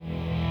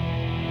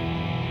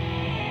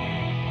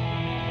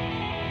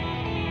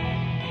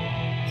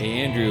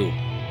Hey, Andrew.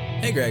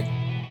 Hey, Greg.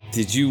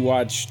 Did you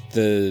watch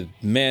The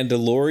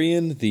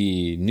Mandalorian,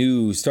 the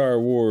new Star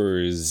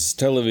Wars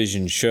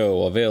television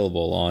show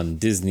available on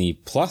Disney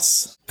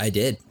Plus? I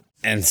did.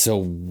 And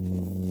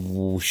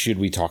so, should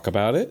we talk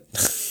about it?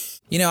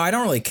 You know, I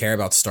don't really care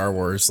about Star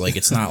Wars. Like,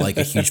 it's not like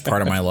a huge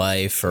part of my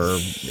life or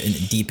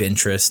deep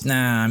interest.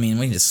 Nah, I mean,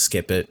 we can just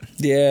skip it.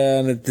 Yeah,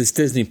 and this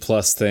Disney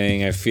Plus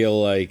thing, I feel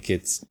like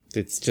it's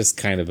just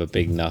kind of a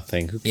big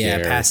nothing. Who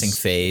cares? Yeah, passing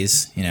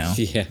phase, you know.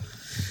 Yeah.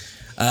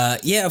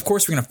 Yeah, of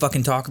course we're going to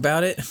fucking talk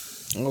about it.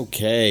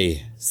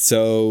 Okay.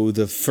 So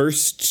the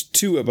first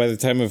two, by the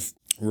time of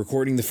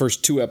recording, the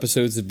first two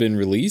episodes have been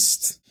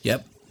released.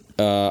 Yep.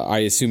 I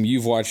assume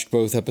you've watched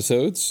both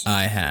episodes.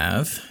 I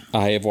have.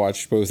 I have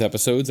watched both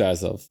episodes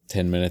as of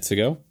 10 minutes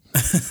ago.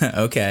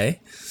 Okay.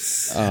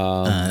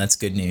 That's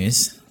good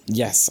news.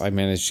 Yes, I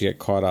managed to get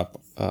caught up.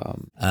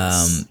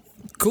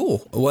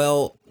 Cool.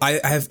 Well, I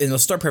have, and I'll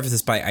start preface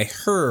this by, I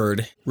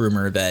heard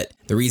rumor that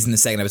the reason the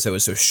second episode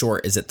was so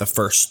short is that the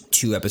first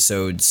two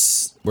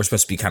episodes were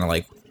supposed to be kind of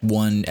like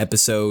one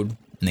episode,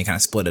 and they kind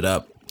of split it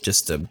up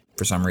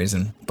for some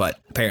reason. But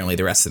apparently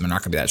the rest of them are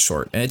not going to be that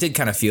short. And it did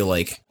kind of feel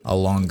like a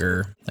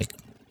longer, like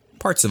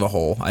parts of a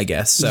whole, I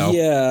guess. So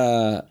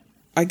yeah,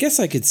 I guess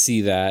I could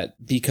see that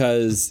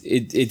because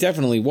it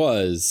definitely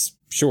was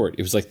short.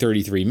 It was like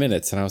 33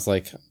 minutes. And I was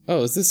like,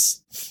 oh, is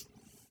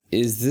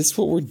this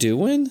what we're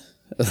doing?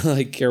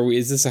 Like,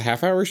 is this a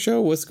half-hour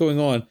show? What's going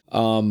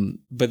on?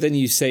 But then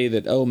you say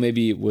that, oh,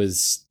 maybe it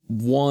was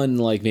one,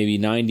 like, maybe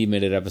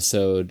 90-minute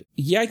episode.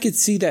 Yeah, I could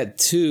see that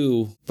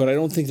too, but I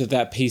don't think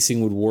that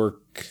pacing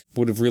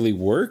would have really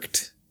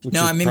worked.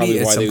 No, maybe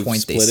at some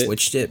point they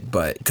switched it,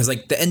 but because,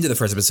 like, the end of the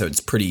first episode is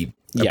a pretty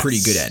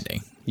good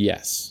ending.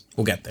 Yes.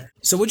 We'll get there.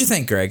 So what'd you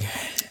think, Greg?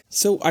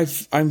 So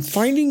I'm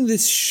finding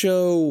this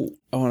show,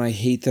 oh, and I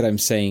hate that I'm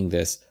saying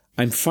this,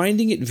 I'm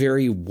finding it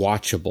very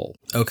watchable.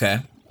 Okay.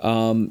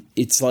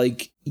 It's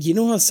like, you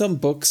know how some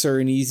books are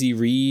an easy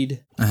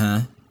read?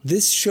 Uh-huh.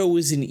 This show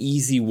is an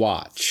easy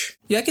watch.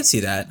 Yeah, I can see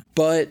that.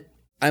 But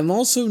I'm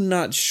also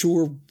not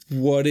sure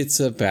what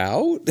it's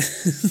about.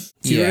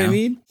 Do you know what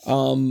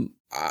I mean?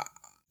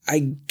 I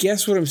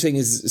guess what I'm saying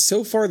is,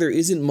 so far there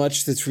isn't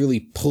much that's really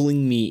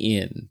pulling me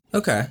in.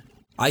 Okay.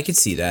 I can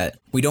see that.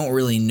 We don't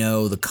really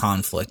know the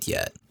conflict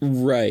yet.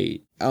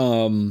 Right.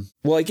 Well,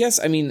 I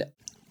guess, I mean,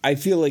 I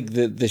feel like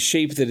the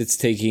shape that it's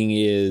taking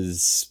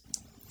is,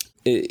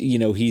 you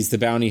know, he's the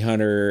bounty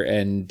hunter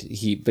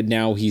but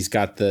now he's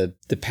got the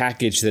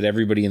package that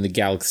everybody in the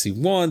galaxy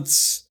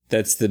wants.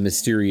 That's the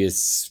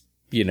mysterious,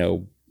 you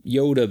know,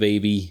 Yoda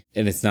baby.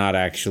 And it's not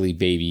actually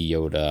baby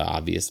Yoda,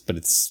 obvious, but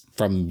it's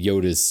from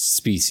Yoda's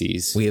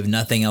species. We have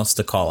nothing else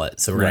to call it.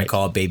 So we're going to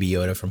call it baby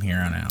Yoda from here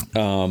on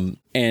out.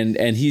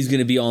 And he's going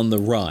to be on the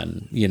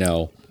run, you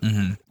know,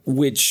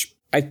 which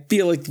I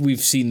feel like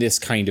we've seen this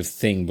kind of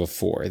thing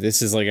before.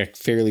 This is like a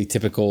fairly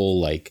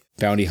typical, like,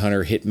 bounty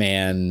hunter,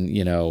 hitman,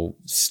 you know,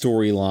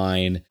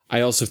 storyline.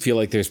 I also feel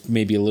like there's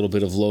maybe a little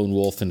bit of lone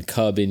wolf and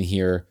cub in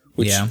here,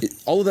 which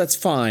all of that's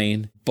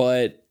fine.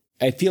 But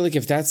I feel like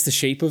if that's the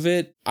shape of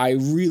it, I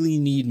really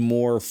need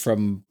more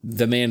from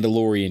the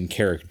Mandalorian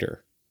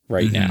character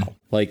right now.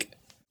 Like,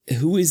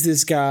 who is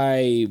this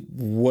guy?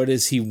 What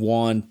does he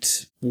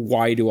want?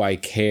 Why do I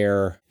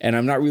care? And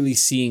I'm not really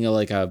seeing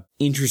a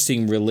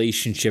interesting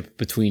relationship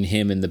between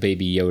him and the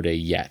baby Yoda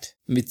yet.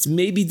 It's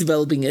maybe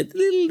developing a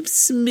little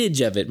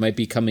smidge of it might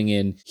be coming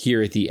in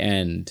here at the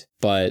end.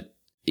 But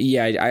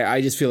yeah,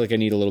 I just feel like I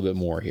need a little bit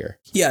more here.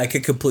 Yeah, I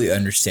could completely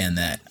understand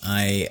that.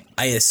 I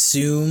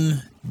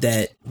assume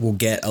that we'll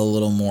get a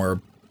little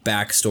more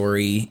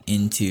backstory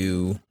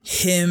into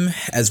him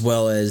as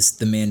well as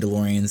the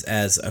Mandalorians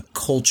as a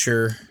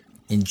culture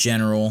in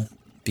general,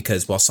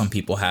 because while some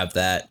people have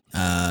that,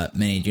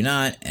 many do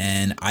not,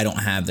 and I don't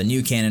have the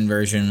new canon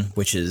version,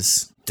 which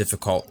is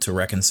difficult to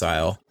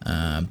reconcile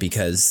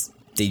because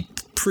they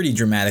pretty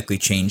dramatically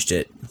changed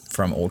it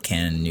from old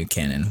canon to new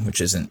canon,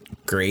 which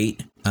isn't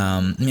great.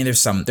 I mean,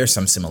 there's some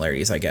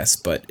similarities, I guess,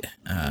 but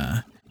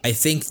I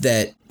think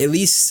that at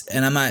least,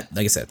 and I'm not,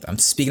 like I said, I'm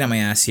speaking out my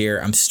ass here.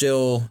 I'm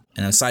still,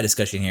 and a side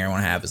discussion here I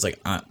want to have is like,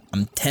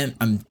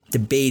 I'm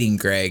debating,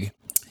 Greg,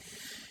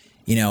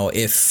 you know,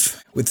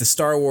 if with the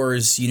Star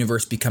Wars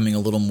universe becoming a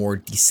little more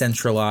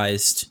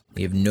decentralized,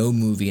 we have no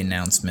movie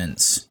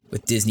announcements,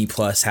 with Disney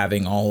Plus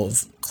having all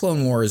of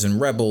Clone Wars and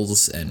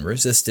Rebels and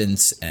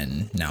Resistance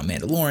and now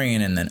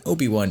Mandalorian and then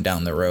Obi-Wan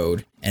down the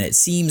road. And it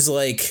seems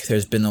like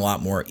there's been a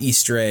lot more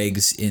Easter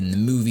eggs in the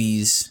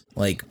movies.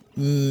 Like,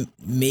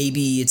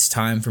 maybe it's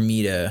time for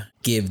me to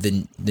give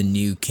the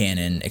new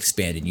canon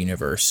expanded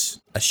universe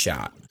a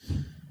shot.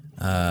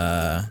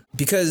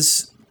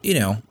 Because, you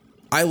know,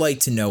 I like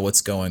to know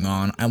what's going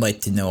on. I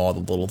like to know all the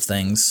little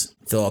things,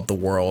 fill out the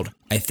world.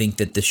 I think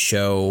that the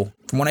show,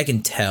 from what I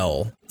can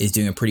tell, is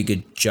doing a pretty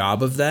good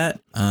job of that.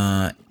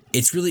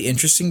 It's really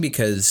interesting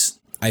because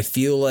I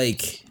feel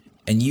like,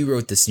 and you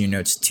wrote this in your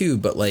notes too,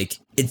 but like,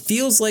 it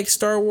feels like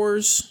Star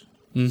Wars,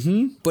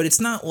 but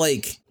it's not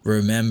like,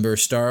 remember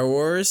Star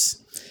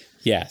Wars?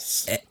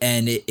 Yes.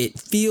 And it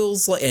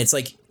feels like, and it's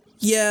like,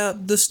 yeah,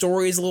 the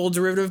story is a little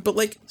derivative, but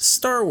like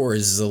Star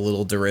Wars is a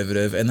little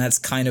derivative, and that's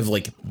kind of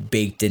like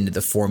baked into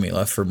the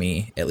formula for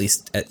me, at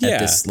least at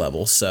this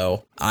level.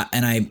 So,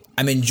 I'm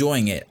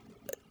enjoying it.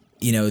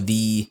 You know,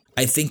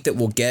 I think that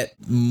we'll get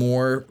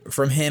more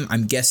from him.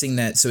 I'm guessing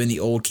that, so in the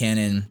old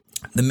canon,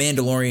 the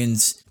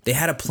Mandalorians, they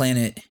had a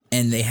planet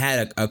and they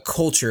had a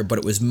culture, but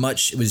it was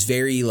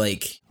very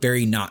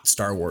not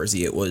Star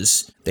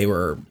Warsy. They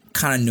were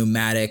kind of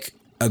nomadic,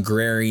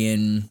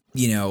 agrarian,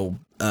 I'm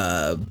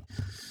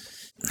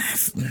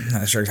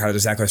not sure how to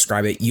exactly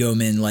describe it,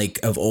 yeoman like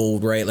of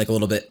old, right? Like a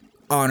little bit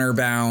honor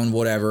bound,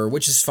 whatever,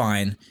 which is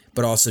fine,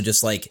 but also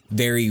just like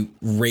very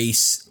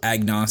race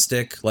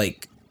agnostic.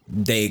 Like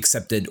they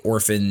accepted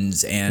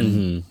orphans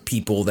and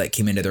people that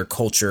came into their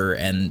culture,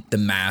 and the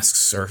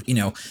masks, or,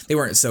 they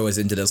weren't so as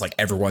into this, like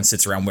everyone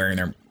sits around wearing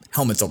their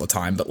helmets all the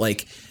time, but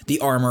like the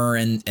armor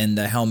and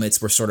the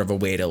helmets were sort of a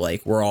way to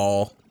like, we're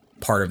all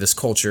part of this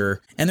culture.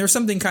 And there was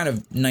something kind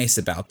of nice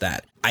about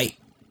that. I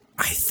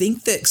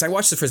think that, because I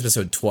watched the first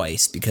episode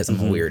twice because I'm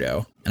a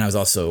weirdo, and I was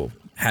also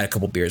had a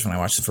couple beers when I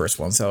watched the first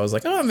one, so I was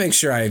like, oh, I'll make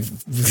sure I've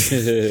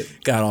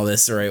got all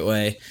this the right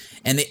way.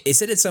 And they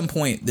said at some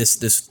point the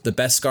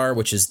Beskar,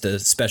 which is the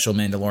special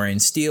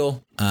Mandalorian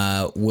steel,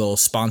 will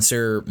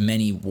sponsor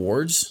many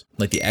wards,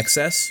 like the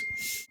XS.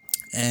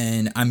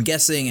 And I'm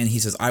guessing, and he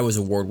says, I was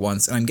a ward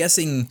once, and I'm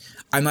guessing,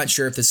 I'm not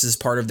sure if this is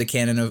part of the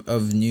canon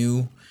of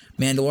new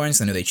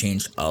Mandalorians. I know they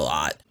changed a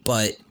lot,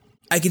 but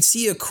I could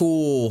see a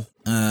cool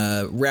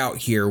route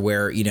here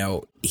where,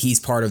 he's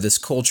part of this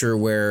culture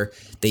where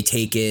they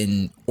take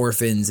in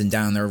orphans and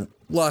down their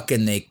luck,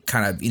 and they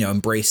kind of,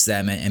 embrace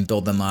them and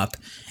build them up.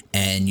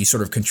 And you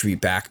sort of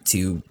contribute back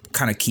to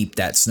kind of keep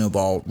that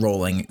snowball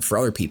rolling for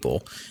other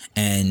people,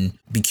 and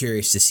be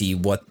curious to see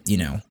what,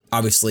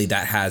 obviously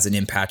that has an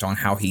impact on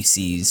how he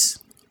sees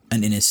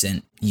an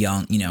innocent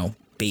young,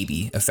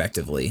 baby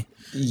effectively.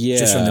 Yeah.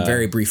 Just from the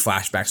very brief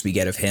flashbacks we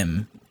get of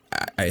him,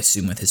 I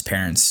assume with his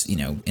parents, they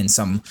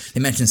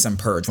mentioned some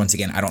purge. Once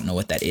again, I don't know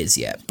what that is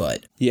yet,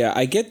 but. Yeah,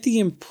 I get the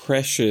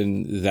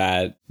impression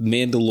that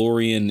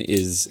Mandalorian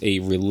is a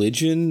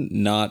religion,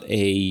 not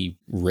a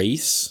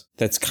race.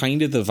 That's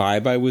kind of the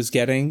vibe I was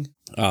getting.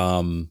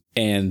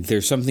 And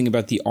there's something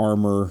about the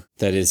armor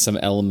that is some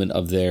element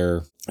of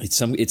their,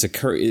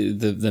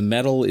 the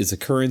metal is a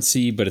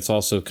currency, but it's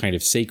also kind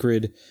of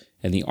sacred.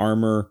 And the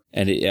armor,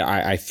 and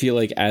I feel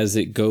like as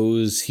it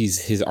goes,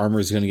 his armor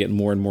is going to get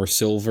more and more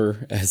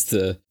silver as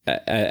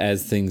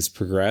things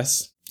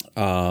progress.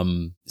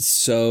 That's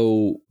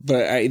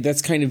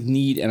kind of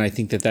neat, and I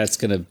think that's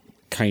going to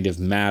kind of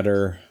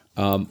matter.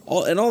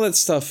 All that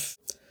stuff.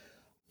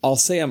 I'll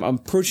say I'm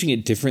approaching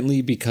it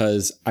differently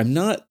because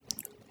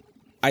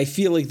I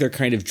feel like they're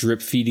kind of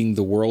drip feeding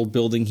the world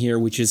building here,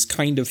 which is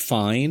kind of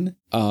fine.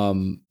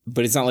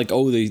 But it's not like,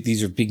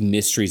 these are big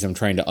mysteries I'm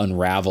trying to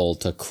unravel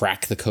to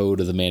crack the code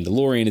of the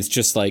Mandalorian. It's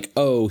just like,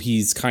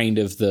 he's kind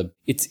of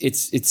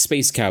it's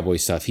space cowboy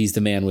stuff. He's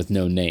the man with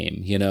no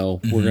name,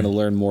 Mm-hmm. We're going to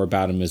learn more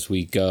about him as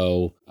we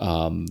go.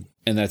 And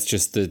that's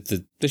just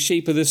the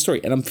shape of this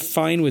story. And I'm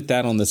fine with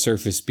that on the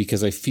surface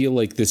because I feel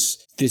like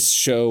this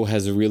show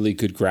has a really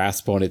good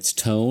grasp on its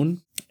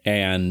tone.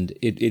 And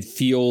it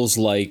feels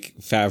like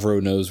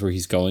Favreau knows where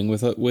he's going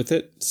with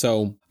it.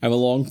 So I'm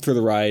along for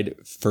the ride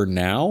for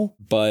now.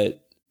 But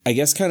I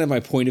guess kind of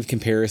my point of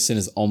comparison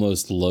is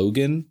almost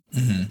Logan,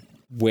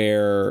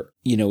 where,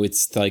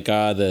 it's like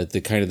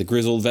the kind of the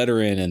grizzled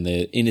veteran and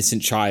the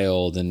innocent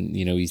child. And,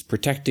 he's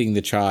protecting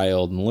the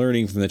child and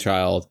learning from the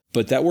child.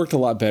 But that worked a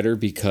lot better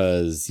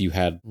because you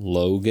had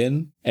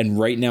Logan. And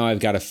right now I've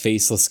got a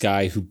faceless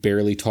guy who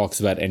barely talks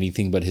about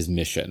anything but his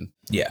mission.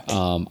 Yeah.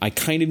 I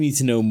kind of need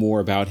to know more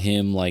about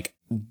him. Like,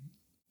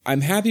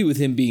 I'm happy with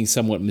him being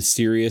somewhat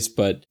mysterious,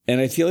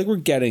 and I feel like we're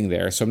getting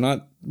there. So I'm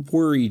not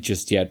worried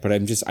just yet, but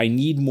I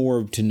need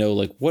more to know,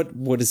 like, what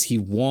does he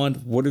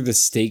want? What are the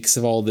stakes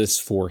of all this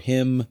for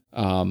him?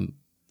 And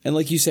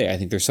like you say, I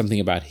think there's something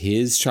about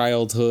his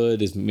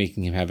childhood is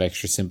making him have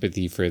extra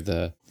sympathy for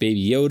the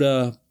baby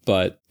Yoda.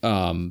 But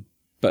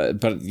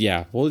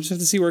yeah, we'll just have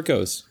to see where it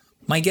goes.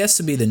 My guess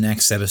would be the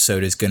next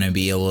episode is going to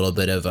be a little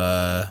bit of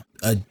a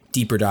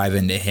deeper dive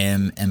into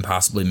him and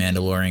possibly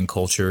Mandalorian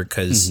culture,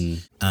 because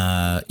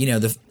I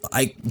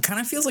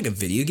kind of feels like a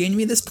video game to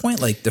me at this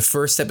point. Like the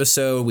first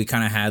episode, we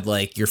kind of had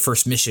like your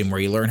first mission where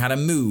you learn how to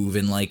move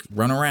and like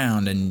run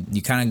around, and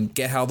you kind of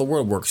get how the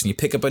world works, and you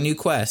pick up a new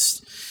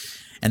quest.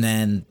 And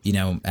then,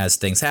 as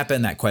things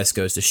happen, that quest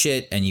goes to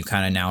shit, and you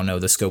kind of now know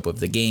the scope of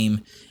the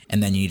game.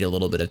 And then you need a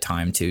little bit of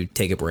time to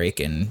take a break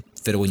and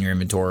fiddle in your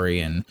inventory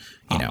and,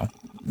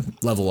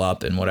 level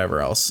up and whatever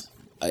else.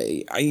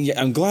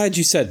 I'm glad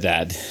you said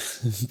that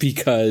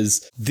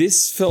because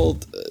this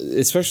felt,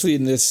 especially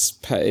in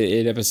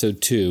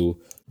episode 2,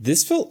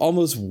 this felt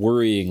almost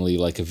worryingly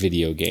like a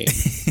video game.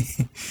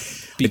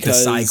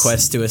 Because side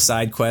quest to a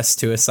side quest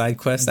to a side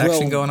quest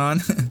action going on.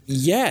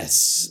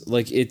 Yes.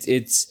 Like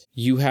it's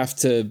you have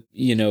to,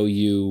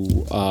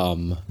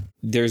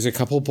 there's a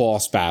couple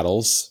boss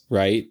battles,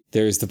 right?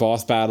 There's the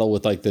boss battle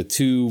with like the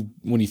two,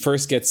 when he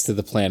first gets to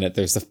the planet,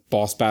 there's the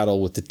boss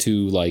battle with the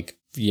two, like,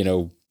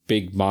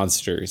 big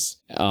monsters.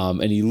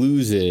 And he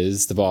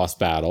loses the boss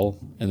battle,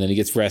 and then he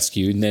gets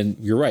rescued. And then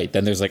you're right.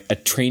 Then there's like a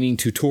training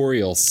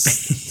tutorial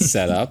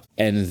set up,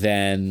 and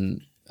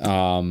then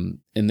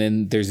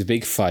there's a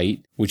big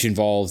fight, which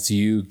involves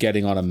you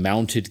getting on a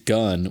mounted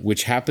gun,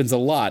 which happens a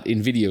lot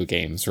in video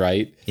games,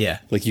 right? Yeah.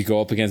 Like you go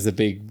up against the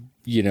big,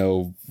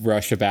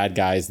 rush of bad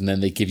guys, and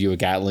then they give you a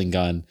Gatling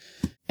gun,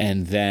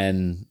 and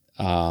then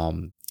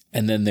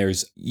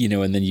there's,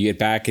 and then you get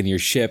back in your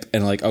ship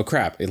and like, oh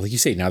crap, like you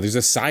say, now there's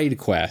a side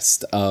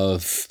quest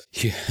of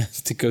you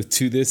have to go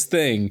to this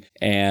thing,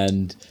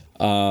 and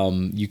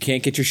you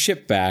can't get your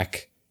ship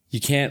back. You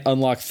can't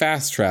unlock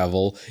fast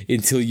travel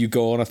until you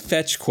go on a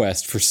fetch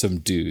quest for some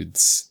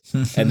dudes.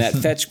 And that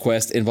fetch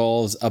quest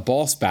involves a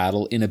boss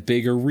battle in a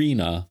big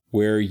arena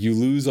where you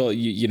lose all,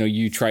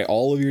 you try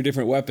all of your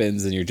different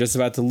weapons and you're just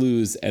about to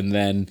lose. And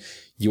then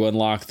you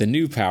unlock the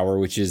new power,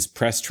 which is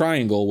press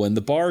triangle when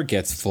the bar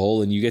gets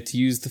full, and you get to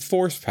use the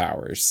force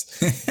powers.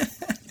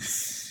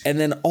 And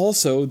then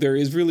also there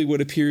is really what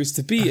appears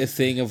to be a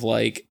thing of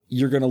like,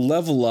 you're going to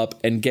level up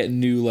and get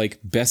new like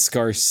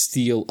Beskar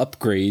steel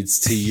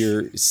upgrades to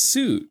your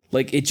suit.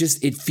 Like it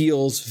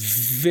feels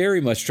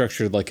very much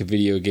structured like a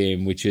video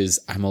game, which is,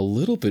 I'm a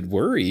little bit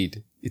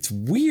worried. It's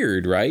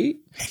weird, right?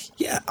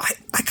 Yeah,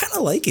 I kind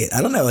of like it.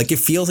 I don't know. Like it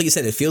feels, like you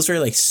said, it feels very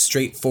like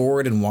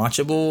straightforward and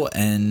watchable.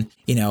 And,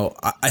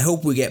 I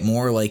hope we get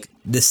more. Like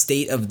the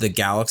state of the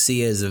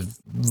galaxy is of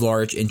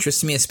large interest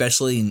to me,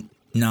 especially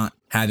not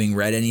having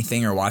read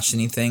anything or watched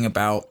anything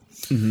about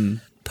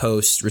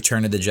post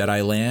Return of the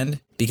Jedi land,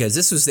 because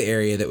this was the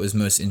area that was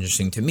most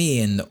interesting to me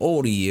in the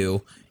old EU.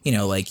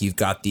 Like you've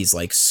got these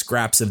like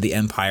scraps of the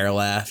Empire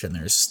left, and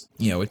there's,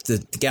 it's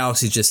the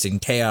galaxy's just in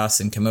chaos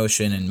and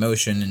commotion and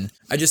motion. And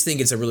I just think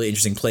it's a really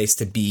interesting place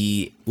to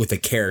be with a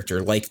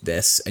character like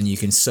this, and you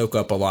can soak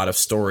up a lot of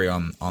story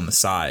on the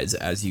sides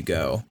as you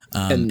go.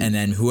 And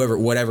then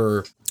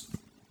whatever.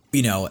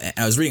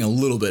 I was reading a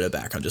little bit of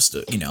background just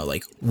to,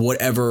 like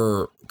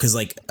whatever, because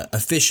like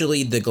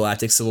officially the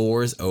Galactic Civil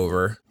War is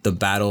over. The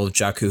Battle of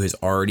Jakku has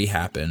already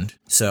happened.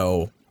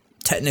 So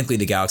technically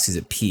the galaxy's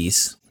at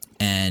peace,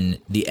 and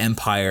the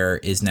Empire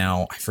is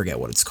now, I forget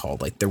what it's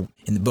called. Like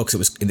in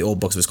the old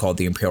books it was called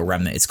the Imperial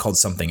Remnant. It's called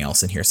something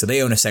else in here. So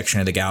they own a section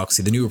of the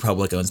galaxy. The New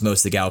Republic owns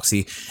most of the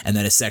galaxy, and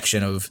then a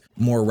section of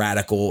more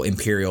radical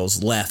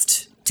Imperials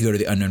left to go to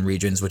the Unknown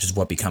Regions, which is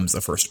what becomes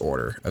the First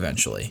Order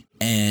eventually.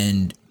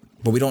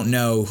 But we don't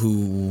know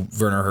who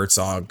Werner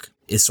Herzog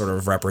is sort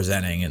of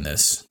representing in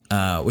this,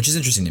 which is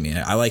interesting to me.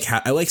 I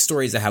like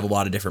stories that have a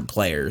lot of different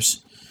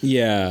players.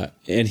 Yeah,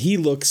 and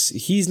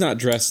he's not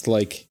dressed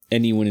like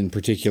anyone in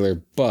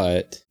particular,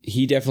 but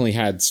he definitely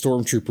had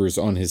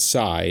stormtroopers on his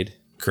side.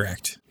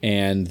 Correct.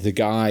 And the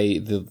guy,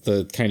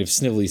 the kind of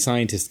snivelly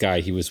scientist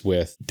guy he was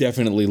with,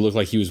 definitely looked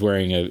like he was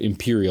wearing an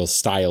Imperial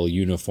style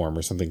uniform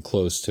or something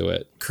close to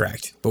it.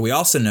 Correct. But we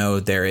also know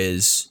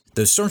those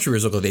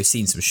stormtroopers look like they've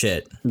seen some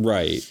shit.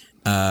 Right.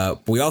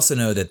 But we also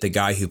know that the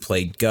guy who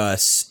played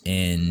Gus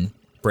in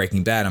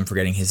Breaking Bad, I'm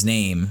forgetting his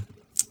name,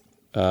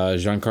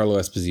 Giancarlo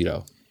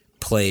Esposito,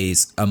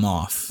 plays a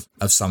Moff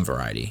of some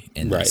variety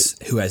in this,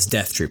 who has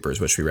Death Troopers,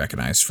 which we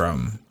recognize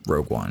from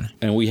Rogue One.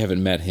 And we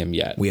haven't met him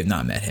yet. We have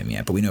not met him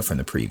yet, but we know from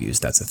the previews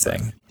that's a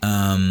thing.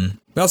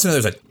 We also know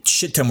there's a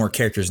shit ton more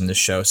characters in this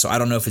show, so I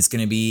don't know if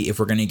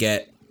we're going to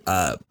get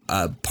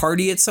a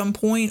party at some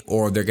point,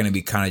 or they're going to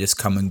be kind of just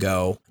come and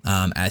go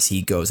as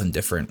he goes on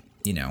different,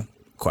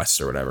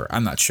 quests or whatever.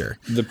 I'm not sure.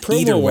 The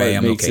promo Either way,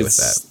 I'm makes okay with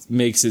that.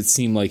 Makes it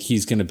seem like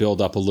he's going to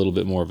build up a little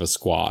bit more of a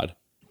squad.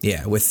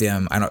 Yeah, with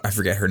them, I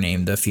forget her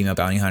name, the female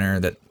bounty hunter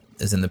that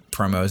is in the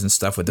promos and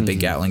stuff with the big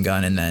Gatling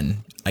gun, and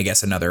then I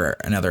guess another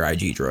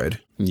IG droid.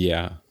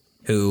 Yeah,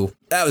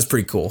 that was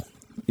pretty cool.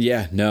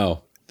 Yeah,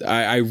 no,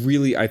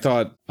 I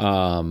thought,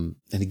 and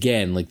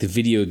again, like the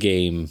video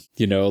game,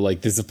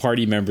 like there's a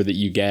party member that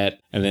you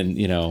get, and then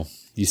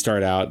you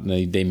start out and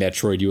they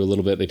Metroid you a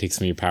little bit. They take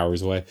some of your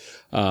powers away.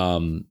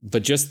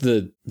 But just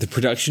the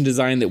production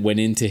design that went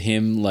into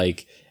him,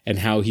 like, and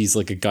how he's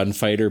like a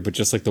gunfighter, but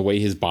just like the way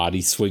his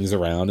body swings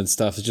around and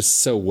stuff is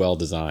just so well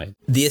designed.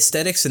 The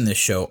aesthetics in this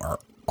show are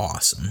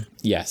awesome.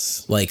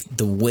 Yes. Like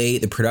the way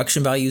the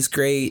production value is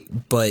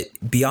great, but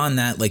beyond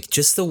that, like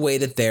just the way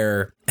that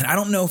and I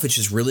don't know if it's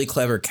just really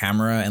clever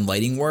camera and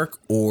lighting work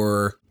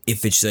or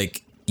if it's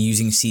like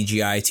using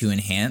CGI to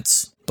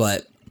enhance,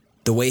 but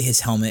the way his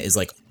helmet is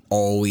like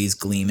always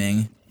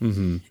gleaming,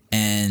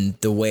 and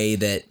the way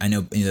that I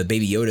know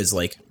Baby Yoda is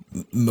like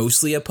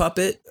mostly a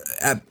puppet.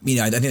 I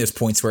think there's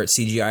points where it's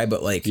CGI,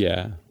 but like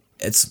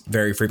it's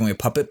very frequently a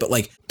puppet. But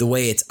like the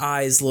way its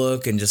eyes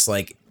look and just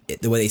like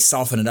the way they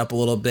soften it up a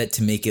little bit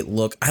to make it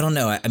look, I don't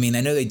know. I mean,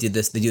 I know they do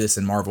this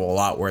in Marvel a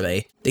lot where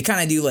they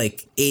kind of do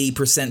like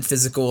 80%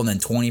 physical and then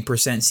 20%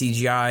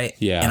 CGI.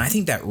 Yeah. And I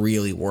think that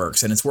really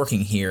works, and it's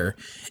working here.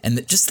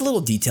 And just the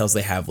little details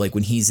they have, like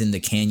when he's in the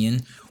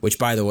canyon, which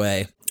by the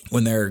way,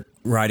 when they're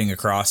riding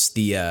across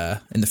the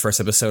in the first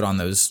episode on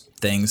those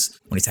things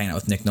when he's hanging out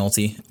with Nick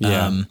Nolte,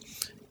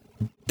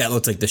 that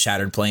looked like the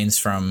shattered planes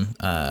from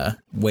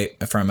Way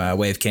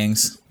of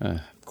Kings.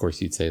 Of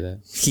course you'd say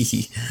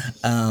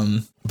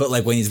that. But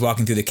like when he's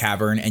walking through the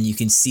cavern and you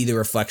can see the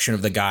reflection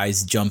of the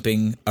guys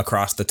jumping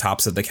across the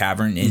tops of the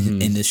cavern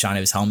in the shine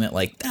of his helmet,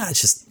 like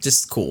that's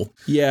just cool.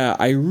 Yeah,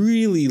 I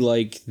really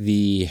like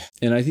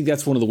and I think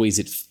that's one of the ways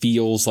it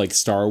feels like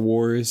Star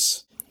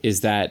Wars,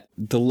 is that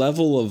the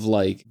level of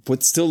like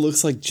what still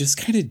looks like just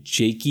kind of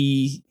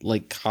janky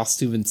like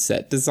costume and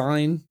set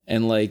design,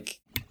 and like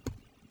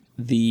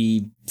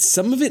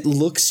some of it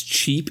looks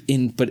cheap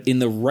but in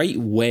the right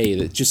way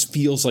that just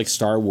feels like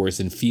Star Wars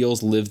and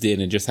feels lived in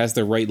and just has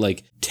the right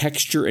like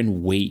texture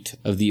and weight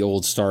of the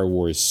old Star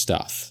Wars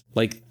stuff.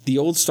 Like the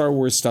old Star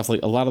Wars stuff,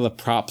 like a lot of the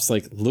props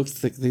like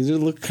they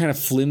look kind of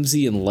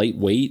flimsy and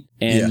lightweight,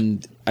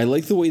 and I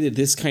like the way that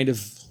this kind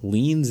of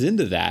leans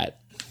into that,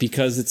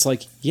 because it's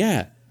like,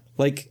 yeah,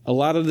 like a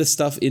lot of the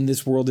stuff in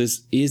this world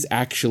is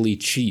actually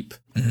cheap.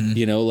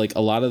 You know, like a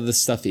lot of the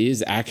stuff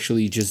is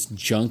actually just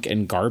junk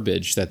and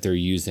garbage that they're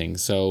using.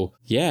 So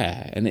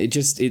yeah, and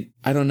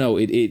I don't know,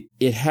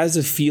 it has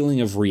a feeling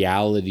of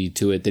reality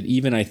to it that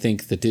even I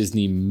think the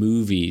Disney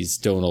movies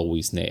don't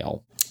always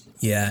nail.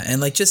 Yeah,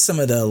 and like just some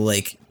of the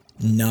like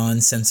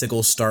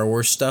nonsensical Star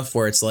Wars stuff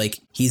where it's like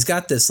he's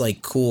got this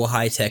like cool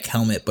high-tech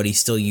helmet, but he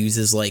still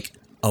uses like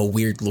a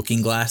weird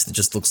looking glass that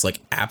just looks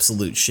like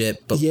absolute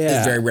shit, but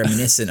is very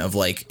reminiscent of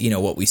like, you know,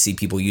 what we see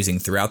people using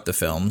throughout the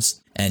films.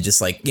 And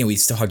just like, you know, we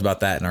still talked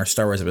about that in our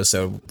Star Wars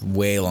episode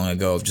way long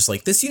ago of just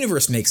like, this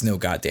universe makes no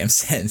goddamn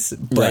sense,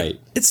 but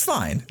it's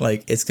fine.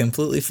 Like, it's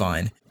completely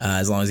fine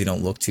as long as you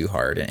don't look too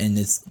hard.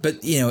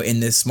 But you know, in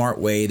this smart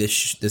way,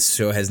 this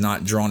show has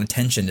not drawn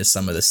attention to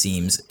some of the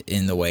seams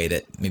in the way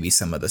that maybe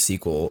some of the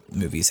sequel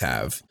movies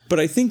have. But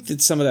I think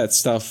that some of that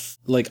stuff,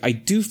 like, I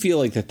do feel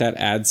like that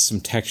adds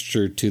some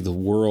texture to the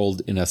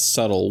world in a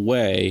subtle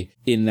way,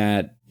 in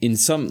that in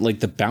some,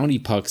 like, the bounty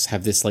pucks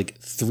have this like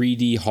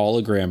 3D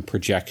hologram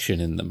projection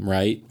in them,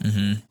 right?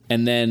 Mm-hmm.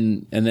 And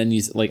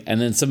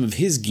then some of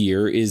his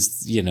gear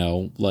is, you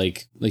know,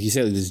 like you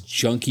said, like this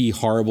junky,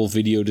 horrible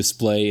video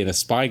display and a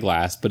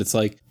spyglass. But it's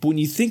like, but when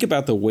you think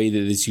about the way that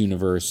this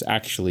universe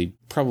actually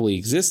probably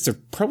exists, there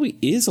probably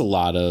is a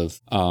lot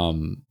of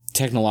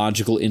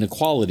technological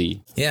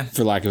inequality,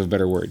 for lack of a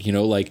better word. You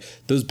know, like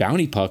those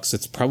bounty pucks,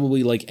 that's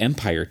probably like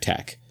Empire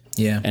tech.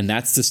 Yeah. And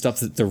that's the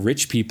stuff that the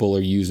rich people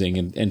are using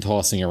and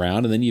tossing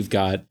around. And then you've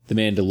got the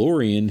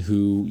Mandalorian,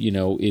 who, you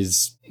know,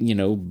 is, you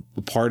know,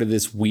 part of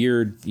this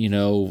weird, you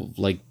know,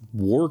 like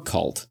war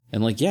cult.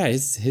 And like, yeah,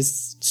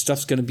 his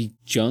stuff's going to be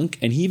junk.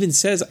 And he even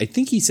says, I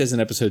think he says in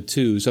episode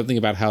 2, something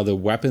about how the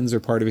weapons are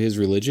part of his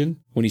religion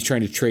when he's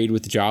trying to trade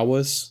with the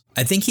Jawas.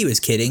 I think he was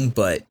kidding,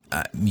 but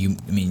you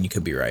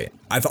could be right.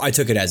 I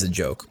took it as a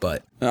joke,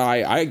 but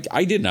I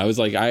didn't. I was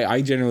like,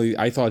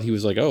 I thought he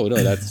was like, oh no,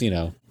 that's, you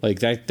know, like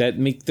that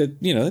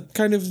you know, that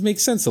kind of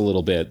makes sense a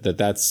little bit,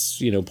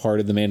 that's, you know, part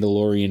of the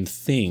Mandalorian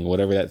thing,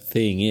 whatever that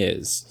thing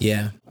is.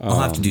 Yeah. I'll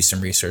have to do some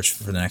research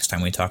for the next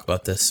time we talk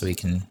about this so we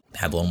can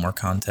have a little more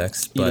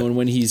context. But, you know, and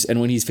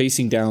when he's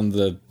facing down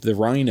the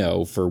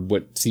rhino for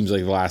what seems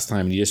like the last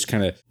time, and he just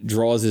kind of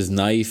draws his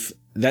knife.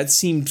 That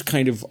seemed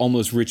kind of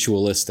almost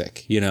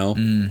ritualistic, you know,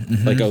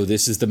 like, oh,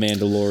 this is the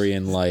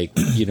Mandalorian, like,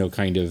 you know,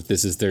 kind of,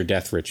 this is their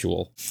death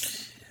ritual.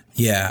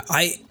 Yeah.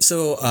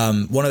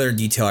 One other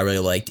detail I really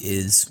liked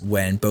is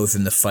when both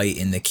in the fight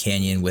in the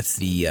canyon with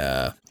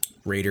the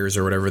raiders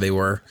or whatever they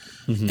were,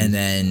 and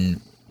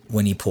then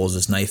when he pulls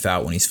his knife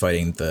out when he's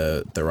fighting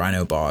the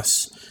rhino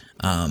boss,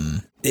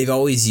 they've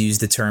always used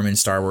the term in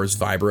Star Wars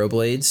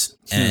vibroblades,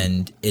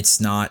 and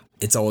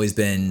it's always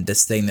been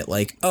this thing that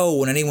like, oh,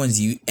 when anyone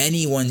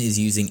is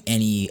using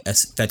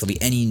effectively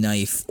any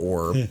knife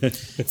or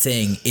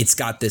thing, it's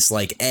got this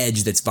like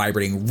edge that's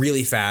vibrating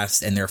really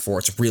fast, and therefore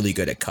it's really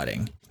good at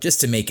cutting,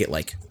 just to make it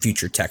like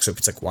future tech. So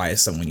it's like, why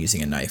is someone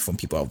using a knife when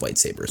people have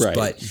lightsabers? Right.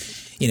 But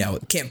you know,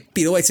 it can't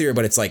be the lightsaber,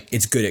 but it's like,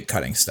 it's good at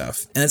cutting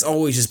stuff, and it's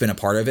always just been a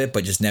part of it,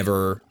 but just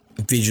never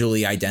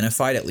visually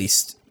identified, at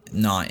least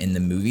not in the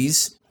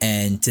movies.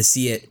 And to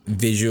see it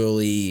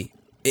visually,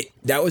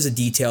 that was a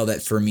detail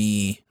that for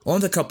me, one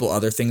of the couple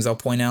other things I'll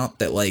point out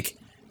that like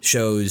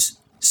shows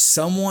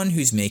someone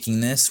who's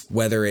making this,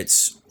 whether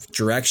it's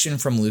direction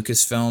from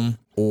Lucasfilm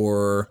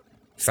or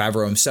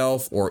Favreau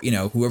himself, or, you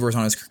know, whoever's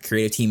on his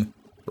creative team,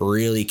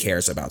 really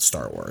cares about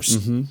Star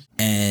Wars.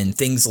 And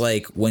things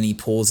like when he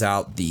pulls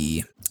out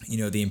the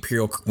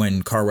Imperial,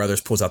 when Carl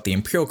Weathers pulls out the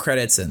Imperial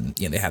credits, and,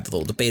 you know, they have the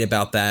little debate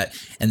about that.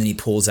 And then he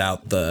pulls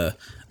out the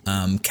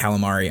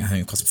calamari, I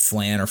think it calls it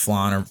flan or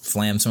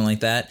flam, something like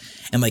that.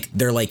 And like,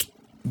 they're like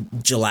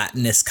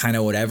gelatinous kind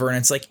of whatever. And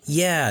it's like,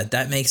 yeah,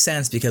 that makes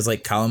sense, because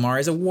like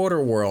calamari is a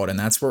water world, and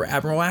that's where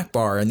Admiral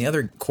Akbar and the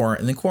other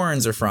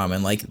Quarrens are from.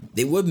 And like,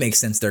 it would make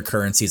sense their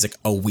currency is like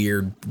a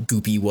weird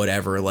goopy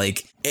whatever.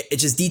 Like it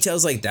just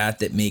details like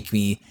that make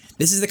me,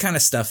 this is the kind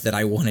of stuff that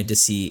I wanted to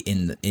see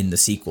in the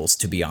sequels,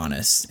 to be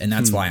honest. And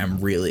that's why I'm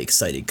really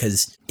excited,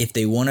 because if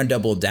they want to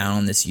double down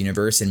on this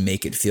universe and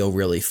make it feel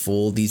really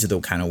full, these are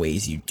the kind of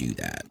ways you do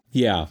that.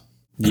 Yeah.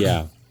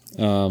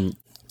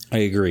 I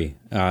agree.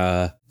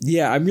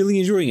 I'm really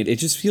enjoying it. It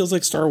just feels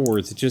like Star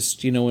Wars. It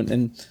just, you know,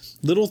 and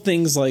little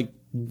things like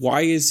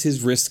why is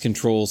his wrist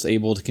controls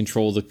able to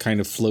control the kind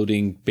of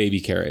floating baby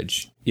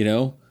carriage, you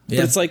know? Yeah.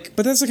 But it's like,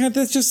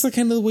 that's just the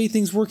kind of the way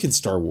things work in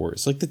Star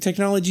Wars. Like the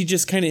technology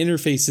just kind of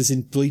interfaces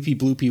in bleepy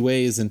bloopy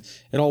ways and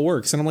it all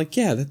works. And I'm like,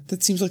 yeah,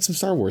 that seems like some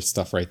Star Wars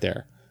stuff right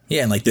there.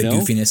 Yeah, and like the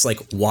goofiness, like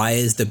why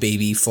is the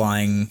baby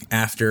flying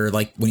after,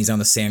 like when he's on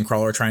the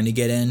sandcrawler trying to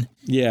get in?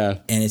 Yeah.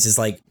 And it's just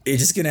like, you're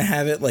just going to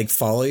have it like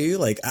follow you?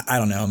 Like, I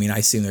don't know. I mean, I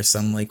assume there's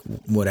some like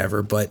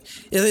whatever, but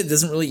it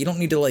doesn't really, you don't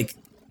need to like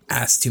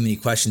ask too many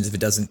questions if it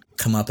doesn't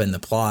come up in the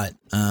plot.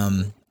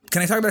 Can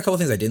I talk about a couple of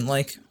things I didn't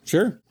like?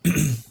 Sure.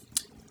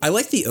 I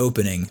like the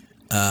opening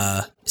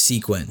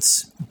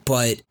sequence,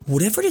 but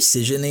whatever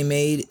decision they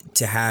made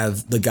to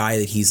have the guy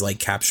that he's like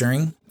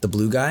capturing, the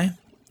blue guy,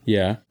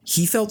 yeah,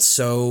 he felt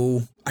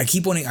so. I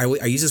keep wanting. I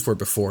use this word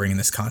before in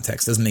this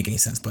context. Doesn't make any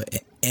sense, but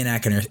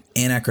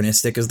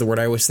anachronistic is the word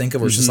I always think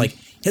of. Where it's just like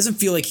he doesn't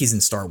feel like he's in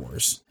Star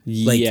Wars.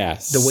 Like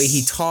yes, the way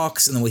he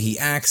talks and the way he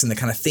acts and the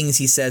kind of things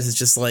he says is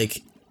just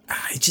like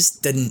I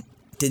just didn't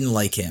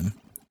like him.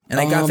 And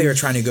I got they were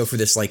trying to go for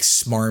this like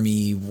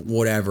smarmy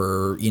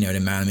whatever, you know, to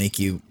make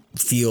you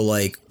feel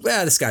like,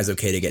 well, this guy's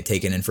okay to get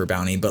taken in for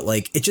bounty, but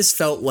like it just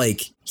felt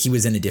like he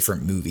was in a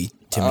different movie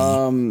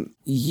to me.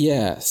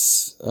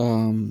 Yes.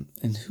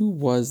 And who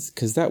was,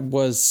 because that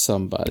was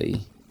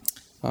somebody.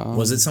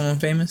 Was it someone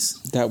famous?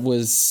 That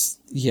was,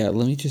 yeah,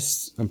 let me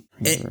just.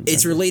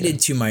 It's related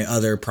to my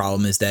other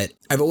problem is that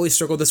I've always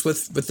struggled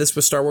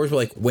with Star Wars, where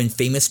like when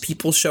famous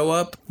people show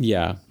up,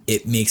 yeah,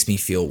 it makes me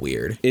feel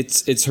weird.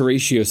 It's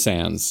Horatio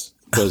Sands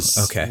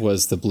was okay.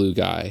 was the blue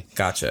guy.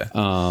 Gotcha.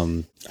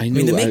 I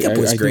mean the makeup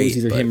was great. It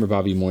was either him or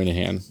Bobby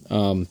Moynihan.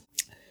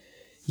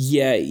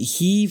 Yeah,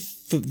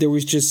 there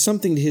was just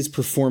something to his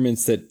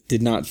performance that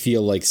did not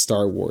feel like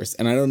Star Wars,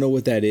 and I don't know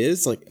what that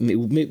is. Like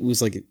it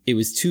was like it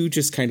was too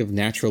just kind of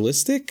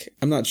naturalistic.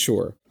 I'm not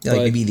sure. Yeah,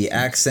 like maybe the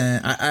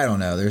accent. I don't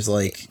know. There's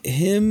like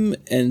him,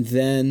 and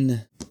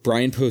then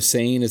Brian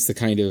Posehn is the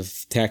kind of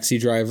taxi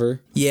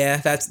driver. Yeah,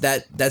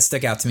 that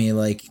stuck out to me.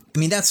 Like, I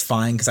mean, that's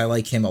fine because I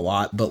like him a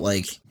lot, but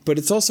like. But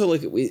it's also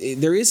like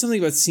there is something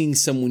about seeing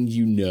someone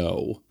you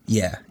know.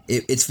 Yeah,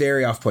 it's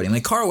very off-putting.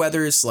 Like Carl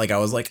Weathers, like I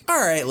was like, all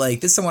right,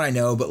 like this is someone I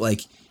know, but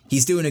like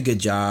he's doing a good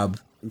job.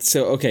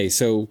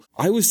 So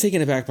I was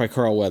taken aback by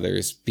Carl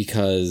Weathers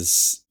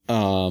because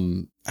I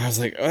was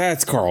like, oh,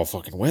 that's Carl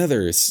fucking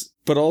Weathers.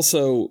 But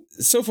also,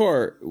 so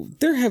far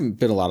there haven't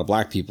been a lot of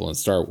black people in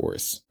Star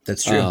Wars.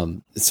 That's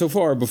true. So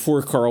far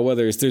before Carl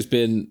Weathers, there's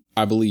been,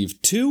 I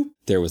believe, 2.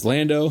 There was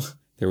Lando.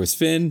 There was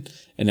Finn,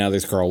 and now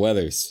there's Carl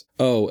Weathers.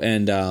 Oh,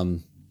 and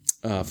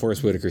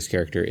Forrest Whitaker's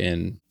character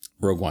in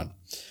Rogue One.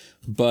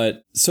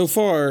 But so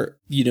far,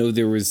 you know,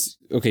 there was,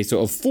 okay,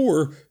 so of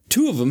 4,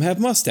 2 of them have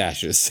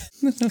mustaches.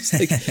 It's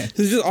like, it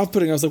was just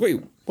off-putting. I was like,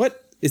 wait,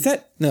 what? Is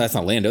that? No, that's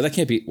not Lando. That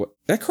can't be. What? Is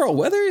that Carl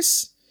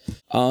Weathers?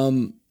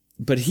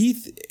 But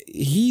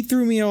he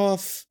threw me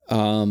off.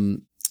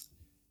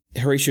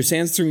 Horatio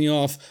Sands threw me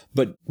off,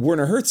 but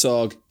Werner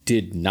Herzog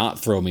did not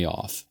throw me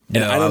off.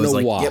 And I don't know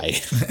like, why.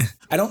 Yep.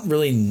 I don't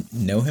really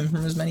know him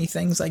from as many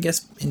things, I guess,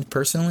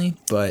 personally,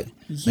 but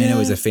I know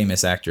he's a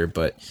famous actor,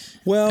 but...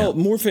 Well,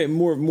 more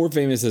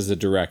famous as a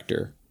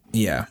director.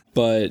 Yeah.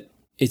 But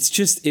it's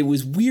just, it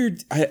was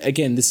weird.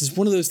 Again, this is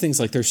one of those things,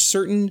 like there's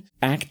certain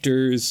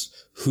actors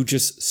who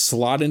just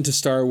slot into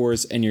Star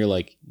Wars and you're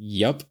like,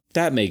 yup,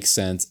 that makes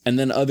sense. And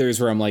then others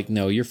where I'm like,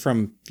 no, you're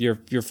from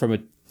a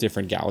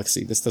different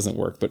galaxy. This doesn't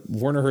work. But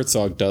Werner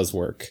Herzog does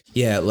work.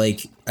 Yeah,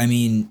 like, I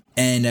mean,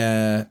 and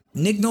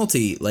Nick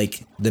Nolte,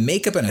 like, the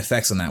makeup and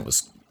effects on that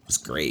was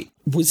great.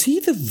 Was he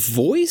the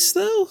voice,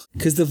 though?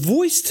 Because the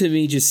voice to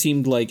me just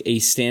seemed like a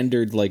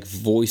standard, like,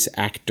 voice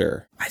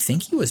actor. I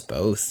think he was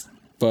both.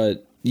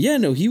 But... yeah,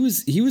 no, he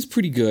was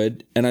pretty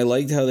good, and I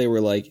liked how they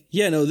were like,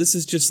 yeah, no, this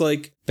is just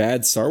like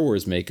bad Star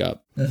Wars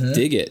makeup. Mm-hmm.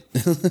 Dig it.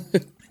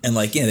 And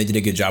like, yeah, they did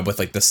a good job with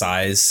like the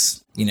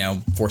size, you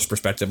know, forced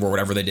perspective or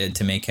whatever they did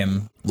to make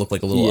him look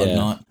like a little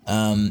Ugnaught.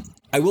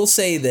 I will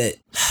say that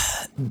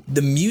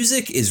the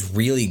music is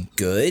really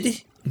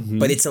good,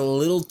 but it's a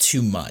little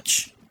too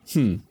much.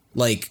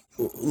 Like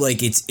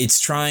it's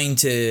trying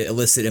to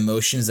elicit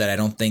emotions that I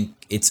don't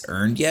think it's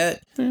earned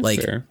yet.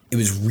 Like fair. It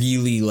was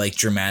really like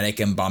dramatic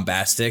and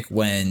bombastic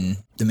when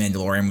the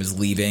Mandalorian was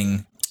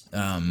leaving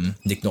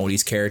Nick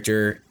Nolte's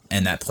character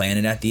and that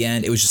planet at the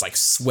end. It was just like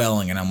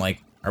swelling, and I'm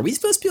like, are we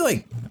supposed to be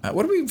like,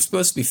 what are we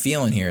supposed to be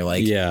feeling here?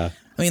 Like, yeah,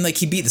 I mean, like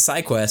he beat the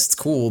side quest, it's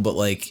cool, but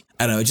like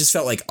I don't know, it just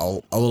felt like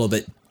a little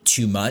bit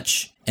too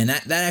much. And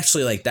that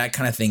actually, like, that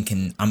kind of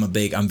thing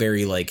I'm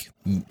very like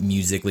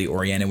musically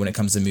oriented when it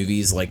comes to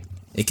movies. Like,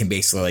 it can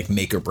basically like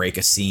make or break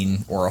a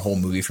scene or a whole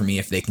movie for me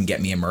if they can get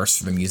me immersed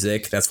for the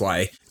music. That's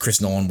why Chris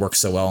Nolan works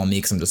so well on me,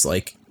 because I'm just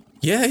like,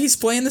 yeah, he's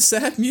playing the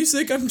sad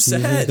music, I'm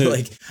sad.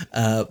 Like,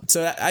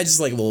 so I just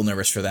like a little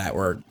nervous for that,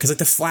 where because like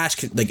the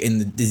Flash, like in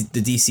the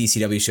DC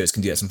CW shows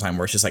can do that sometime,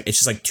 where it's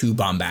just like too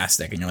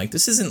bombastic, and you're like,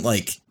 this isn't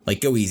like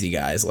go easy,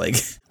 guys. Like,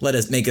 let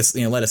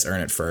us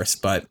earn it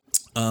first. But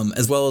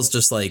as well as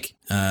just like,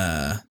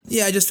 I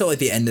just felt like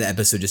the end of the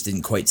episode just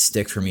didn't quite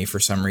stick for me for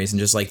some reason.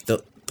 Just like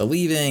the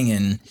leaving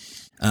and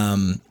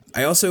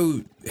I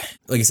also,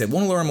 like I said,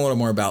 want to learn a little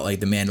more about like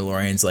the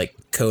Mandalorian's like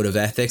code of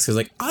ethics, because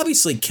like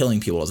obviously killing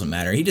people doesn't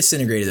matter. He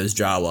disintegrated those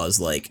Jawas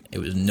like it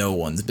was no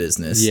one's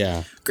business.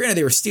 Yeah. Granted,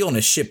 they were stealing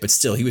his ship, but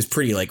still, he was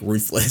pretty like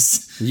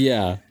ruthless.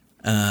 Yeah.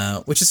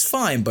 Which is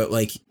fine, but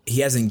like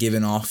he hasn't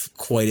given off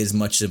quite as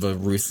much of a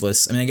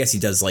ruthless. I mean, I guess he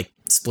does like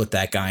split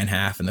that guy in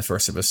half in the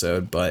first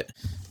episode, but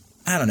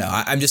I don't know.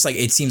 I'm just like,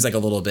 it seems like a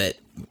little bit.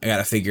 I got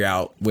to figure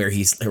out where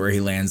he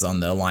lands on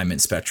the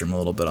alignment spectrum a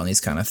little bit on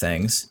these kind of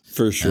things.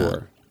 For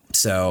sure.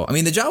 So, I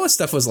mean, the Jawa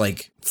stuff was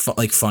like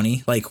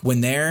funny. Like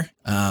when they're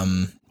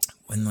in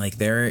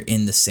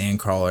the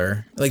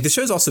Sandcrawler, like the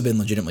show's also been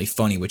legitimately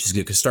funny, which is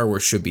good because Star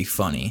Wars should be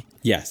funny.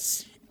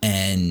 Yes.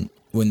 And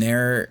when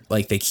they're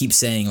like, they keep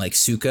saying like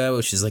Suka,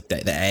 which is like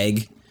the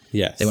egg.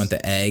 Yes. They want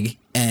the egg.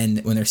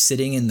 And when they're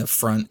sitting in the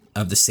front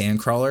of the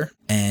Sandcrawler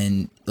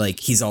and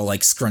like he's all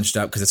like scrunched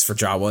up because it's for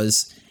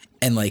Jawas,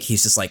 and like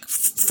he's just like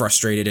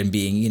frustrated and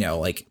being, you know,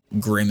 like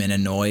grim and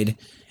annoyed.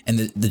 And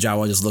the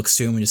Jawa just looks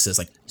to him and just says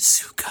like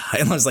Suka.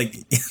 And I was like,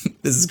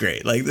 this is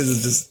great. Like this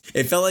is just,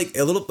 it felt like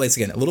a little, once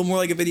again, a little more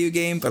like a video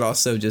game, but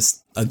also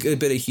just a good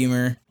bit of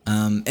humor.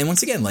 And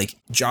once again, like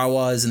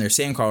Jawas and their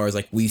Sandcrawlers,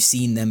 like we've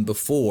seen them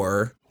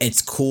before.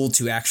 It's cool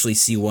to actually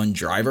see one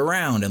drive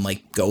around and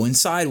like go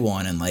inside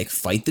one and like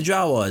fight the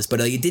Jawas, but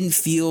like it didn't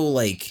feel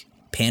like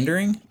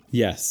pandering.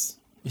 Yes.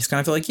 You just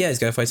kind of feel like, yeah, he's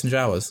got to fight some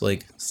Jawas.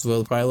 Like this is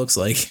what it probably looks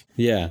like.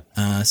 Yeah.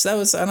 So that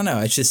was, I don't know.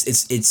 It's just,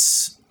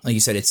 it's like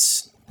you said,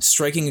 it's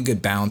striking a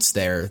good balance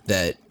there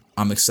that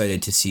I'm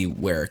excited to see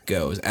where it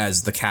goes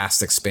as the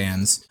cast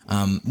expands.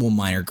 One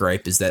minor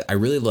gripe is that I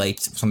really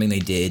liked something they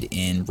did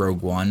in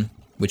Rogue One,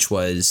 which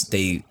was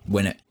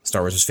when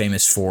Star Wars was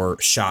famous for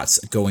shots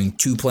going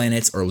to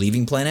planets or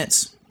leaving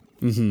planets.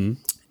 Mm-hmm.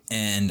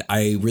 And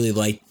I really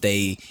liked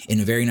in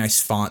a very nice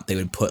font, they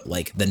would put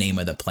like the name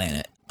of the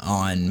planet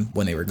on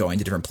when they were going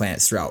to different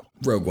planets throughout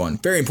Rogue One.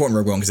 Very important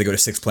Rogue One because they go to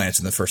 6 planets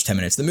in the first 10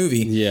 minutes of the movie.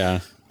 Yeah.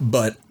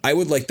 But I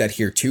would like that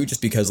here too,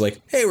 just because like,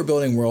 hey, we're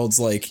building worlds,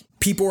 like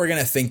people are going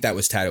to think that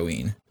was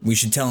Tatooine. We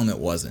should tell them it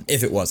wasn't.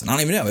 If it wasn't, I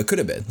don't even know. It could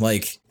have been.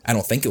 Like, I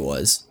don't think it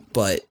was,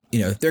 but you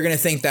know, they're going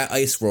to think that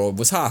ice world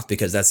was Hoth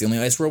because that's the only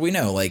ice world we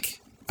know.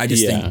 Like, I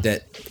just think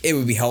that it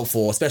would be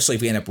helpful, especially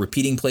if we end up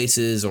repeating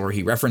places or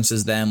he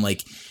references them.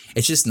 Like,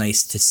 it's just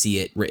nice to see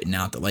it written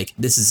out that like,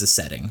 this is a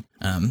setting.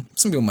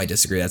 Some people might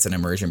disagree. That's an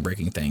immersion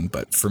breaking thing.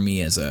 But for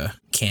me as a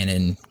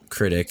canon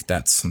critic,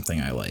 that's something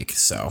I like.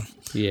 So,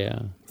 yeah.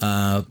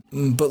 But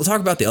we'll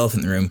talk about the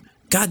elephant in the room.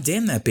 God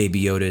damn, that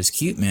Baby Yoda is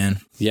cute, man.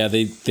 Yeah,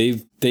 they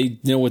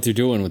know what they're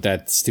doing with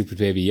that stupid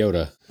Baby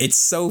Yoda. It's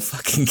so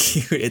fucking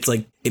cute. It's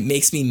like, it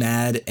makes me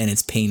mad and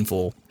it's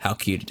painful how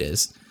cute it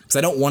is. Because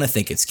I don't want to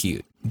think it's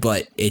cute.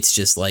 But it's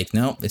just like,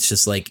 no, it's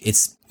just like,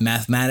 it's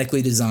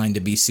mathematically designed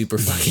to be super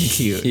fucking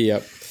cute.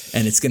 Yep.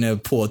 And it's going to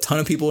pull a ton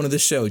of people into the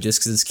show just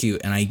because it's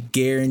cute. And I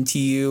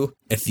guarantee you,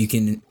 if you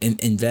can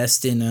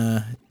invest in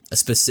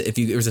if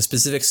there's a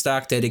specific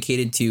stock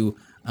dedicated to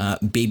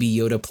Baby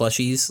Yoda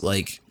plushies,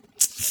 like,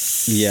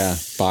 yeah,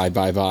 bye.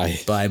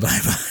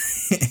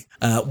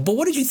 But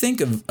what did you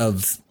think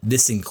of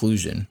this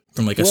inclusion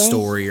from like a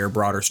story or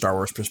broader Star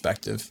Wars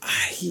perspective?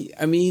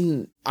 I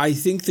mean, I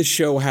think the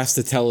show has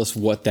to tell us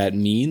what that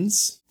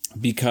means,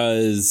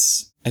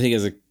 because I think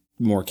as a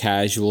more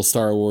casual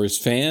Star Wars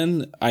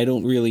fan, I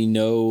don't really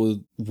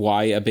know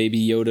why a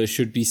Baby Yoda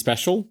should be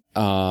special.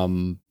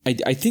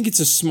 I think it's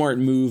a smart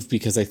move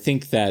because I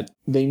think that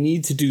they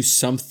need to do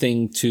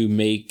something to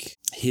make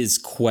his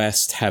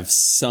quest have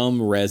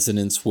some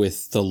resonance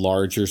with the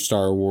larger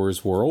Star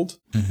Wars world.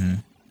 Mm-hmm.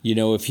 You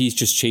know, if he's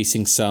just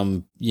chasing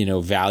some, you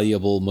know,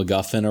 valuable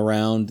MacGuffin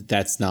around,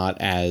 that's not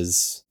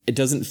as... It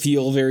doesn't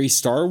feel very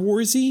Star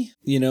Wars-y,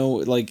 you know?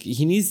 Like,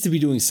 he needs to be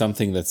doing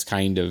something that's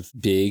kind of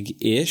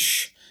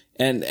big-ish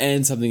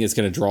and something that's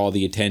going to draw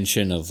the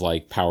attention of,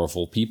 like,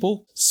 powerful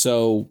people.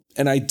 So,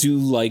 and I do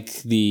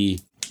like the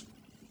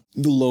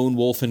lone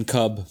wolf and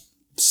cub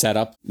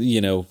setup, you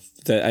know,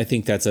 that I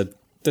think that's a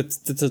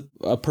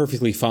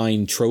perfectly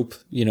fine trope,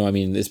 you know. I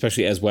mean,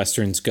 especially as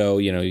Westerns go,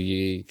 you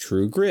know,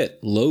 True Grit,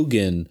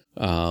 Logan,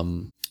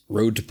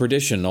 Road to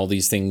Perdition, all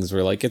these things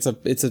were like, it's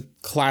a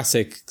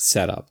classic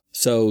setup.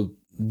 So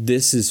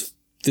this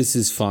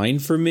is fine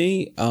for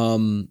me.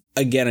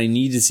 Again, I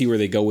need to see where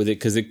they go with it,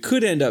 because it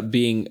could end up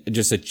being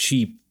just a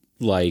cheap,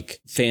 like,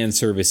 fan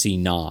servicey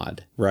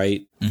nod,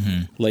 right?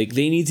 Mm-hmm. Like,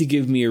 they need to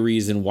give me a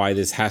reason why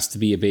this has to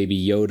be a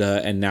Baby Yoda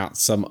and not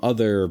some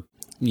other,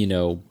 you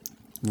know,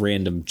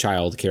 random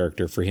child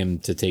character for him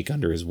to take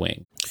under his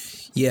wing.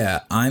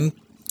 Yeah, I'm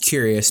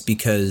curious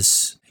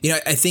because, you know,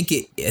 I think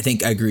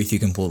I agree with you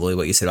completely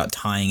what you said about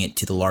tying it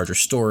to the larger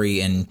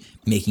story and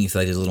making it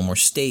feel like there's a little more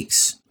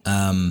stakes,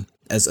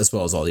 as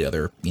well as all the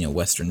other, you know,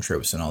 Western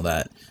tropes and all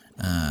that.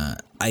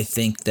 I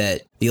think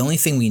that the only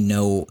thing we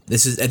know, I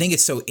think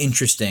it's so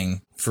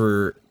interesting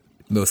for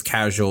both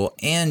casual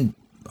and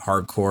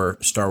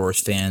hardcore Star Wars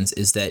fans,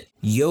 is that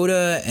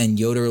Yoda and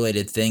Yoda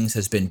related things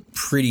has been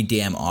pretty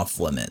damn off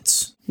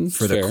limits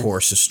for the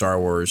course of Star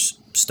Wars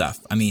stuff.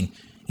 I mean,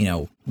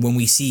 when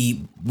we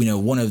see,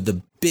 one of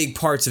the big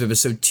parts of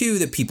episode 2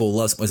 that people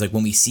love was like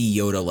when we see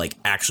Yoda like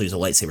actually use a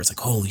lightsaber. It's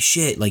like, holy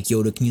shit, like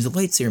Yoda can use a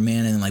lightsaber,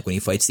 man. And like when he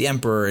fights the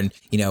Emperor, and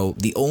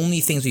the only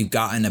things we've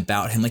gotten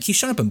about him, like he's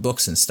shown up in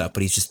books and stuff,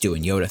 but he's just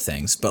doing Yoda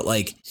things. But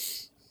like,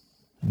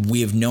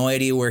 we have no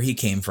idea where he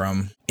came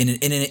from in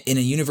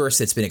a universe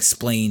that's been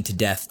explained to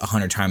death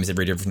 100 times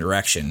every different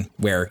direction,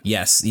 where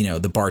yes,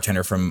 the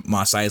bartender from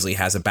Mos Eisley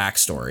has a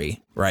backstory,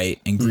 right?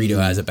 And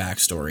Greedo has a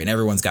backstory, and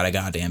everyone's got a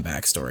goddamn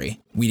backstory.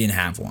 We didn't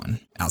have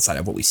one outside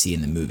of what we see in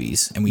the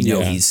movies. And we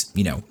know he's,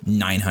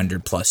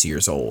 900 plus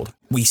years old.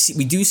 We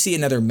do see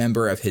another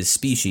member of his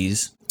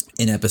species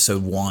in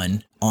episode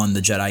 1 on the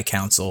Jedi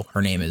Council.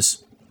 Her name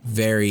is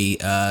very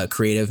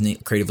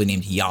creatively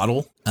named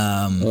Yaddle.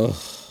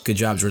 Good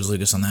job, George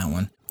Lucas, on that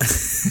one.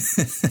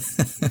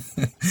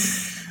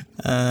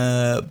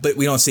 But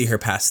we don't see her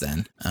past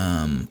then.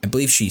 I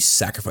believe she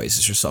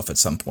sacrifices herself at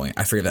some point.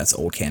 I forget if that's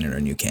old canon or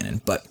new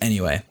canon. But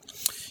anyway,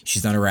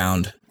 she's not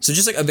around. So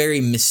just like a very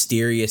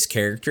mysterious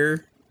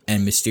character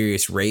and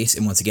mysterious race.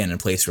 And once again, in a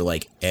place where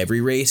like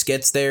every race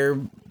gets their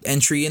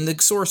entry in the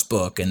source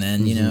book. And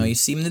then, you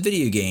see them in the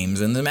video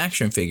games and the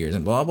action figures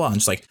and blah, blah. And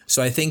just like,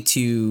 so I think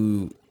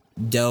to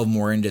delve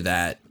more into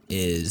that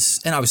is,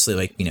 and obviously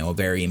like, a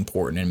very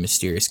important and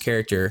mysterious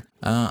character.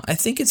 I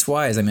think it's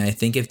wise. I mean, I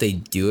think if they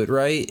do it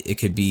right, it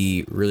could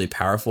be really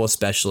powerful,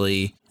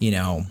 especially,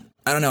 I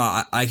don't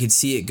know. I could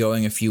see it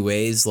going a few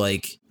ways.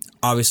 Like,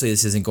 obviously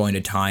this isn't going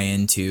to tie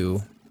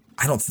into,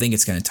 I don't think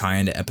it's going to tie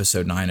into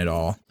episode 9 at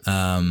all.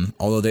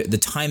 Although the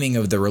timing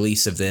of the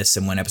release of this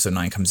and when episode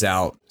 9 comes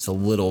out is a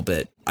little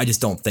bit, I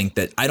don't think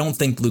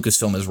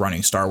Lucasfilm is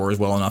running Star Wars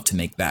well enough to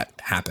make that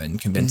happen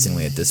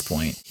convincingly at this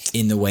point,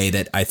 in the way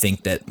that I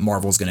think that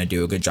Marvel's going to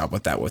do a good job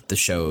with that with the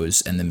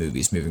shows and the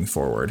movies moving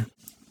forward.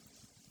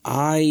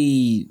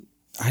 I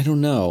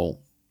don't know.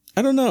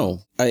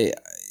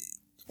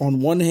 On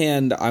one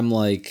hand, I'm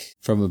like,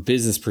 from a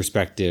business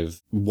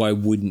perspective, why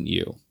wouldn't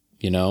you,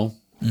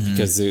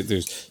 Because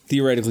there's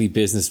theoretically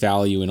business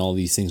value in all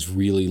these things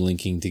really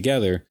linking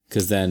together,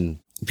 because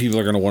then people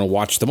are going to want to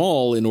watch them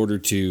all in order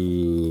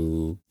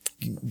to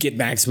get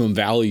maximum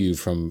value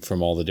from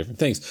all the different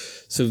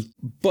things. So,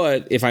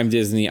 but if I'm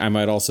Disney, I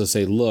might also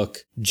say, look,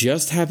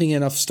 just having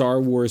enough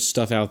Star Wars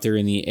stuff out there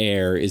in the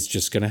air is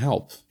just going to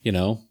help,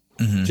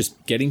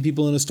 Just getting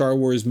people in a Star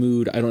Wars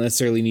mood. I don't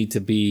necessarily need to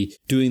be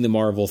doing the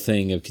Marvel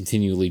thing of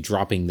continually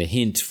dropping the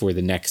hint for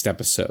the next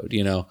episode,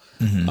 So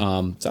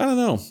I don't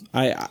know.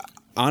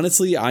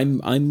 Honestly,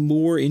 I'm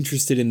more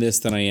interested in this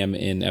than I am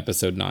in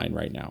episode 9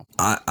 right now.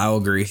 I'll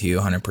agree with you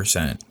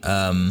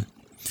 100%.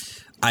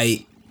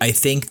 I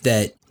think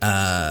that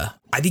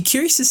I'd be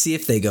curious to see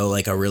if they go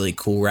like a really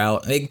cool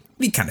route. It'd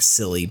be kind of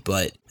silly,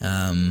 but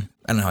I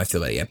don't know how I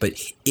feel about it yet. But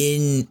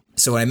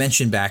so what I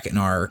mentioned back in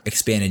our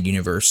expanded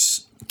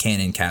universe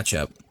canon catch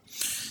up,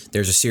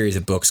 there's a series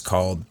of books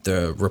called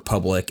the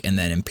Republic and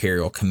then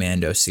Imperial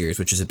Commando series,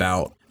 which is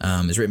about,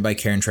 it's written by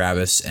Karen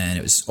Traviss, and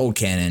it was old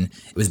canon.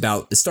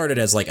 It started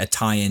as like a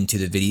tie-in to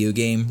the video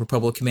game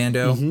Republic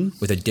Commando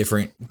with a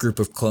different group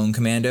of clone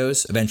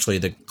commandos. Eventually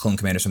the clone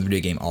commandos from the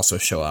video game also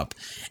show up,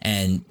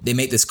 and they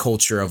make this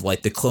culture of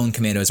like the clone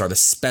commandos are the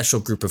special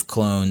group of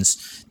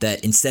clones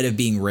that instead of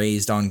being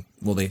raised on,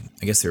 I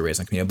guess they were raised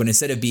on Commando, but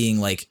instead of being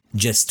like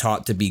just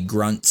taught to be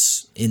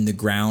grunts in the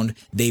ground,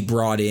 they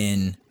brought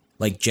in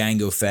like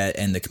Jango Fett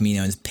and the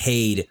Kaminoans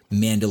paid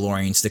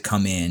Mandalorians to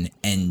come in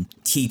and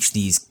teach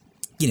these,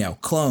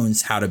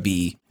 clones how to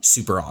be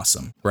super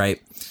awesome,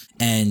 right?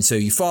 And so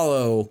you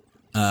follow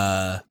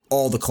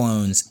all the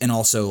clones and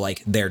also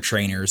like their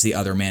trainers, the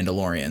other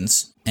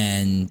Mandalorians.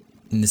 And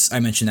this, I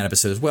mentioned that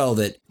episode as well,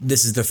 that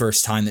this is the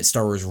first time that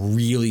Star Wars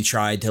really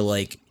tried to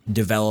like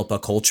develop a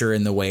culture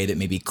in the way that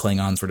maybe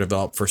Klingons were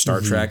developed for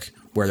Star Trek,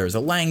 where there's a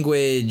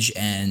language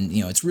and,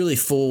 it's really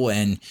full.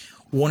 And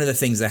one of the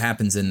things that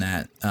happens in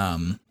that,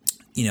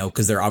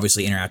 because they're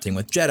obviously interacting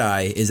with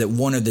Jedi, is that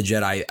one of the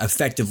Jedi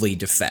effectively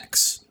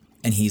defects.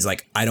 And he's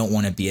like, I don't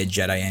want to be a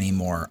Jedi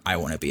anymore. I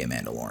want to be a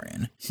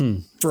Mandalorian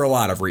for a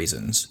lot of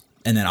reasons.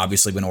 And then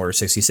obviously when Order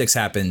 66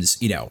 happens,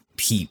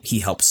 he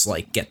helps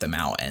like get them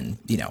out, and,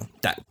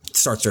 that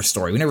starts their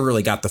story. We never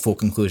really got the full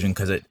conclusion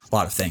because a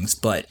lot of things,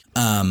 but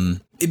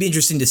it'd be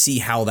interesting to see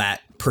how that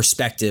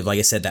perspective, like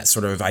I said, that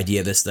sort of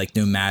idea, this like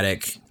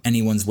nomadic,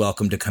 anyone's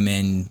welcome to come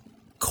in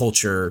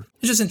culture,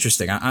 is just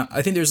interesting.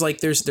 I think there's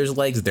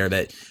legs there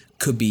that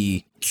could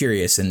be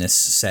curious in this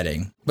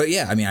setting. But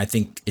yeah, I mean, I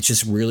think it's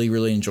just really,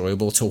 really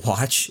enjoyable to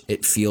watch.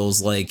 It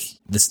feels like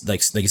this,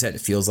 like you said,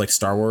 it feels like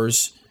Star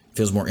Wars. It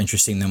feels more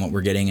interesting than what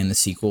we're getting in the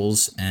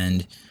sequels.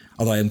 And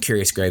although I'm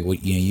curious, Greg,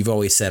 what you've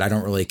always said, I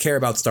don't really care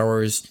about Star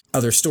Wars,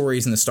 other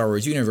stories in the Star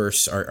Wars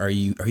universe. Are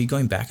you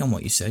going back on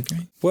what you said,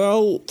 Greg?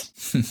 Well,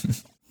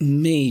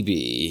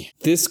 maybe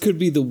this could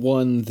be the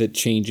one that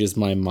changes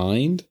my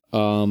mind.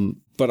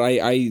 but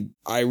I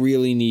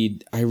really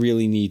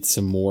need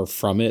some more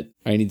from it.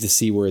 I need to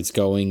see where it's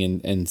going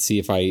and see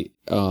if I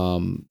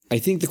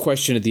think the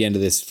question at the end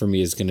of this for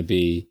me is going to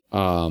be,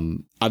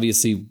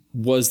 obviously,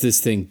 was this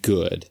thing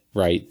good,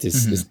 right?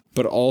 This,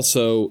 but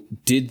also,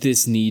 did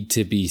this need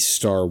to be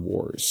Star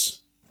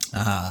Wars?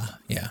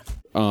 Yeah.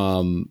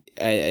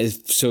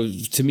 So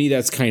to me,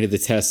 that's kind of the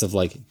test of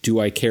like, do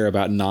I care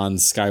about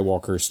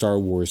non-Skywalker Star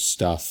Wars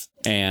stuff?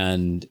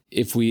 And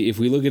if we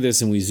look at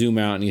this and we zoom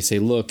out and you say,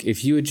 look,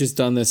 if you had just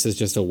done this as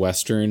just a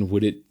Western,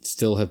 would it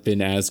still have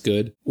been as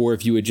good? Or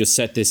if you had just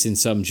set this in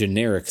some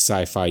generic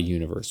sci-fi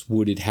universe,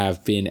 would it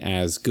have been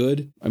as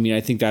good? I mean, I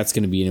think that's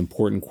going to be an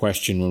important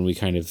question when we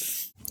kind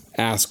of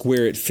ask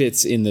where it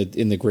fits in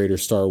the greater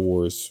Star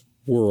Wars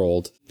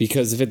world,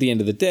 because if at the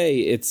end of the day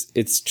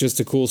it's just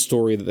a cool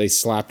story that they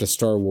slapped a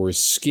Star Wars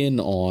skin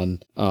on,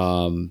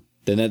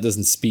 then that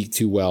doesn't speak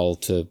too well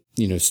to,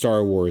 you know,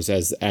 Star Wars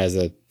as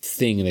a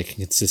thing that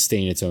can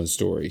sustain its own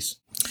stories.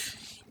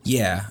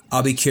 Yeah,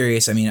 I'll be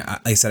curious. I mean,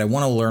 like I said, I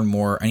want to learn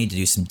more. I need to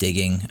do some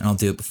digging, and I'll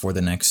do it before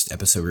the next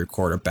episode we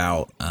record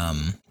about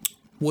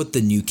what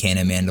the new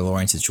canon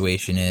Mandalorian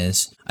situation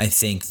is. I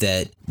think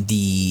that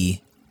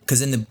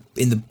because in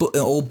the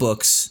old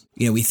books,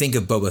 you know, we think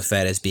of Boba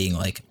Fett as being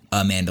like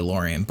a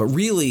Mandalorian, but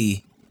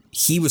really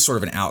he was sort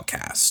of an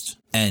outcast,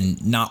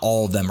 and not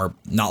all of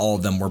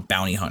them were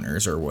bounty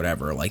hunters or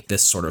whatever, like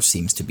this sort of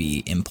seems to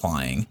be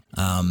implying.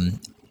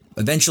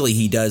 Eventually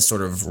he does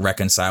sort of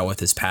reconcile with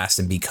his past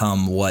and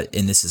become what,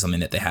 and this is something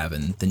that they have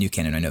in the new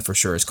canon, I know for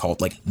sure, is called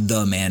like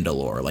the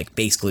Mandalore, like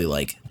basically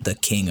like the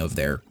king of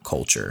their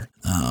culture.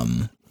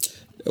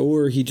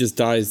 Or he just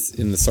dies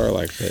in the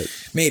Sarlacc pit.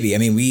 Maybe. I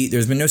mean,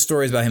 there's been no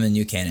stories about him in the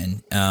new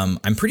canon.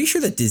 I'm pretty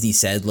sure that Disney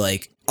said,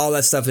 like, all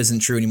that stuff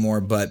isn't true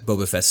anymore, but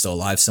Boba Fett's still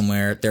alive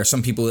somewhere. There are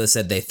some people that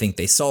said they think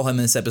they saw him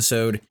in this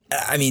episode.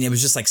 I mean, it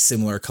was just, like,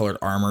 similar colored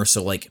armor,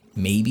 so, like,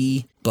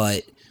 maybe.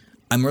 But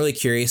I'm really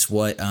curious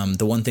what,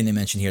 the one thing they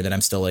mentioned here that I'm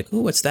still like,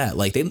 ooh, what's that?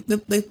 Like, they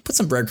put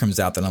some breadcrumbs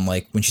out that I'm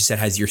like, when she said,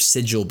 has your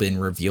sigil been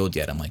revealed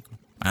yet? I'm like,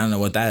 I don't know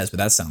what that is, but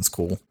that sounds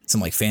cool.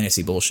 Some, like,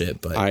 fantasy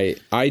bullshit, but...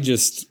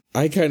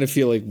 I kind of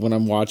feel like when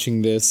I'm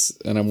watching this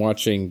and I'm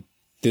watching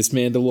this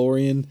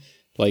Mandalorian,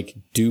 like,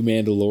 do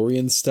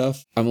Mandalorian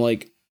stuff, I'm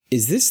like,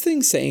 is this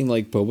thing saying,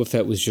 like, Boba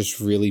Fett was just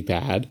really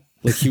bad?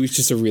 Like, he was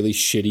just a really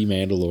shitty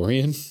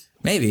Mandalorian?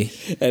 Maybe.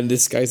 And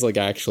this guy's, like,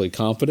 actually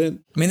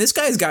competent? I mean, this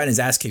guy's gotten his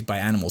ass kicked by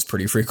animals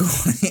pretty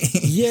frequently.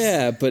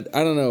 Yeah, but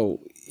I don't know.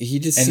 He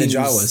just and seems... the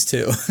Jawas,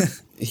 too.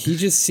 He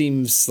just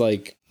seems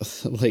like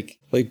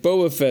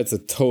Boba Fett's a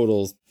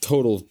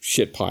total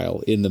shit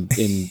pile in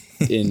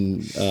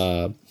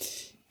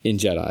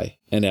Jedi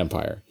and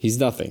Empire. He's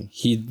nothing.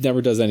 He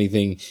never does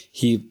anything.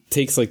 He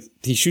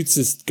shoots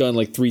his gun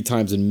like 3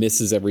 times and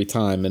misses every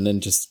time, and then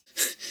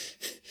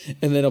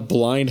a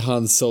blind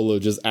Han Solo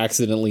just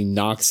accidentally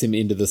knocks him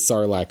into the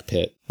Sarlacc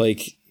pit.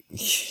 Like,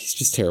 he's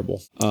just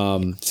terrible.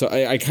 So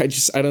I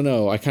don't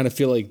know. I kind of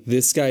feel like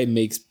this guy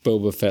makes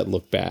Boba Fett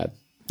look bad,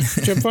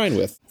 which I'm fine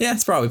with. Yeah,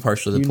 it's probably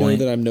partially the point. point. You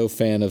know that I'm no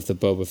fan of the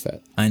Boba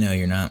Fett. I know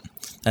you're not.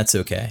 That's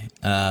okay.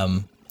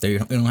 We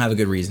don't have a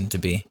good reason to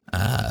be.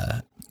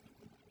 A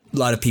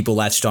lot of people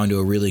latched onto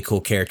a really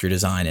cool character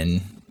design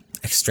and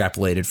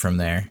extrapolated from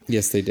there.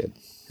 Yes, they did.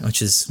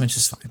 Which is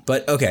fine.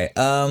 But okay.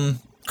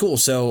 Cool.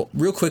 So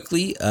real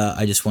quickly,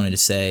 I just wanted to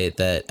say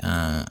that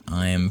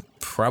I am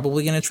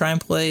probably going to try and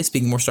play,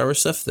 speaking more Star Wars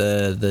stuff,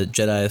 the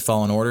Jedi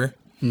Fallen Order.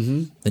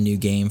 Mm-hmm. The new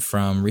game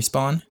from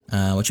Respawn,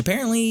 which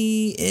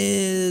apparently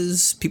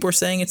is, people are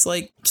saying it's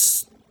like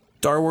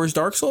Star Wars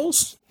Dark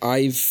Souls.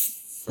 I've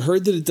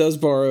heard that it does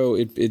borrow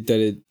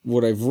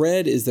what I've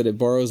read is that it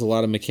borrows a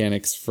lot of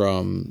mechanics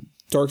from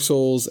Dark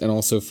Souls and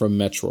also from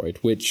Metroid,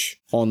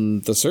 which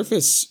on the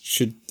surface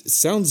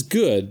sounds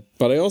good,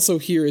 but I also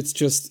hear it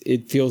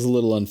feels a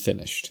little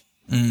unfinished.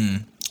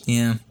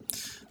 Yeah.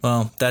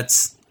 Well,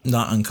 that's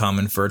not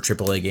uncommon for a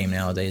AAA game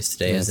nowadays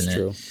today, isn't it?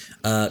 True.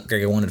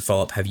 Greg, I wanted to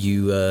follow up. Have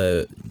you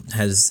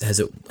has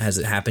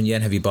it happened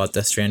yet? Have you bought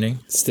Death Stranding?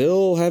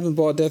 Still haven't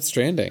bought Death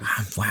Stranding.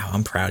 Wow,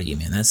 I'm proud of you,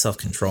 man. That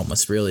self-control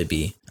must really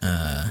be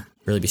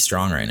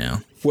strong right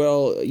now.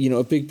 Well, you know,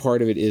 a big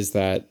part of it is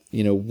that,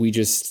 you know,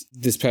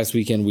 this past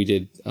weekend we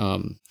did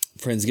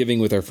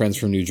Friendsgiving with our friends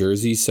from New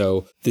Jersey.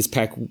 So this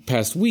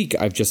past week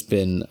I've just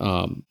been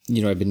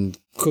I've been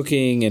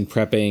cooking and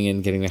prepping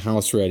and getting the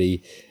house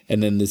ready.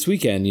 And then this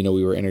weekend, you know,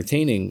 we were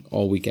entertaining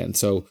all weekend.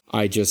 So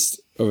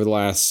over the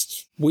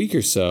last week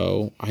or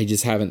so, I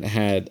just haven't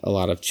had a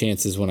lot of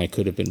chances when I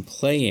could have been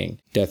playing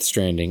Death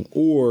Stranding,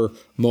 or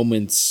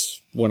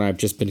moments when I've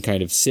just been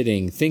kind of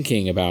sitting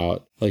thinking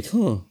about like,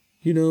 you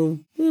know,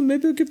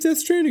 maybe I'll give Death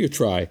Stranding a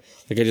try.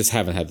 Like, I just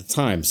haven't had the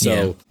time.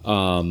 So,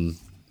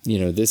 you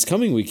know, this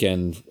coming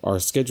weekend, our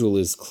schedule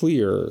is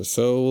clear.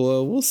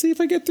 So we'll see if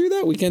I get through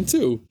that weekend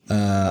too.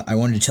 I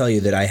wanted to tell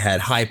you that I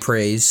had high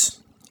praise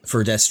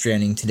for Death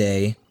Stranding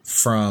today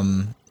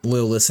from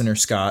loyal listener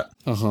Scott.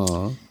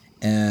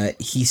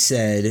 He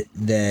said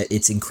that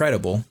it's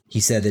incredible. He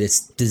said that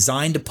it's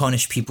designed to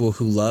punish people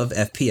who love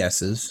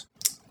FPSs.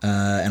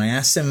 and I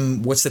asked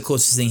him what's the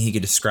closest thing he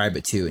could describe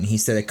it to, and he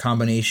said a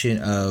combination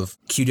of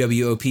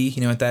QWOP.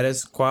 You know what that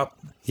is? QWOP.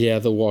 Yeah,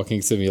 the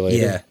walking simulator.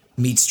 Yeah,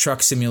 meets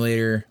Truck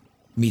Simulator,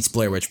 meets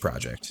Blair Witch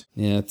Project.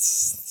 Yeah,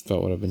 it's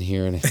about what I've been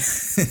hearing.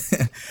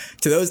 To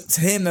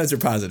him, those are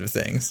positive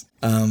things.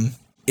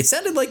 It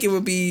sounded like it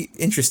would be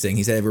interesting.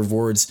 He said it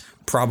rewards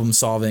problem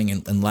solving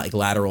and like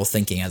lateral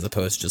thinking as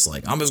opposed to just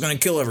like, I'm just going to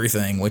kill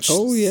everything, which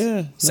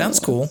sounds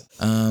cool.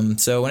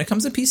 So when it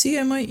comes to PC,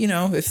 I might,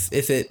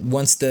 if it,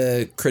 once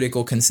the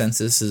critical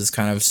consensus is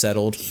kind of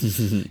settled,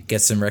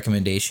 get some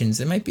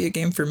recommendations, it might be a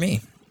game for me,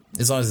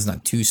 as long as it's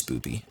not too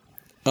spoopy.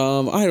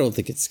 I don't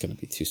think it's going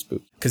to be too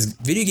spoopy. Because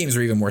video games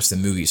are even worse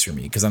than movies for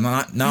me, because I'm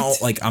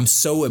not like, I'm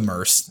so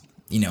immersed,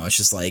 it's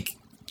just like,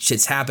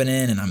 shit's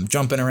happening and I'm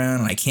jumping around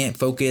and I can't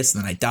focus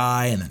and then I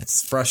die and then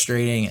it's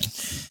frustrating and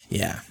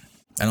yeah,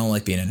 I don't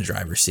like being in a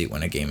driver's seat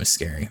when a game is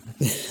scary.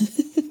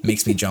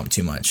 Makes me jump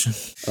too much.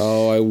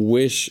 Oh, I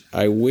wish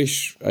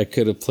I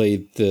could have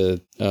played the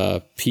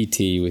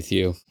PT with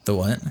you. The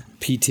what?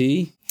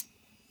 PT.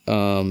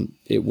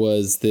 It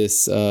was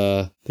this,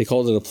 they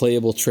called it a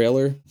playable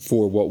trailer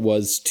for what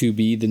was to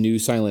be the new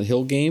Silent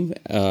Hill game,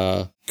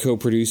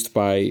 co-produced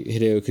by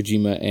Hideo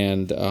Kojima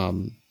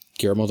and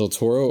Guillermo del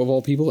Toro, of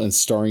all people, and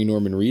starring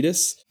Norman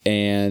Reedus.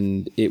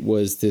 And it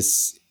was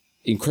this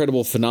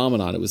incredible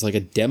phenomenon. It was like a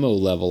demo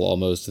level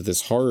almost of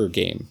this horror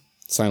game.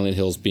 Silent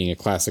Hills being a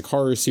classic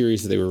horror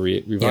series that they were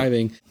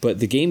reviving. Yep. But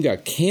the game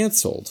got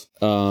canceled.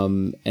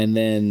 And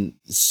then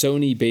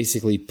Sony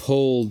basically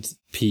pulled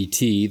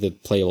PT, the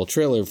playable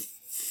trailer,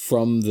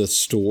 from the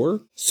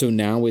store. So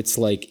now it's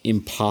like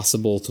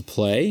impossible to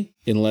play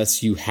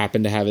unless you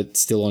happen to have it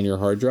still on your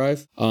hard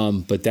drive.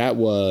 But that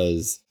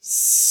was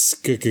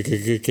scary.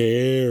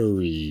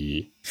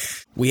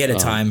 We had a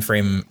time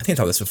frame, I think I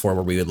told this before,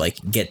 where we would like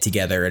get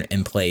together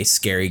and play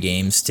scary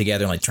games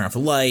together and like turn off the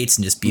lights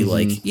and just be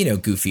like,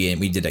 goofy.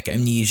 And we did like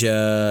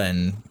Amnesia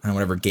and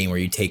whatever game where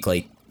you take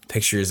like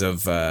pictures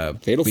of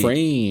Fatal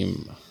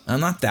Frame.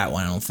 Not that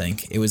one, I don't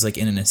think. It was like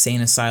in an insane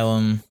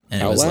asylum.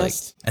 And Outlast? It was like,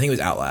 I think it was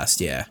Outlast,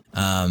 yeah.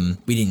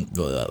 We didn't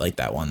really like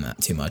that one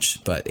too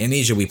much. But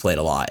Amnesia we played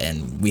a lot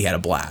and we had a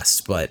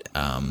blast. But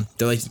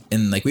they're like,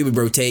 and like we would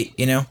rotate,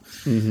 and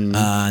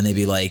they'd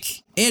be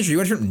like, Andrew, you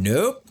want to turn?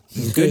 Nope.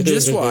 Good,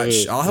 just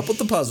watch. I'll help with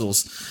the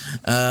puzzles.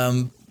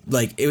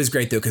 Like it was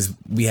great though, because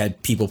we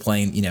had people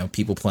playing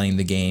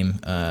the game.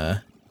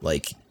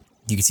 Like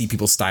you could see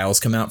people's styles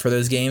come out for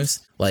those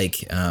games.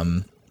 Like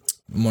one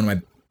of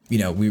my,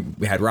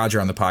 we had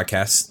Roger on the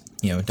podcast,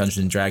 Dungeons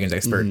and Dragons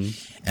expert,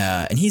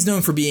 and he's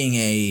known for being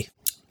a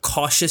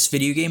cautious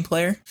video game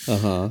player.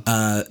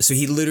 So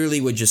he literally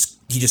would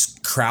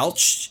just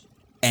crouched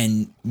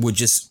and would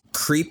just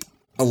creep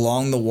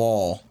along the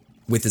wall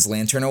with his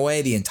lantern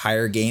away the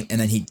entire game, and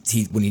then he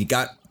when he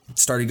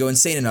started going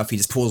insane enough, he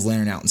just pulled his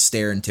lantern out and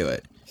stare into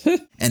it,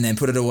 and then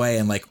put it away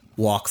and like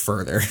walk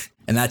further,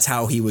 and that's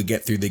how he would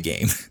get through the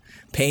game.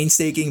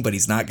 Painstaking, but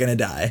he's not gonna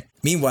die.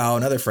 Meanwhile,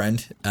 another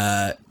friend,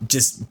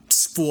 just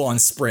full on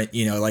sprint,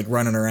 like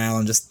running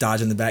around, just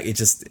dodging the back. It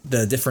just,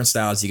 the different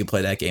styles you could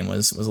play that game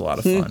was a lot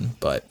of fun.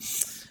 But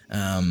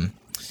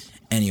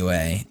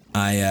anyway,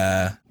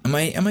 I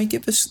might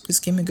give this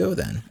game a go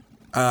then.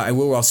 I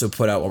will also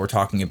put out, while we're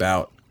talking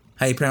about,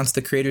 how you pronounce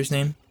the creator's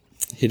name?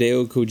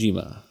 Hideo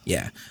Kojima.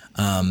 Yeah.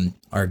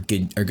 Our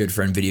good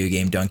friend Video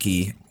Game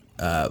Donkey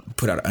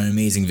put out an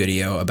amazing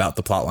video about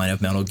the plotline of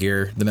the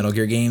Metal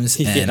Gear games,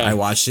 and I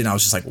watched it and I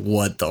was just like,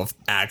 what the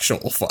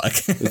actual fuck?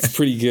 It's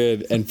pretty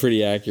good and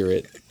pretty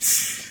accurate.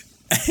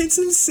 It's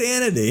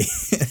insanity.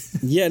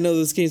 Yeah, no,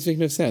 those games make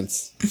no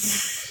sense.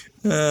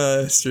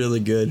 It's really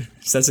good.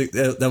 So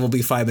that will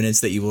be 5 minutes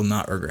that you will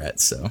not regret,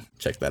 so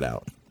check that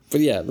out. But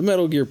yeah, the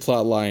Metal Gear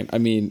plotline, I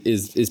mean,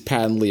 is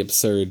patently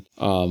absurd,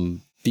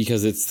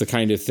 because it's the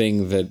kind of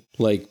thing that,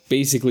 like,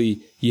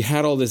 basically you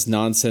had all this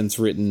nonsense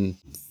written,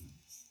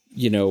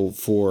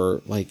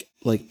 for like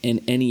an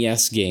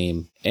NES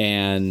game,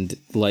 and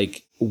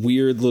like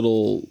weird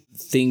little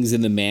things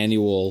in the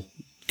manual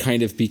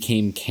kind of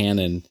became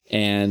canon,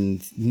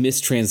 and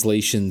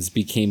mistranslations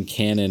became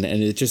canon,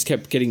 and it just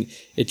kept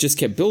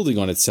building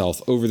on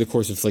itself over the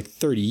course of like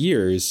 30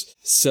 years.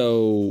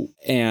 So,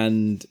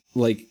 and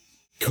like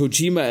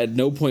Kojima at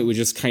no point would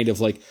just kind of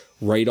like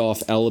write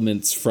off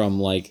elements from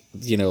like,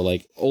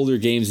 like older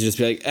games and just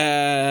be like,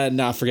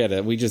 nah, forget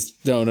it. We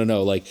just, no.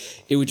 Like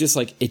it would just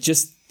like,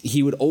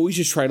 he would always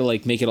just try to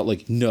like make it all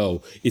like,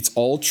 no, it's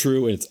all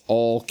true and it's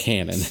all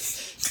canon.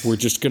 We're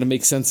just going to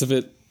make sense of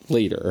it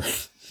later.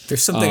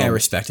 There's something I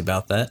respect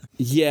about that.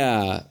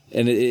 Yeah.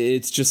 And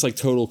it's just like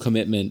total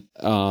commitment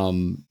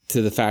to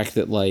the fact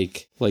that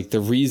like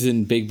the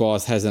reason Big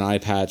Boss has an eye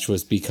patch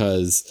was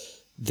because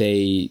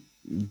they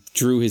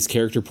drew his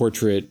character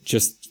portrait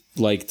just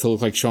like to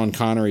look like Sean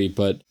Connery,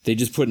 but they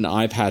just put an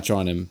eye patch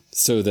on him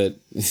so that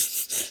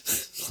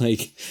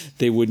like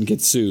they wouldn't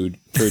get sued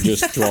for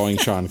just drawing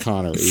Sean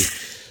Connery.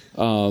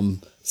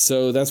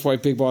 So that's why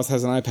Big Boss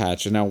has an eye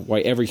patch, and now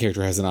why every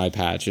character has an eye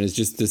patch. And it's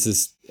just, this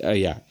is,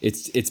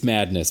 it's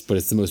madness, but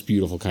it's the most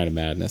beautiful kind of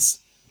madness.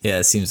 Yeah,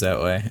 it seems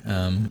that way.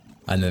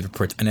 I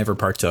never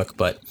partook,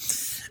 but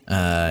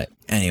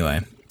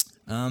anyway.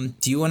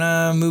 Do you want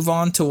to move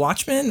on to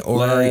Watchmen,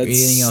 or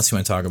anything else you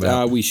want to talk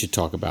about? We should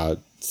talk about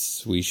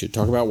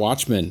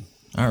Watchmen.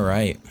 All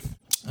right.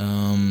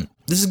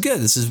 This is good.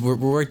 This is what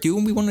we're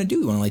doing. We want to do.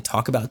 We want to like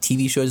talk about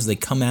TV shows as they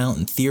come out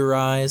and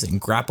theorize and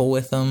grapple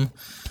with them.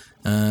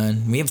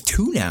 We have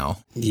 2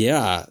 now.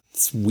 Yeah,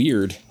 it's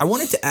weird. I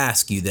wanted to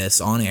ask you this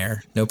on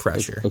air. No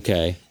pressure.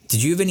 Okay.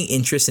 Did you have any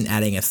interest in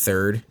adding a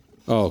third?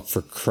 Oh,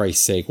 for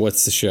Christ's sake,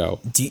 what's the show?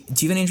 Do you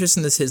have any interest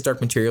in this His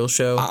Dark Materials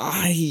show?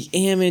 I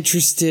am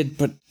interested,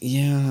 but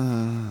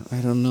yeah,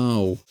 I don't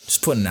know.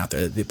 Just putting it out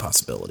there, it'd be a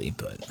possibility,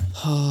 but...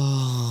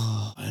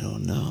 Oh, I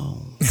don't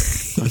know.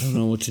 I don't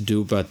know what to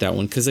do about that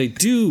one, because I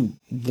do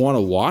want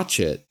to watch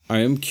it. I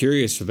am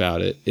curious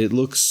about it. It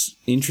looks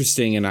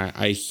interesting, and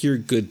I hear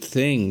good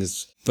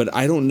things, but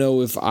I don't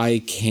know if I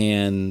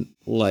can,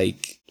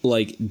 like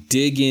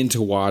dig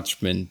into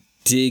Watchmen,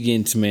 dig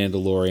into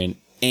Mandalorian,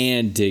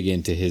 and dig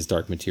into His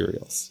Dark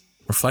Materials.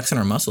 We're flexing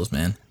our muscles,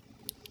 man.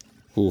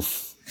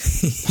 Oof.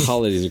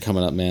 Holidays are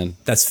coming up, man.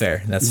 That's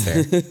fair.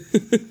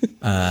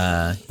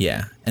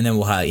 Yeah. And then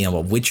we'll have,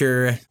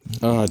 Witcher.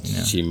 Oh,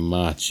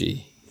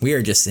 Jimachi.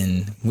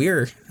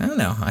 I don't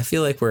know. I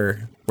feel like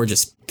we're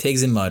just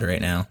pigs in mud right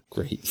now.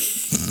 Great.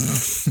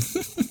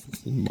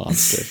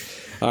 Monster.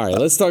 All right,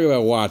 let's talk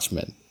about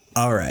Watchmen.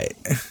 All right.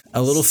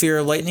 A Little Fear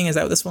of Lightning, is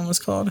that what this one was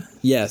called?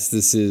 Yes,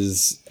 this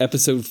is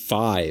episode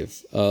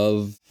 5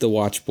 of The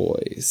Watch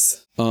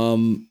Boys.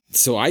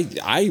 So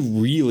I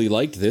really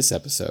liked this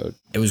episode.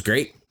 It was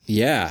great.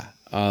 Yeah.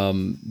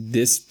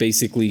 This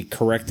basically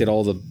corrected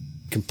all the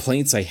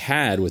complaints I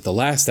had with the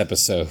last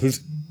episode.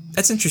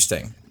 That's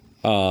interesting.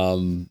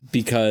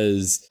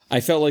 Because I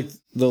felt like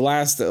the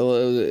last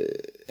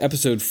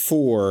episode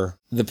 4,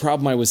 the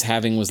problem I was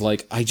having was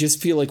like, I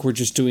just feel like we're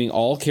just doing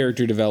all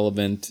character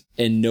development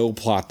and no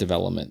plot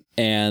development.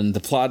 And the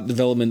plot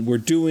development we're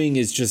doing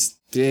is just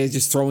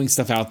throwing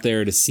stuff out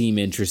there to seem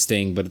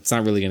interesting, but it's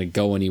not really going to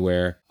go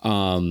anywhere.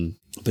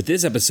 But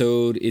this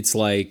episode, it's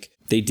like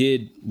they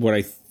did what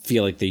I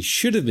feel like they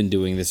should have been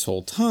doing this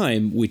whole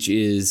time, which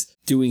is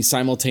doing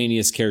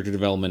simultaneous character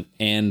development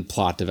and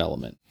plot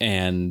development,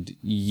 and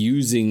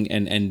using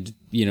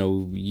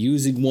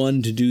using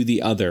one to do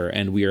the other.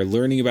 And we are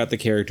learning about the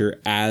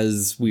character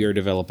as we are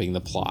developing the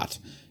plot,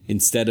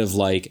 instead of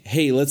like,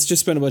 hey, let's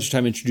just spend a bunch of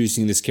time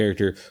introducing this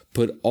character,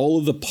 put all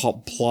of the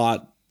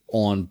plot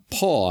on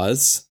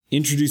pause,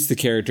 introduce the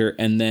character,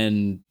 and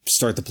then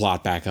start the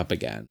plot back up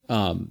again.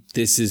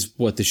 This is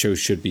what the show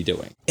should be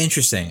doing.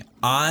 Interesting.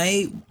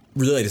 I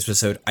really like this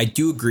episode. I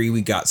do agree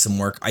we got some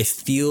work. I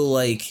feel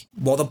like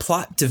while the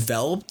plot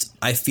developed,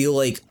 I feel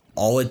like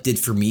all it did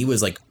for me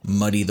was like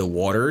muddy the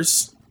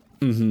waters.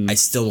 Mm-hmm. I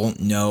still don't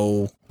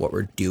know what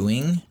we're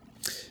doing.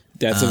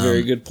 That's a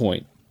very good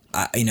point.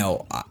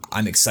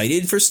 I'm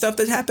excited for stuff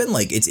that happened.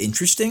 Like, it's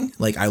interesting.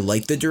 Like, I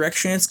like the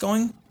direction it's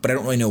going, but I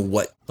don't really know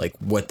what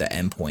the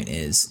end point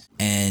is.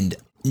 And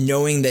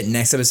knowing that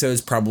next episode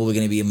is probably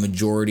going to be a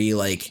majority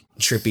like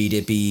trippy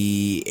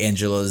dippy,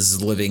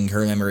 Angela's living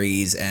her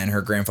memories and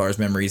her grandfather's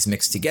memories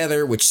mixed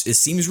together, which it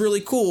seems really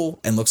cool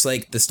and looks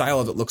like the style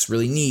of it looks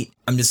really neat.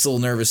 I'm just a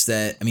little nervous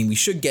that, I mean, we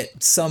should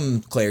get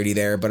some clarity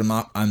there, but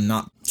I'm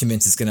not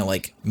convinced it's going to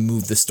like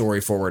move the story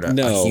forward a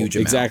huge amount.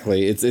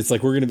 Exactly. It's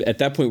like at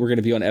that point we're going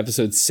to be on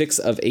episode 6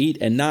 of 8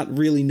 and not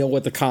really know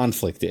what the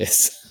conflict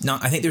is. No,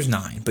 I think there's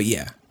 9, but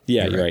yeah.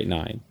 Yeah, you're right,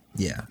 9.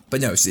 Yeah,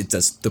 but no, it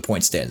does. The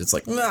point stands. It's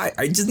like,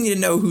 I just need to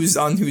know who's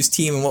on whose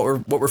team and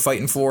what we're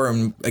fighting for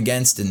and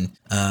against. And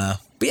but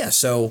yeah,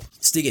 so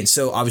let's dig in.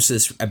 So obviously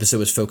this episode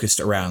was focused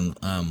around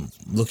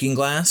Looking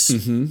Glass,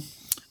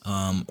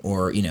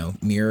 or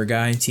Mirror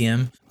Guy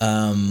TM.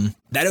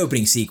 That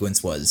opening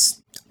sequence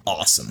was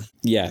awesome.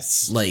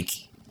 Yes, like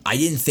I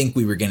didn't think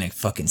we were gonna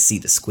fucking see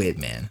the squid,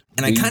 man,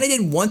 and I kind of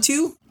didn't want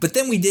to, but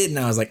then we did, and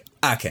I was like,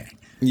 okay,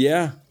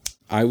 yeah.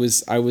 I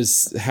was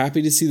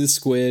happy to see the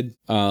squid.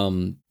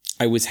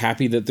 I was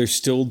happy that they're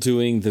still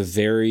doing the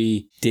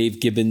very Dave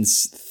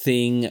Gibbons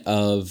thing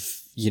of,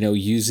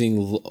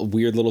 using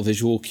weird little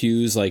visual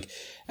cues. Like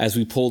as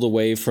we pulled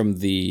away from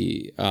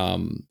the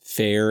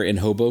fair in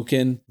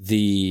Hoboken,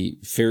 the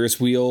Ferris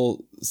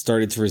wheel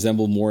started to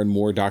resemble more and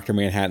more Dr.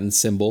 Manhattan's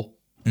symbol.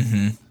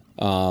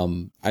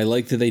 Mm-hmm. I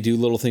like that they do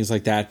little things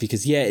like that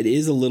because, yeah, it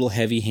is a little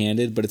heavy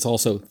handed, but it's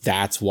also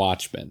that's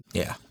Watchmen.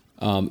 Yeah.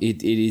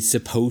 It is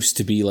supposed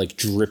to be like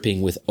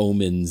dripping with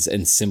omens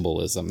and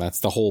symbolism. That's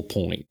the whole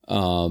point.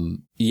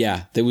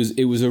 Yeah, it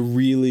was a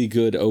really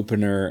good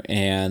opener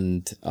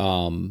and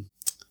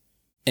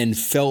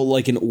felt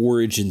like an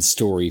origin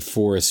story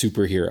for a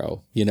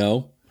superhero,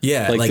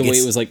 Yeah, like the way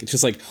it was like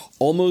just like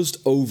almost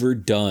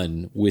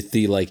overdone with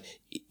the like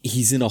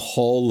he's in a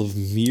hall of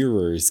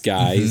mirrors,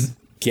 guys. Mm-hmm.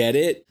 Get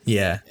it?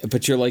 Yeah.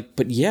 But you're like,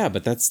 but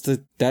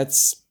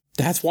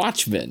that's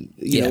Watchmen.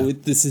 You know,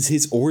 this is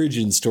his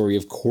origin story.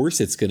 Of course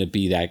it's going to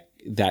be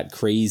that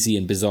crazy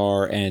and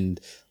bizarre and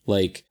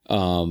like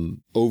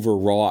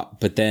overwrought,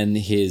 but then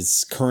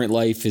his current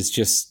life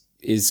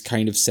is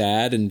kind of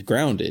sad and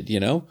grounded,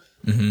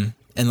 Mm-hmm.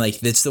 And like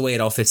that's the way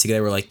it all fits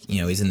together. Where like,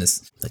 you know, he's in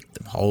this like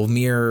the Hall of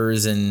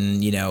Mirrors,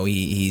 and you know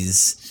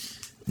he's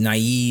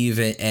naive,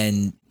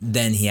 and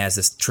then he has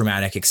this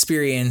traumatic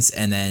experience,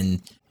 and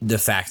then the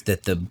fact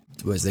that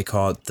what do they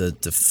call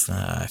it,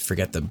 I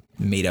forget the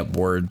made up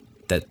word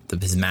that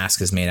his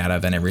mask is made out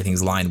of, and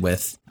everything's lined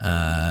with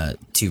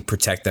to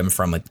protect them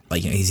from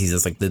like you know, he sees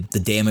this like the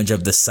damage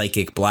of the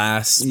psychic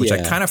blast, which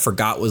I kind of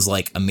forgot was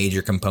like a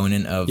major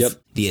component of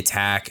the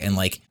attack. And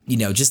like, you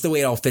know, just the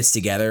way it all fits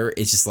together,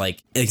 it's just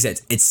like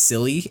it's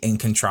silly and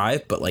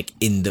contrived, but like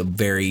in the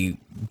very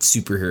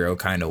superhero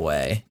kind of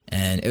way.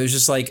 And it was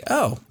just like,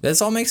 oh,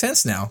 this all makes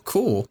sense now.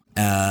 Cool.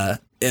 It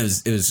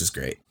was just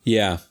great.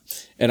 Yeah.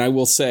 And I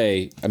will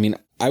say, I mean,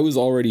 I was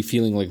already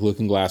feeling like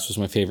Looking Glass was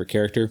my favorite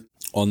character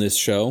on this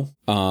show.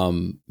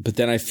 But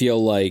then I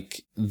feel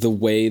like the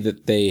way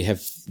that they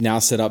have now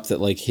set up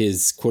that like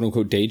his quote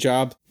unquote day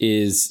job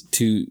is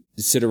to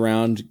sit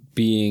around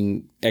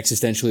being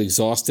existentially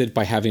exhausted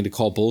by having to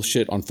call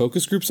bullshit on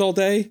focus groups all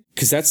day.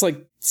 'Cause that's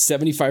like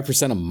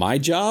 75% of my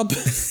job.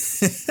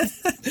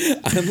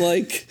 I'm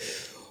like,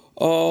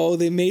 oh,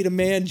 they made a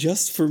man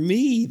just for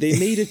me. They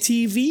made a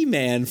TV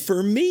man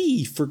for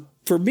me, for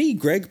me,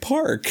 Greg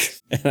Park.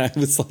 And I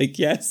was like,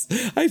 yes,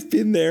 I've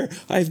been there.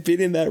 I've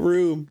been in that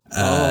room.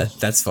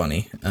 That's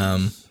funny.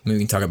 Maybe we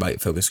can talk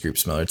about focus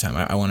groups some other time.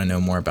 I want to know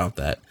more about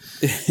that.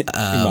 In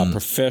my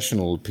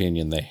professional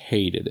opinion, they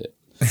hated it.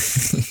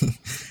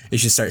 You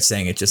should start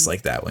saying it just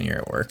like that when you're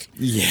at work.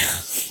 Yeah.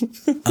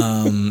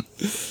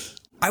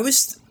 I love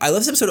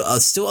this episode. I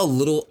was still a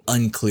little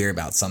unclear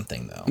about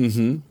something though.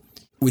 Mm-hmm.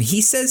 When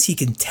he says he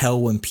can tell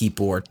when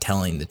people are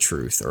telling the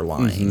truth or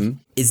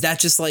lying, is that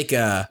just like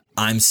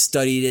I'm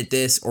studied at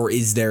this, or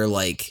is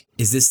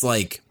this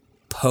like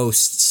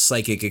post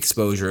psychic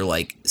exposure,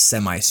 like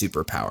semi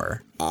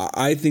superpower?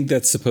 I think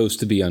that's supposed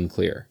to be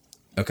unclear.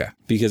 Okay.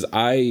 Because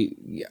I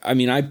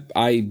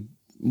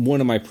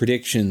one of my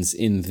predictions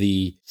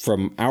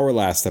from our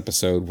last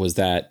episode was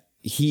that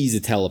he's a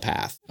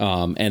telepath,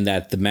 and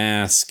that the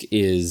mask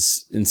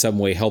is in some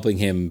way helping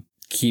him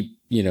keep,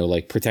 you know,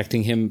 like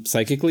protecting him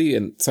psychically.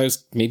 And so I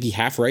was maybe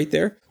half right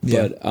there.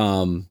 Yeah.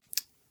 But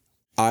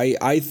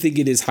I think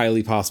it is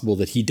highly possible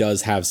that he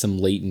does have some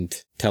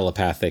latent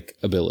telepathic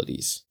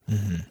abilities.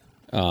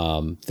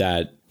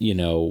 That, you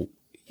know,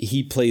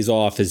 he plays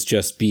off as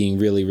just being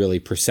really, really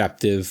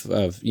perceptive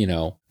of, you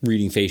know,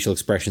 reading facial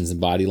expressions and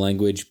body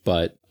language.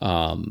 But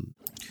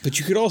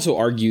you could also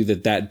argue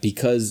that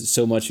because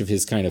so much of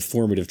his kind of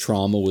formative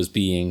trauma was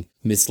being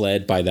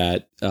misled by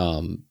that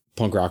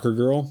punk rocker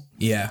girl.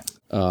 Yeah.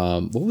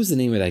 What was the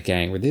name of that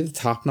gang? Were they the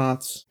Top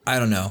Knots? I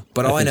don't know.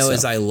 But all I know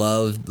is I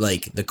loved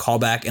like the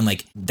callback, and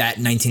like that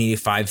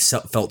 1985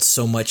 felt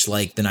so much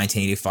like the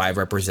 1985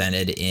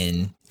 represented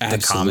in the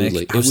comic.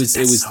 It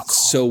was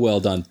so well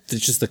done.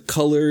 Just the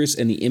colors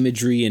and the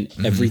imagery and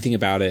everything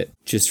about it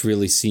just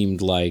really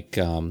seemed like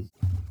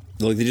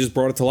they just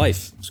brought it to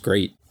life. It's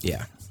great.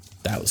 Yeah,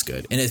 that was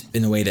good. And it's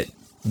in a way that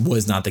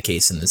was not the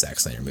case in the Zack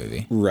Snyder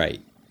movie.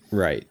 Right.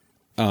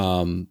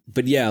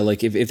 But yeah,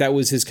 like if that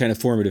was his kind of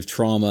formative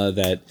trauma,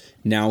 that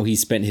now he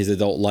spent his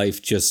adult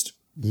life just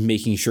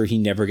making sure he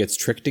never gets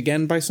tricked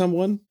again by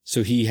someone.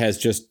 So he has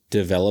just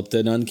developed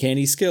an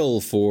uncanny skill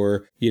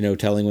for, you know,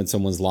 telling when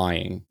someone's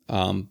lying.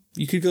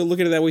 You could go look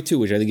at it that way too,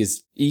 which I think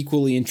is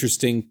equally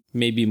interesting,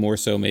 maybe more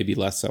so, maybe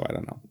less so. I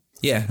don't know.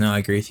 Yeah, no, I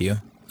agree with you.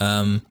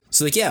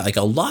 So like, yeah, like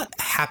a lot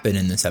happened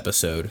in this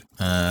episode,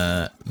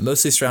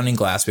 mostly surrounding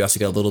Glass. We also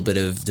got a little bit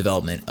of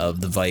development of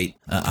the Veidt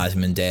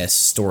Ozymandias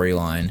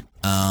storyline.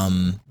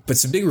 But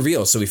some big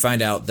reveals. So we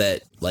find out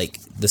that like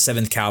the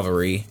 7th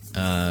Cavalry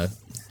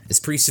is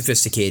pretty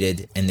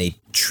sophisticated, and they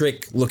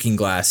trick Looking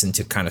Glass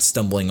into kind of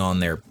stumbling on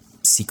their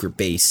secret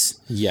base.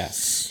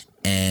 Yes.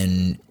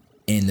 And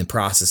in the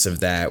process of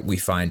that, we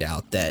find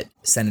out that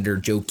Senator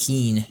Joe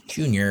Keane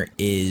Jr.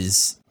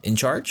 is in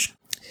charge.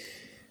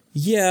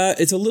 Yeah,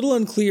 it's a little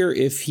unclear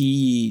if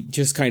he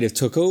just kind of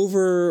took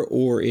over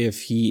or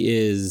if he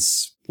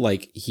is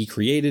like he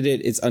created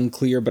it. It's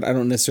unclear, but I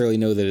don't necessarily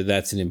know that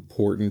that's an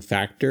important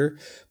factor.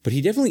 But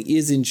he definitely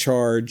is in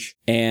charge,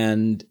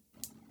 and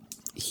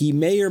he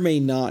may or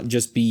may not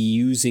just be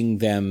using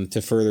them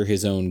to further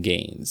his own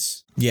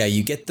gains. Yeah,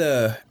 you get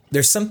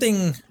there's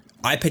something,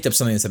 I picked up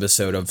something in this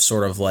episode of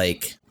sort of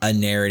like a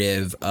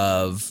narrative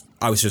of,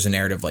 obviously there's a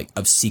narrative like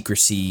of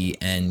secrecy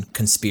and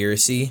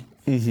conspiracy.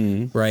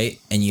 Mm-hmm. Right.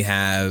 And you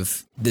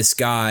have this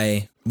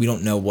guy, we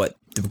don't know what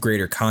the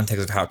greater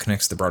context of how it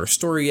connects to the broader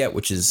story yet,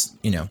 which is,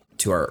 you know,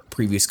 to our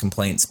previous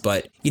complaints.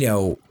 But, you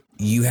know,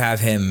 you have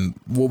him,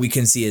 what we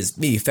can see is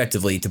maybe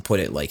effectively, to put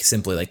it like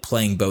simply, like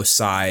playing both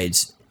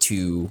sides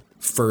to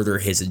further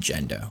his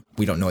agenda.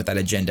 We don't know what that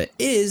agenda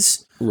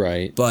is.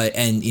 Right. But,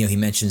 and, you know, he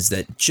mentions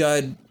that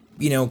Judd,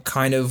 you know,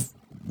 kind of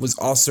was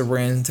also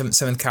ran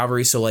 7th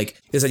Cavalry. So like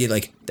this idea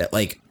like that,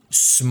 like,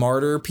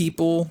 smarter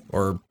people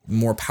or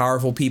more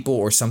powerful people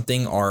or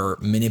something are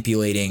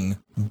manipulating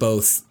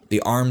both the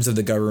arms of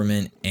the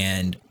government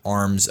and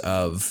arms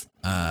of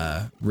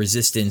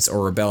resistance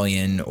or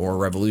rebellion or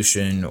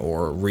revolution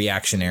or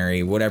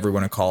reactionary, whatever you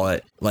want to call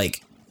it,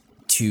 like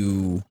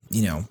to,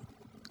 you know,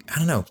 I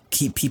don't know,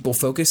 keep people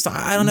focused.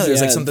 I don't know.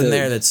 There's like something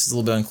there that's a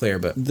little bit unclear,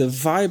 but the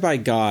vibe I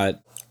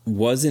got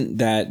wasn't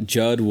that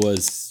Judd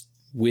was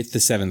with the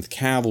 7th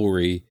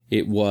Cavalry.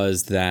 It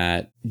was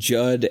that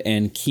Judd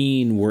and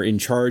Keen were in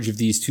charge of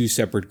these two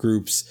separate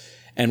groups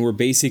and were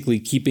basically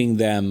keeping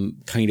them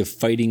kind of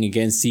fighting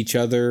against each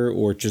other,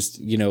 or just,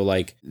 you know,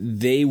 like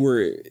they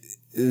were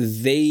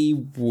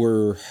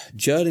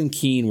Judd and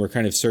Keen were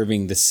kind of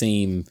serving the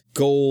same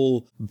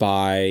goal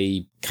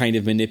by kind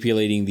of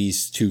manipulating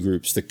these two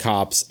groups, the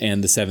cops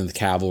and the 7th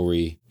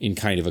Cavalry, in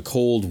kind of a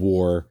Cold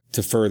War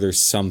to further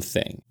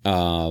something.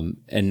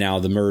 And now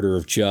the murder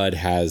of Judd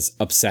has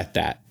upset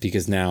that,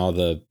 because now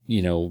there's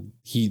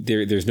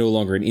no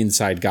longer an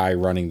inside guy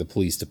running the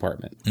police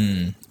department.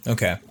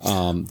 Okay.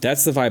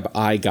 That's the vibe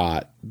I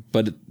got,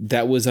 but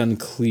that was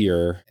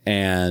unclear.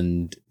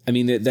 And I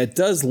mean, that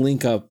does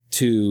link up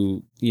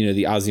to, you know,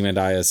 the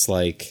Ozymandias,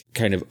 like,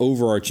 kind of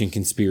overarching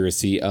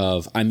conspiracy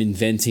of I'm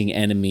inventing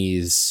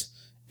enemies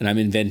and I'm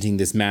inventing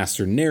this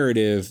master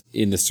narrative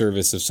in the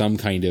service of some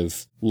kind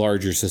of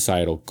larger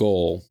societal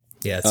goal.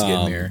 Yeah, it's a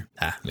good mirror.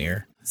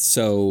 Mirror.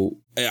 So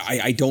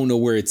I don't know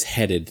where it's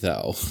headed,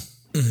 though.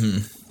 Mm-hmm.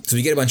 So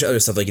we get a bunch of other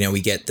stuff, like, you know,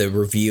 we get the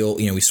reveal,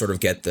 you know, we sort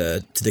of get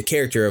to the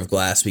character of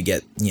Glass, we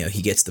get, you know,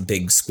 he gets the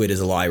big squid is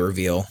a lie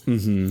reveal,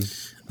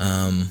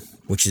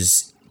 which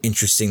is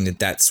interesting that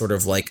that's sort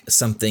of like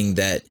something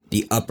that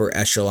the upper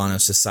echelon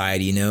of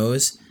society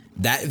knows.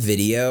 That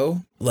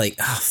video, like,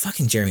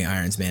 fucking Jeremy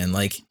Irons, man,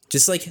 like,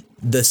 just like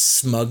the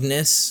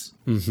smugness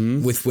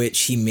with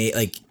which he made,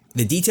 like,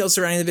 the details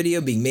surrounding the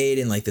video being made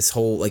and like this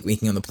whole like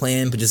making on the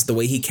plan, but just the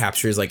way he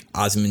captures like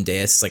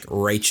Ozymandias' like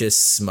righteous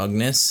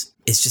smugness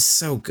is just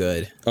so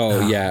good.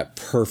 Yeah,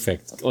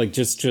 perfect. Like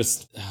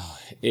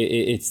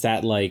it's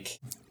that, like,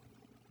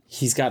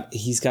 he's got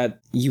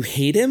you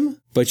hate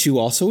him, but you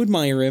also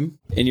admire him,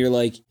 and you're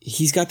like,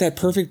 he's got that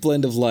perfect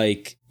blend of,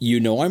 like, you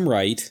know, I'm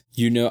right,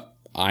 you know,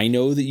 I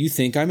know that you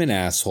think I'm an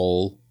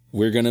asshole,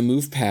 we're gonna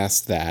move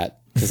past that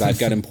because I've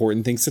got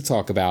important things to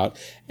talk about,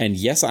 and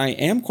yes, I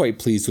am quite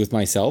pleased with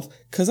myself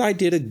because I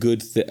did a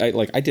good thing,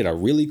 I did a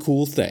really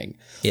cool thing.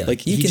 Yeah,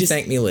 like, you can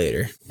thank me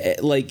later.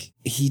 Like,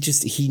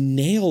 he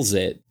nails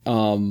it.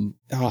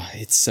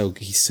 He's so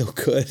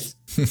good.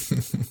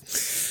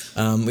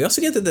 We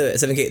also get that the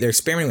 7K, they're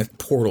experimenting with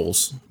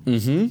portals,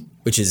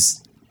 which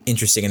is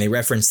interesting. And they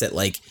reference that,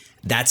 like,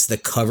 that's the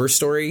cover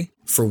story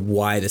for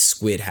why the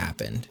squid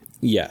happened.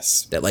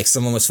 Yes. That, like,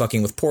 someone was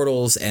fucking with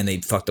portals and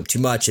they fucked up too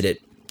much and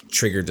it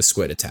triggered the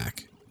squid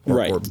attack.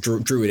 Or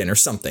drew it in or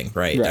something,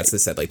 right? That's the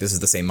set. Like, this is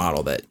the same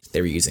model that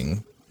they were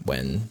using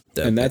when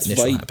the and that's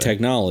Veidt happened.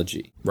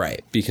 Technology,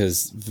 right?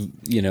 Because,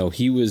 you know,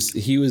 he was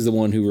the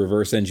one who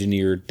reverse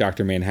engineered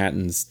Dr.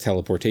 Manhattan's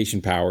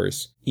teleportation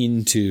powers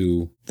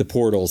into the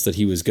portals that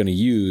he was going to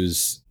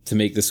use to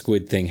make the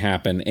squid thing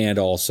happen, and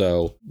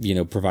also, you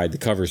know, provide the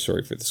cover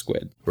story for the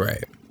squid.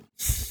 Right.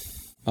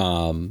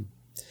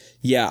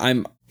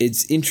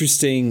 It's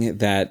interesting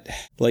that,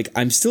 like,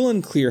 I'm still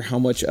unclear how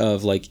much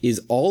of, like, is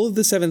all of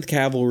the 7th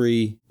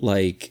Cavalry,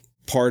 like,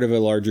 part of a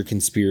larger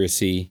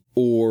conspiracy,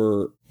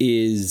 or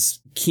is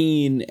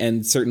Keen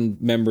and certain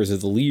members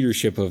of the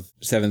leadership of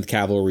 7th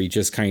Cavalry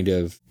just kind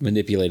of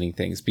manipulating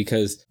things?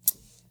 Because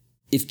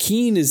if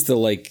Keen is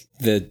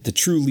the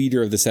true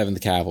leader of the 7th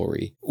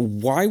Cavalry,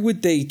 why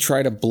would they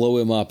try to blow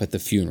him up at the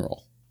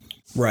funeral?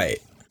 Right.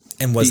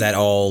 And was that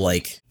all,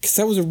 like... Because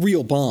that was a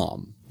real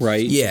bomb.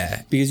 Right?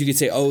 Yeah. Because you could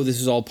say, oh, this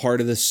is all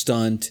part of the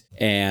stunt,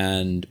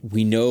 and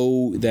we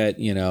know that,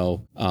 you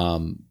know,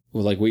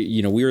 we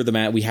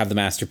have the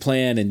master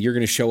plan, and you're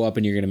going to show up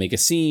and you're going to make a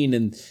scene,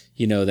 and,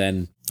 you know,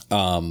 then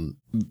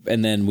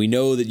we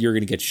know that you're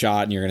going to get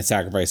shot and you're going to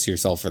sacrifice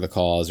yourself for the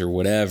cause or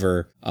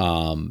whatever.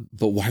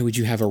 But why would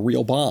you have a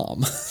real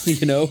bomb?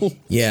 You know?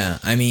 Yeah.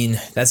 I mean,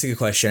 that's a good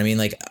question. I mean,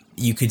 like,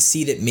 you could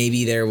see that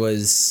maybe there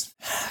was...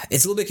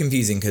 It's a little bit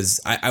confusing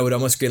because I would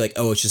almost agree, like,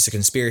 oh, it's just a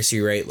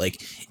conspiracy, right?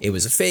 Like, it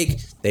was a fake.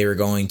 They were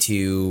going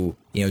to,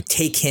 you know,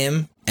 take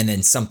him, and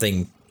then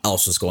something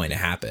else was going to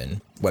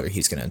happen. Whether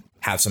he's going to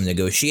have some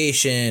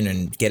negotiation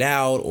and get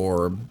out,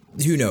 or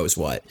who knows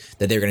what.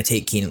 That they're going to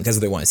take Keen because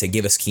they want to say,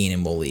 give us Keen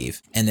and we'll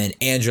leave. And then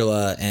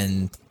Angela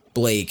and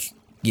Blake,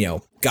 you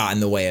know, got in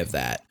the way of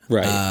that.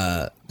 Right.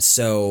 But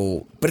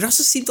it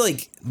also seemed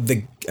like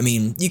you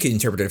could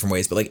interpret it different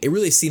ways, but, like, it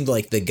really seemed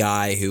like the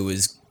guy who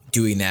was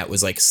doing that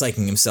was, like,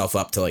 psyching himself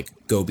up to, like,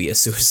 go be a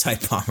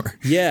suicide bomber.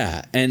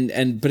 Yeah.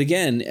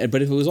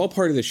 But if it was all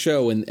part of the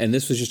show and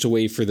this was just a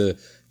way for the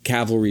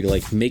cavalry to,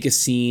 like, make a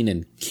scene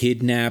and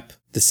kidnap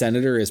the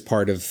senator as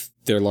part of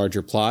their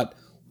larger plot,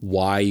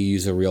 why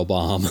use a real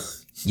bomb?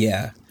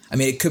 Yeah. I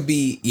mean, it could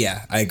be,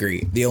 yeah, I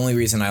agree. The only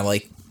reason I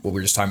like what we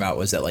were just talking about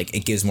was that, like,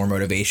 it gives more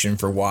motivation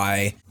for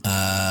why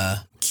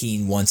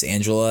Keen wants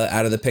Angela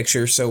out of the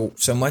picture so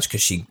much,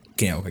 because she,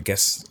 you know, I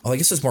guess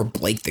it was more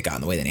Blake that got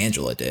in the way than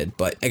Angela did,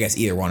 but I guess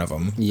either one of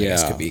them I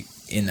guess could be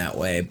in that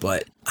way.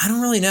 But I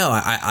don't really know.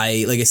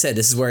 I like I said,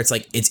 this is where it's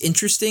like, it's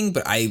interesting,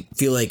 but I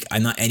feel like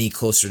I'm not any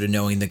closer to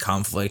knowing the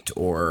conflict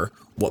or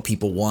what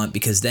people want,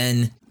 because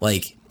then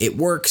like it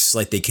works.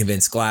 Like they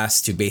convince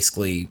Glass to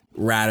basically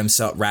rat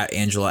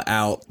Angela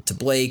out to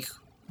Blake,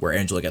 where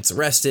Angela gets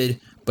arrested.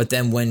 But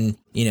then when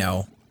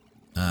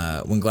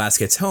Glass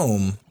gets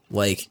home,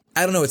 like,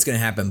 I don't know what's going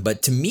to happen,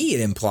 but to me it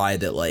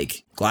implied that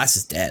like Glass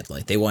is dead.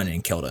 Like they went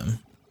and killed him,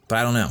 but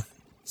I don't know.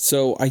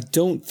 So I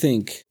don't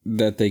think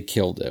that they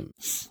killed him.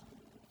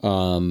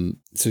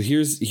 So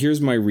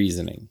here's my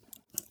reasoning.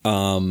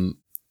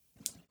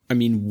 I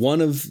mean,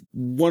 one of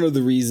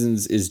the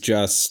reasons is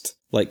just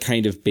like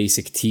kind of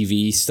basic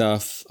TV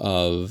stuff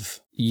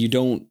of you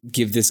don't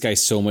give this guy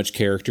so much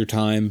character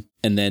time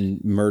and then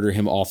murder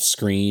him off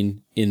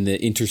screen in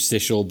the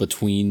interstitial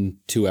between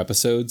two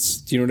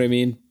episodes. Do you know what I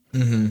mean?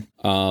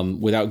 Mm-hmm.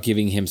 Without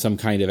giving him some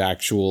kind of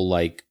actual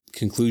like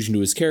conclusion to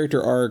his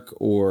character arc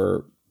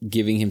or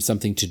giving him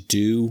something to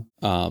do.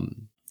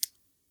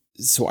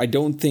 So I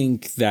don't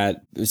think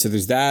that, so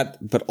there's that,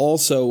 but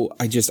also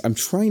I'm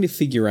trying to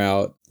figure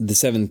out the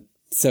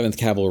 7th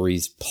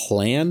Cavalry's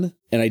plan,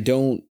 and I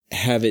don't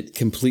have it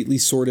completely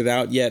sorted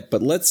out yet,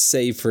 but let's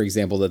say, for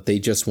example, that they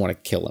just want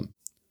to kill him.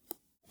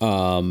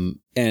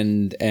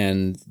 And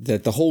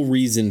that the whole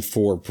reason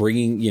for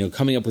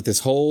coming up with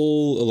this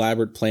whole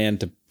elaborate plan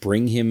to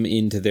bring him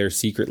into their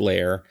secret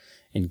lair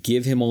and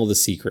give him all the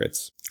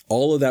secrets,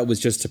 all of that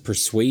was just to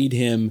persuade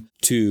him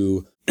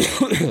to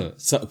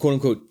quote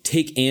unquote,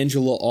 take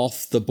Angela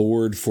off the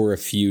board for a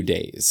few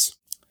days.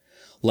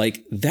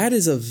 Like, that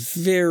is a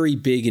very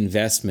big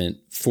investment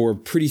for a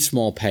pretty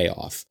small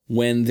payoff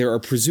when there are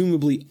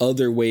presumably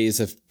other ways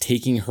of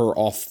taking her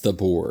off the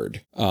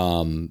board.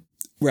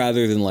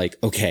 Rather than like,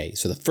 okay,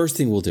 so the first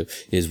thing we'll do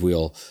is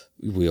we'll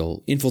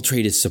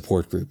infiltrate his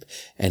support group,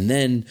 and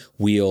then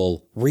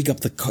we'll rig up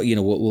the car.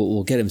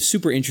 We'll get him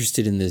super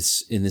interested in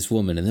this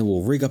woman, and then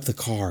we'll rig up the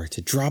car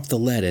to drop the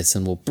lettuce,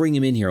 and we'll bring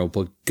him in here. We'll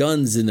put a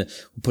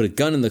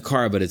gun in the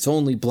car, but it's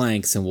only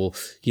blanks, and we'll,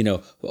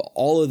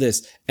 all of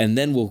this, and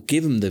then we'll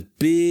give him the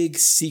big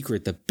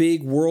secret, the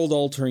big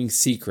world-altering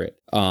secret.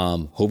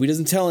 Hope he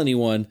doesn't tell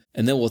anyone,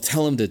 and then we'll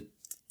tell him to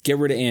get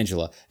rid of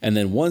Angela. And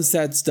then once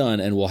that's done,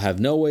 and we'll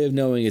have no way of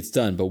knowing it's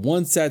done, but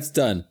once that's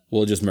done,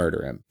 we'll just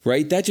murder him.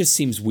 Right? That just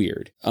seems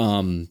weird.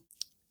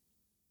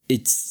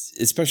 It's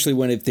especially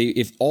when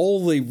if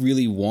all they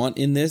really want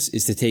in this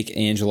is to take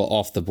Angela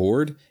off the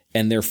board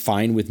and they're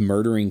fine with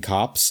murdering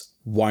cops,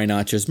 why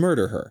not just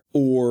murder her?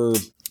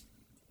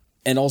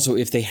 And also,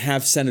 if they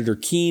have Senator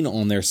Keene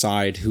on their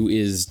side, who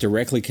is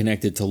directly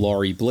connected to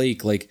Laurie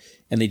Blake,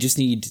 and they just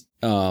need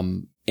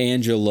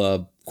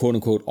Angela, quote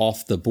unquote,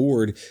 off the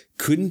board,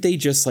 couldn't they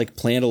just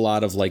plant a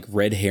lot of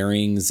red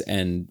herrings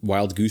and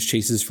wild goose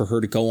chases for her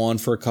to go on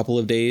for a couple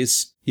of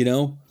days?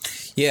 Yeah.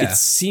 It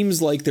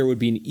seems like there would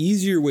be an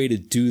easier way to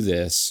do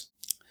this,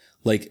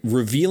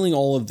 revealing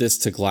all of this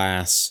to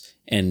Glass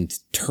and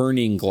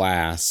turning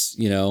Glass,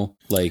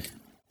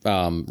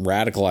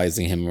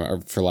 radicalizing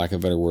him, for lack of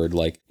a better word.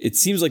 It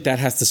seems like that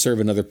has to serve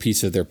another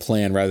piece of their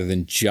plan rather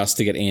than just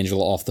to get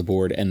Angela off the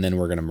board and then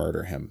we're going to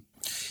murder him.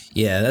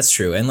 Yeah, that's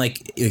true. And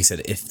like I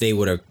said, if they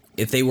wanted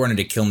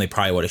to kill him, they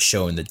probably would have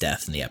shown the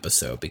death in the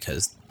episode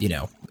because,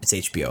 it's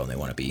HBO and they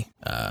want to be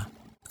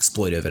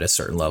exploitive at a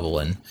certain level.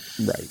 And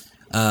right.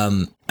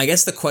 I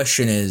guess the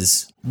question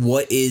is,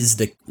 what is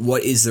the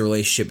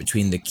relationship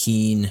between the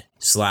Keene /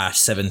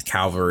 7th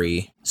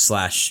Cavalry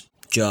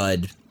 /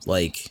 Judd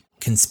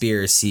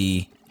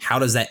conspiracy? How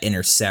does that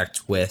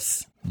intersect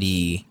with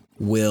the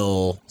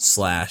Will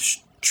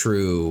 /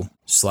 True /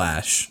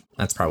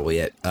 that's probably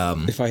it.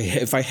 If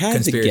I had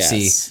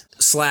conspiracy to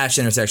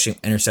guess,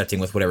 / intersecting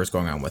with whatever's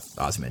going on with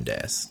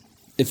Ozymandias.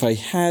 If I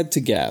had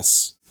to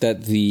guess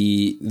that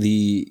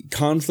the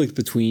conflict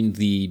between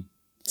the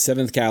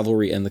 7th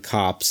Cavalry and the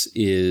cops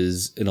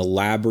is an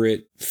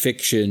elaborate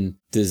fiction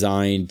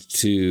designed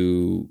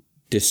to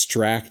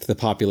distract the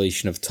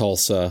population of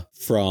Tulsa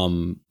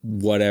from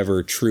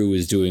whatever True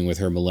is doing with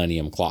her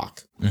Millennium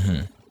Clock.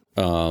 Mm-hmm.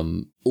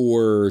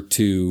 Or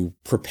to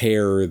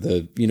prepare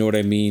to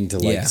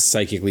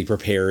psychically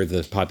prepare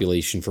the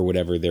population for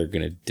whatever they're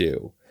going to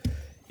do.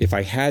 If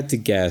I had to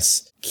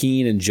guess,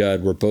 Keene and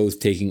Judd were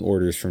both taking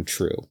orders from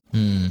True.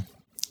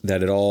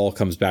 That it all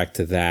comes back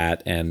to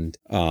that. And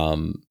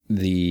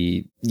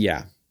that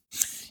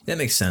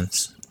makes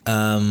sense.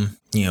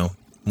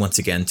 Once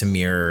again, to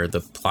mirror the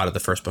plot of the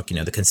first book,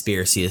 the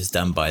conspiracy is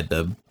done by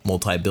the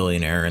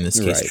multi-billionaire, in this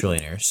case,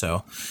 trillionaire.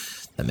 So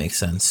that makes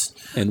sense.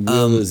 And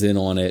Will is in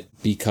on it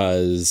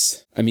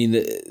because,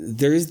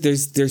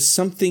 there's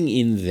something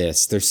in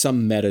this. There's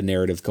some meta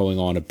narrative going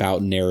on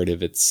about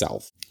narrative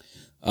itself.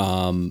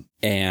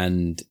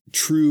 And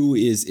True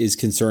is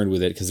concerned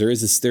with it because there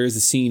is a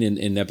scene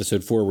in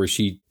episode 4 where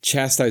she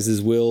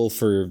chastises Will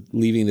for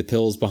leaving the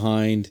pills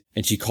behind,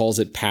 and she calls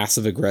it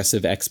passive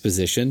aggressive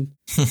exposition.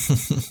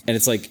 And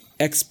it's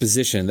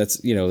exposition.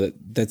 That's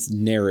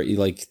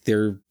narrative.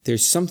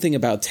 There's something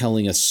about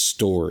telling a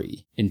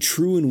story, and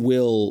True and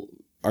Will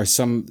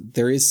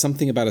there is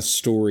something about a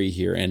story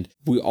here. And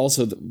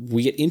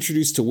we get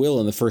introduced to Will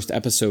in the first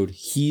episode.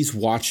 He's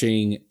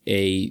watching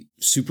a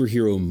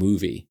superhero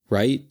movie,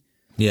 right?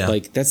 Yeah.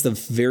 Like that's the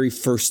very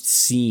first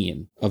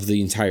scene of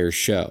the entire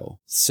show.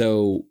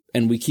 So,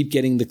 and we keep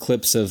getting the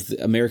clips of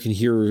the American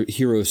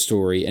hero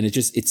story. And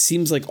it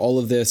seems like all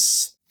of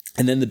this.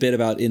 And then the bit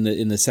about in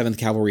the 7th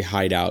Cavalry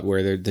hideout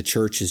where the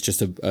church is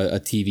just a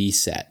TV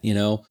set, you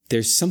know,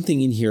 there's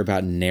something in here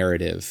about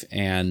narrative,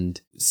 and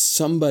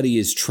somebody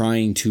is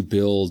trying to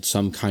build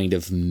some kind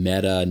of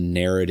meta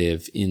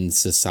narrative in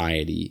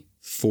society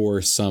for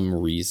some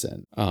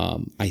reason.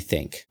 I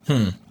think.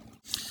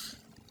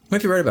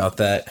 Might be right about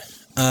that.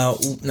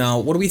 Now,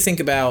 what do we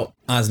think about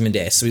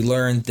Ozymandias? So we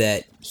learned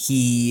that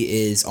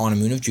he is on a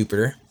moon of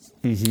Jupiter.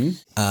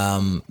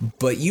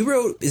 But you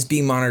wrote is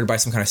being monitored by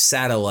some kind of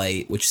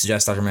satellite, which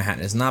suggests Dr.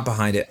 Manhattan is not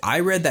behind it. I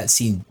read that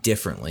scene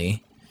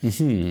differently.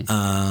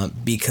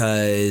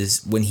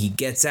 Because when he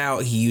gets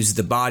out, he uses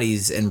the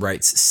bodies and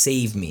writes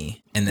 "Save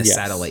me," and the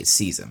satellite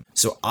sees him.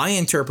 So I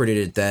interpreted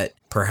it that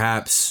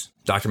perhaps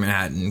Dr.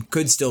 Manhattan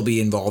could still be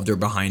involved or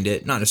behind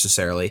it, not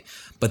necessarily,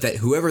 but that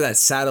whoever that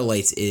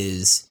satellite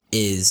is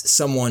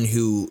someone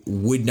who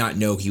would not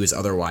know he was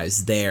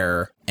otherwise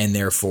there, and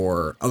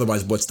therefore,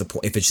 otherwise, what's the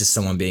point? If it's just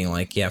someone being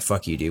like, yeah,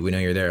 fuck you, dude, we know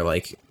you're there,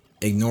 like,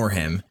 ignore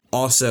him.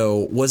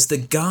 Also, was the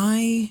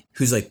guy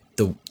who's like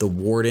the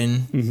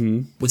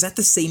warden, was that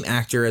the same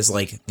actor as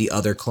like the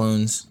other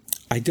clones?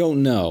 I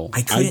don't know.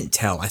 I couldn't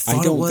tell. I thought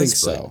I don't it was, think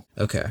so.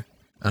 Okay.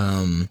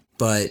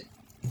 But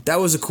that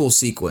was a cool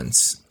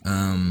sequence.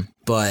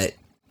 But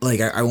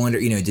like, I wonder,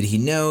 you know, did he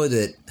know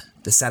that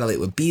the satellite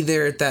would be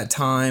there at that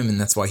time, and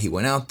that's why he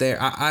went out there?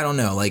 I don't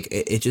know. Like,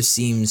 it just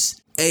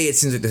seems, it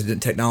seems like the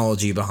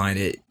technology behind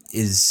it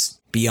is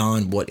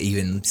beyond what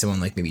even someone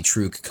like maybe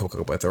True could cope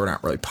up with. We're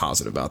not really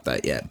positive about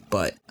that yet.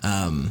 But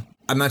I'm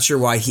not sure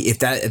why if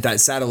that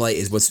satellite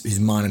is who's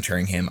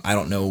monitoring him. I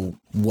don't know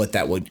what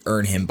that would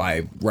earn him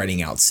by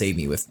writing out "Save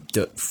me" with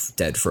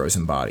dead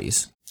frozen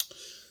bodies.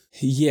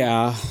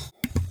 Yeah.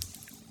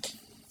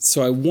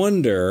 So I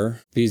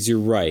wonder, because you're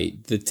right,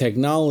 the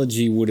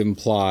technology would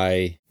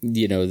imply,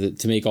 you know, that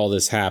to make all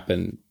this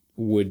happen,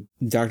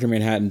 Dr.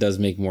 Manhattan does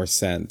make more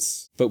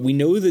sense. But we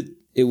know that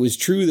it was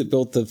True that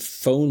built the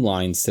phone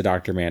lines to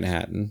Dr.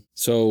 Manhattan.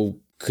 So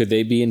could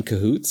they be in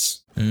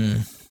cahoots?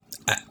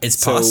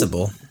 It's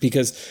possible.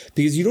 Because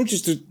you don't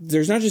just,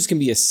 there's not just going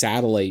to be a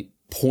satellite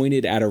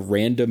pointed at a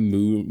random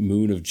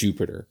moon of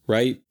Jupiter,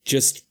 right?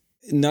 Just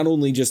not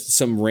only just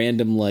some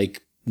random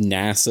like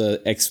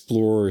NASA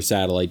Explorer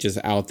satellite just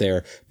out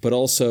there, but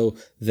also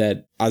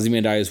that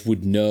Ozymandias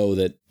would know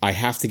that I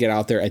have to get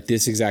out there at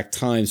this exact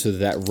time so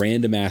that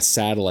random ass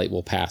satellite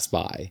will pass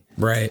by.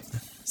 Right.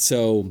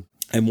 So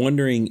I'm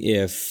wondering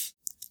if,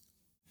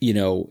 you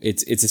know,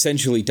 it's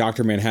essentially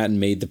Dr. Manhattan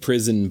made the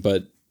prison,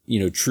 but, you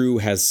know, True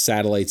has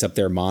satellites up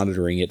there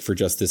monitoring it for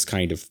just this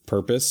kind of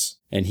purpose.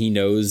 And he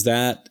knows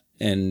that.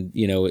 And,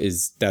 you know,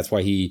 that's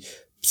why he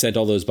sent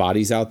all those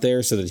bodies out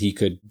there so that he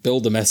could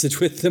build a message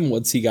with them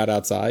once he got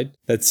outside.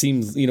 That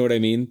seems, you know what I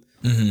mean?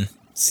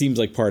 Seems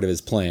like part of his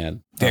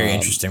plan. Very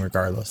interesting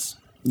regardless.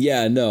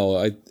 Yeah,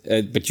 no,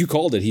 but you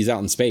called it. He's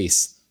out in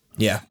space.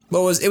 Yeah.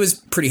 Well, it was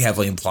pretty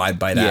heavily implied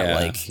by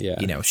that,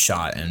 you know,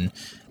 shot and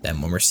then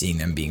when we're seeing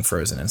them being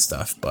frozen and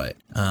stuff. But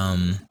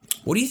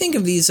what do you think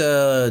of these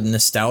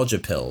nostalgia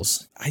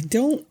pills?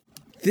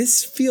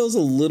 This feels a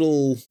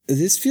little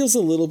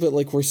bit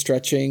like we're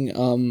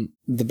stretching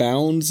the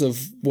bounds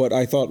of what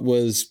I thought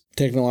was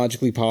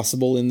technologically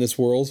possible in this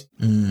world.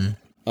 Mm.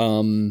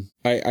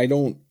 I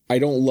don't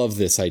love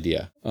this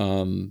idea.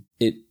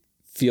 It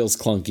feels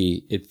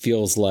clunky. It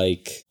feels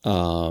like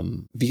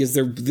because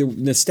the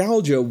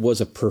nostalgia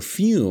was a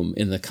perfume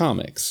in the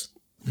comics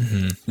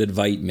that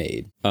Veidt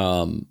made.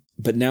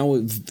 But now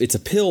it's a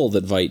pill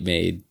that Veidt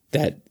made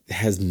that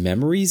has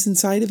memories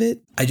inside of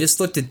it. I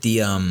just looked at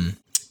the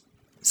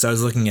so I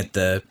was looking at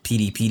the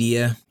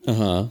PDpedia.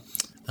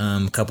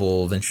 A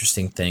couple of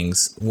interesting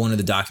things. One of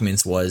the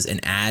documents was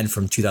an ad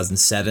from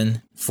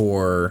 2007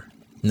 for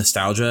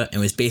nostalgia,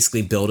 and was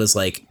basically billed as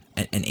like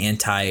an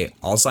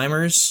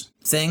anti-Alzheimer's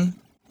thing.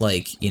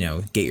 Like, you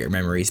know, get your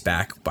memories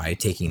back by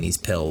taking these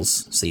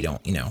pills so you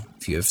don't, you know,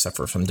 if you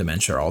suffer from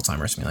dementia or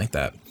Alzheimer's, something like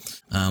that.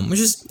 Which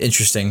is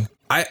interesting.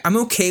 I'm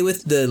okay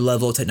with the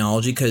level of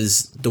technology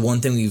because the one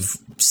thing we've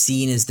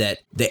seen is that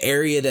the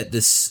area that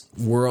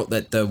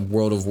the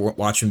world of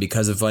Watchmen,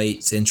 because of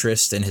Veidt's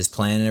interest and his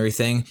plan and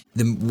everything,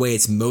 the way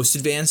it's most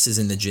advanced is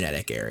in the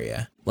genetic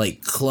area.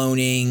 Like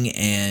cloning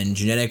and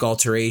genetic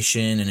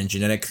alteration and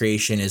genetic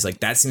creation is like,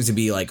 that seems to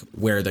be like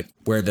where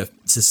the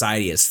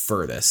society is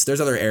furthest. There's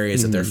other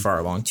areas that they're far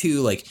along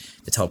too, like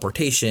the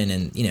teleportation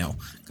and, you know,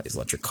 these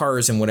electric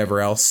cars and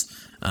whatever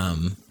else.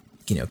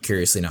 You know,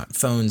 curiously not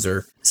phones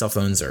or cell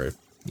phones or,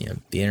 you know,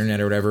 the internet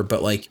or whatever.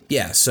 But like,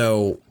 yeah,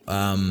 so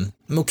I'm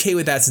okay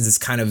with that since it's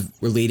kind of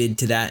related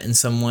to that in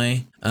some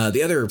way.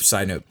 The other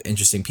side note,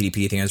 interesting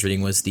PDP thing I was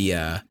reading was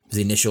the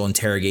initial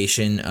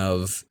interrogation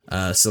of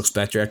Silk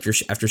Spectre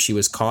after she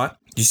was caught.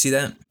 Did you see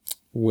that?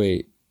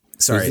 Wait.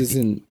 Sorry.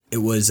 It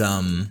was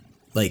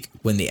like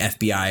when the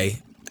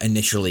FBI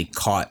initially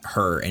caught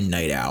her and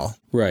Night Owl.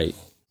 Right.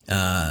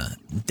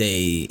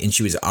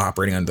 She was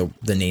operating under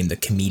the name The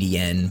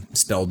Comedienne,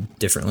 spelled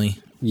differently.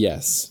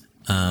 Yes.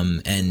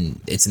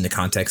 And it's in the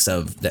context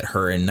of that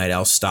her and Night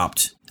Owl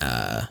stopped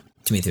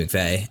Timothy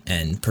McVeigh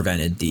and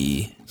prevented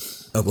the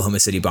Oklahoma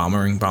City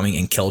bombing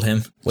and killed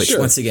him. Which,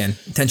 once again,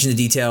 attention to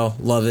detail,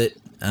 love it.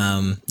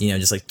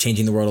 Just like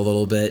changing the world a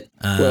little bit.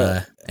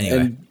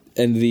 Anyway.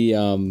 And the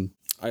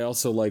I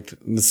also liked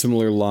the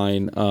similar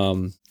line,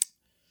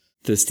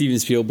 the Steven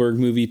Spielberg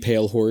movie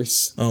Pale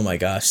Horse. Oh my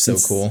gosh, so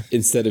cool.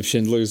 Instead of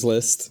Schindler's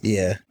List.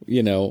 Yeah.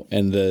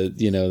 And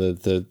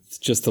the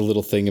just the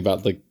little thing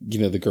about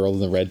the girl in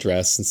the red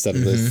dress instead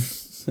of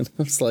this. And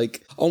I was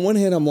like, on one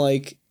hand, I'm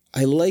like,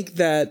 I like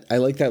that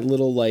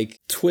little like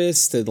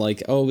twist and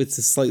like, oh, it's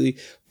a slightly,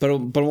 but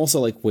I'm also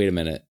like, wait a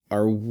minute.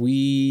 Are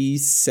we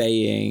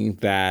saying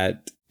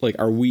that, like,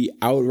 are we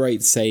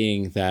outright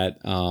saying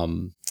that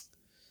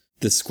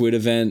the Squid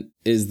event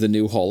is the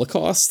new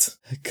Holocaust?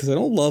 Because I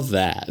don't love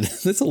that.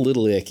 That's a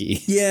little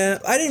icky. Yeah,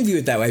 I didn't view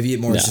it that way. I view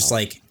it more as just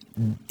like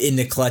in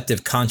the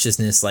collective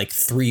consciousness, like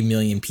 3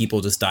 million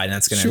people just died, and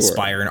that's going to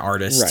inspire an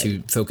artist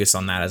to focus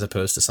on that as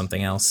opposed to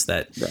something else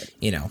that,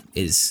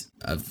 is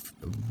of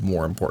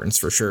more importance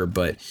for sure.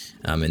 But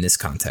in this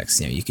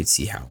context, you could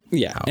see how.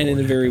 Yeah, and in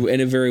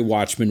a very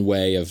Watchmen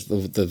way of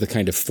the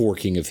kind of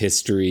forking of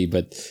history,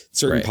 but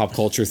certain pop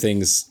culture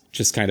things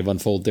just kind of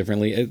unfold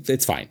differently.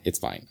 It's fine. It's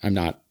fine. I'm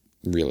not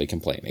really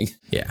complaining.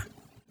 Yeah.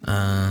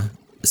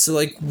 So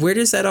like, where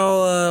does that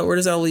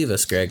all leave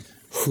us, Greg?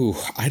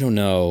 I don't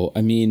know.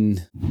 I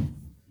mean,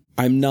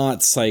 I'm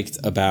not psyched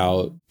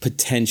about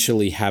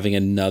potentially having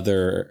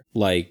another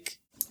like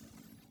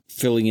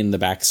filling in the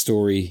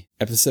backstory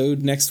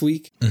episode next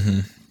week.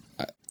 Mm-hmm.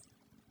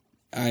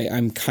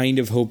 I'm kind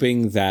of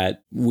hoping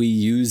that we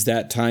use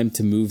that time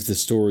to move the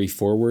story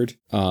forward.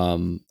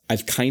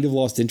 I've kind of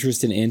lost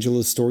interest in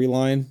Angela's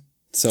storyline,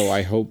 so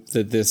I hope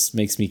that this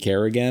makes me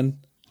care again.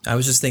 I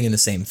was just thinking the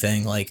same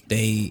thing. Like,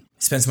 they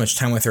spent so much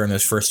time with her in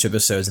those first 2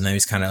 episodes, and then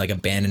he's kind of like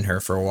abandoned her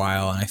for a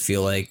while. And I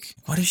feel like,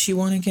 what does she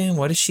want again?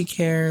 What does she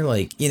care?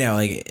 Like,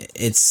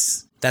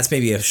 that's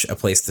maybe a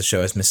place the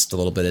show has missed a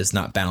little bit, is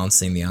not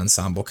balancing the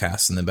ensemble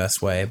cast in the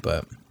best way.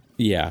 But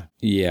yeah,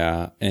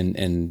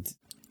 and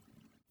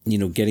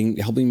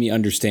helping me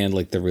understand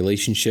like the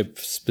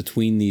relationships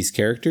between these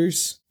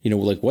characters.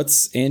 Like,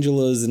 what's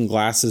Angela's and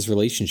Glass's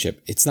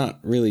relationship? It's not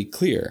really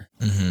clear.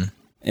 Mm-hmm.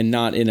 And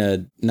not in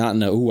a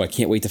I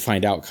can't wait to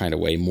find out kind of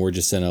way. More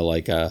just in a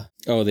like they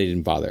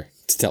didn't bother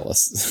to tell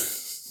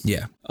us.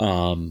 Yeah.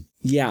 I'm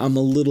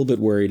a little bit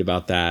worried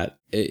about that.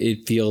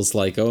 It feels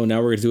like,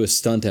 now we're gonna do a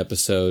stunt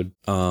episode.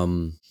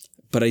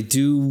 But I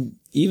do,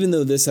 even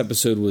though this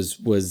episode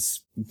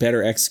was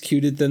better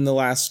executed than the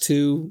last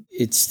 2,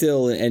 it's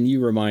still, and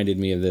you reminded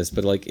me of this,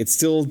 but like it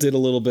still did a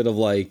little bit of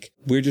like,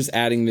 we're just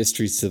adding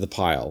mysteries to the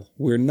pile.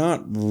 We're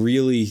not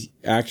really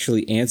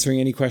actually answering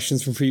any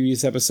questions from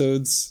previous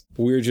episodes.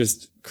 We're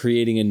just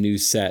creating a new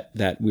set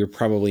that we're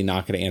probably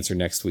not going to answer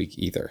next week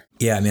either.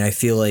 Yeah, I mean, I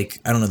feel like,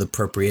 I don't know the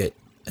appropriate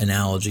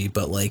analogy,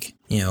 but like,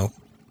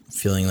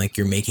 feeling like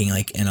you're making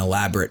like an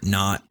elaborate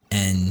knot,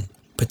 and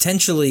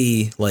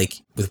potentially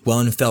like with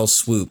one fell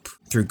swoop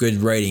through good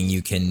writing,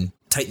 you can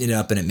tighten it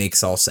up and it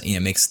makes all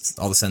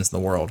the sense in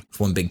the world with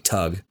one big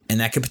tug. And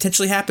that could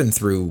potentially happen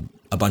through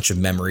a bunch of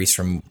memories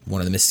from one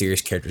of the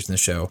mysterious characters in the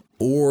show,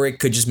 or it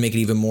could just make it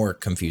even more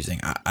confusing.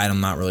 I'm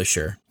not really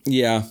sure.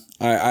 Yeah,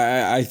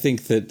 I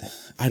think that,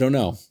 I don't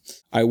know.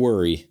 I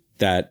worry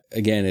that,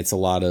 again, it's a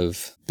lot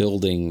of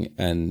building,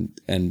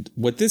 and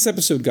what this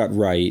episode got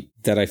right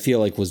that I feel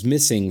like was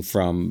missing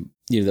from,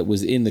 that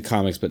was in the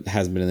comics but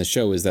hasn't been in the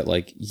show, is that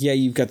like, yeah,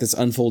 you've got this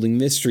unfolding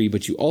mystery,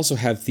 but you also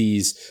have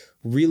these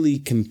really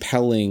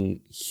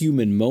compelling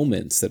human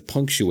moments that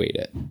punctuate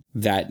it,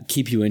 that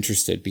keep you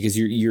interested, because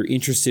you're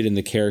interested in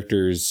the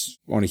characters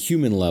on a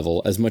human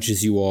level as much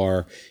as you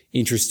are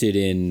interested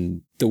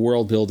in the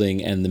world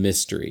building and the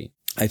mystery.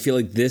 I feel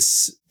like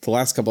the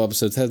last couple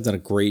episodes has done a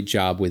great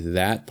job with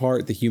that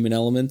part, the human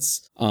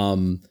elements.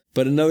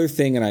 But another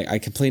thing, and I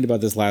complained about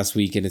this last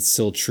week, and it's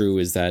still true,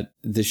 is that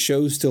the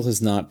show still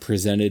has not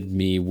presented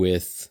me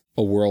with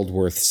a world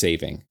worth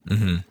saving.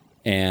 Mm-hmm.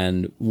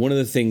 And one of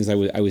the things I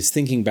was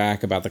thinking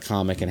back about the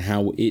comic and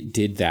how it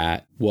did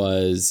that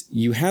was,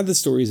 you had the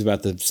stories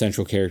about the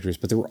central characters,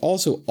 but there were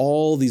also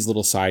all these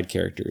little side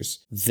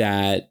characters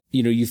that,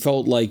 you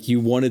felt like you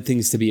wanted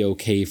things to be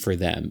okay for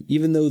them.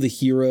 Even though the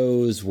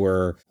heroes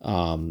were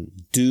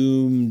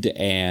doomed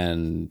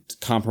and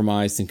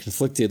compromised and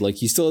conflicted,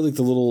 like you still had like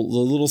the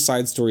little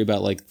side story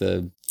about like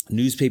the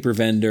newspaper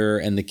vendor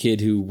and the kid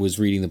who was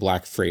reading the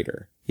Black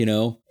Freighter.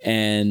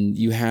 And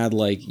you had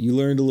you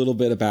learned a little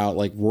bit about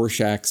like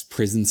Rorschach's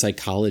prison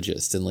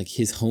psychologist and like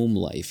his home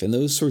life and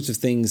those sorts of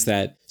things,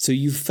 so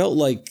you felt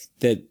like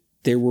that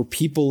there were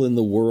people in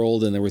the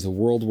world and there was a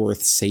world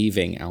worth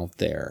saving out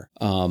there.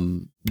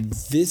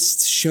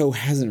 This show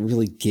hasn't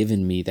really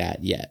given me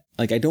that yet.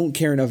 Like, I don't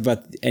care enough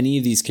about any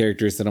of these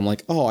characters that I'm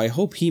like, oh, I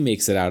hope he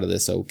makes it out of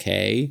this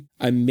okay.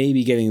 I'm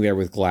maybe getting there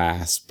with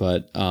Glass,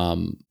 but,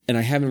 and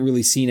I haven't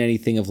really seen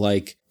anything of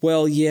like,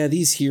 well, yeah,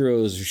 these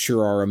heroes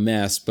sure are a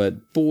mess,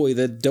 but boy,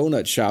 the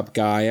donut shop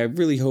guy, I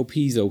really hope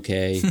he's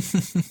okay.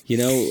 You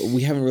know,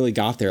 we haven't really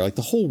got there. Like,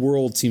 the whole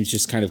world seems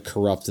just kind of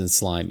corrupt and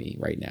slimy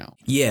right now.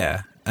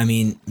 Yeah. I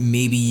mean,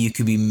 maybe you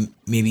could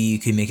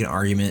make an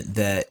argument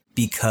that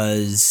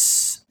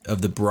because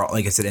of the broad,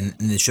 like I said, and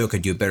the show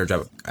could do a better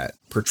job at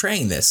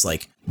portraying this.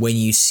 Like, when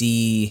you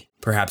see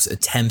perhaps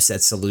attempts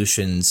at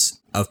solutions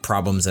of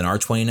problems in our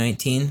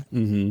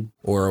 2019,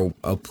 or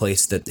a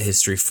place that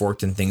history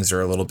forked and things are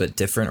a little bit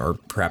different or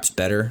perhaps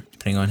better,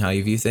 depending on how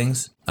you view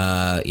things.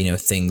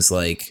 Things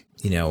like,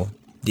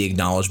 the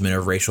acknowledgement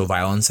of racial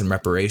violence and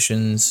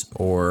reparations,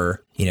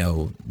 or,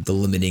 the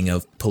limiting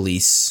of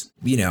police,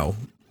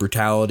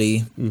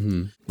 brutality.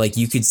 Like,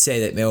 you could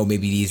say that,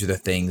 maybe these are the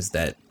things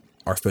that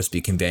are supposed to be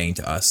conveying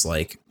to us,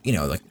 like,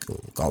 like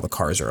all the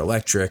cars are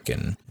electric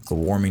and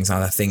global warming's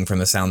not a thing from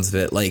the sounds of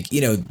it. Like,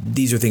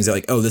 these are things that,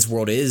 like, oh, this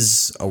world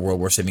is a world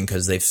worth saving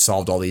because they've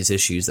solved all these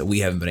issues that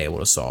we haven't been able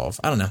to solve.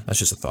 I don't know. That's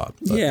just a thought.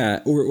 But.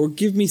 Yeah. Or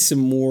give me some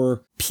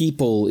more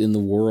people in the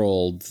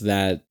world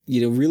that,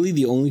 really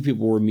the only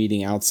people we're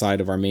meeting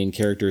outside of our main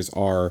characters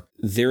are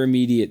their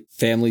immediate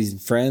families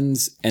and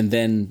friends, and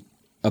then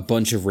a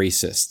bunch of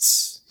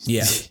racists.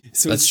 Yeah.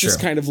 So it's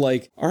just kind of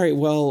like, all right,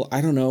 well,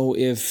 I don't know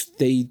if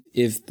the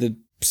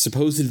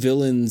supposed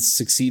villains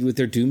succeed with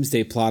their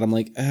doomsday plot. I'm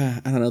like, I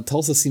don't know.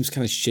 Tulsa seems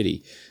kind of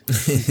shitty.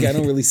 I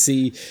don't really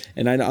see,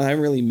 and I haven't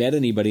really met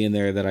anybody in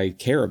there that I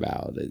care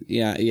about.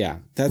 Yeah.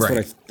 That's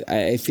right. What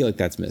I feel like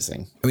that's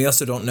missing. And we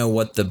also don't know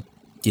what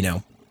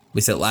we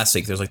said last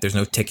week, there's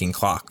no ticking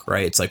clock,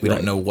 right? It's like we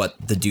don't know what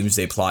the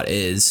doomsday plot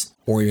is,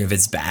 or even if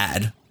it's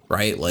bad.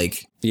 Right?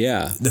 Like,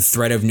 yeah, the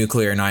threat of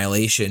nuclear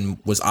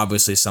annihilation was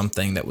obviously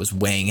something that was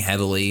weighing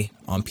heavily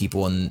on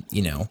people. And,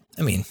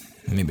 I mean,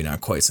 maybe not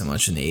quite so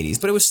much in the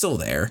 80s, but it was still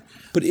there.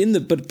 But in the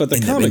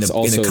comics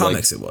also, in the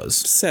comics, it was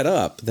set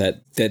up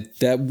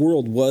that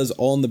world was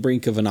on the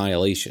brink of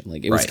annihilation.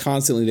 Like, it was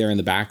constantly there in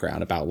the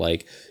background about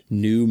like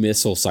new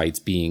missile sites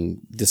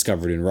being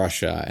discovered in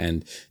Russia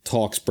and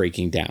talks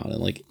breaking down. And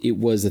like, it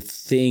was a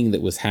thing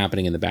that was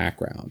happening in the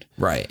background.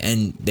 Right.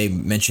 And they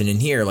mentioned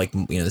in here, like,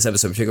 this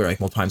episode in particular, like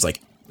multiple times,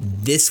 like,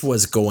 this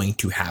was going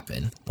to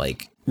happen.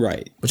 Like,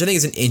 right. Which I think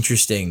is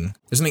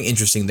there's something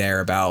interesting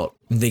there about,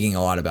 I'm thinking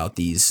a lot about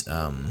these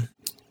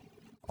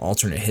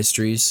alternate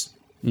histories.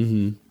 I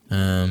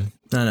don't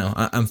know.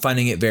 I'm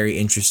finding it very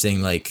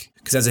interesting, like,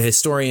 because as a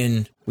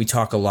historian, we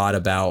talk a lot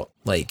about,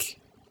 like,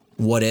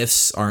 what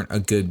ifs aren't a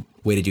good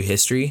way to do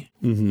history.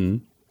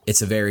 It's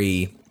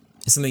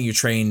something you're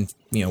trained,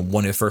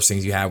 one of the first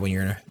things you have when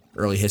you're in an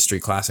early history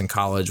class in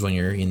college, when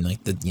you're in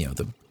like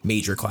the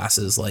major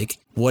classes, like,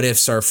 what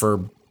ifs are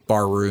for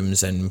bar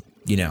rooms and,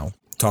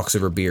 talks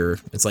over beer.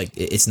 It's like,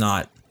 it's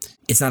not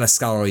a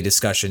scholarly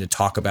discussion to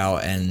talk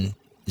about, and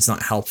it's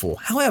not helpful.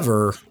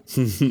 However,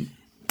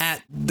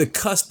 at the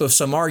cusp of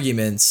some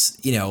arguments,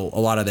 a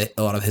lot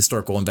of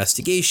historical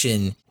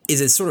investigation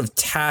is a sort of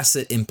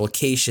tacit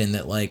implication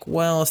that, like,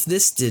 well, if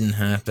this didn't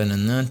happen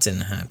and that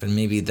didn't happen,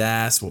 maybe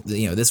this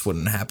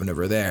wouldn't happen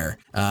over there.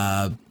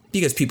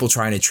 Because people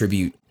try and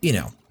attribute,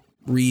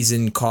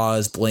 reason,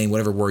 cause, blame,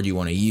 whatever word you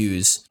want to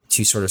use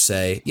to sort of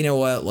say, you know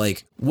what,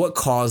 like, what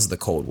caused the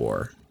Cold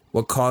War?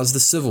 What caused the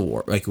Civil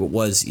War? Like, it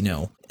was,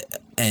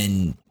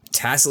 and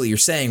tacitly you're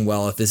saying,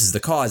 well, if this is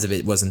the cause, if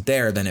it wasn't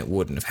there, then it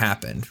wouldn't have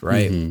happened,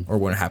 right? Or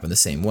wouldn't have happened the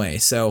same way.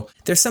 So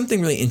there's something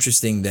really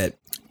interesting that,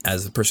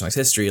 as a person likes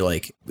history,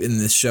 like, in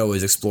this show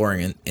is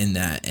exploring in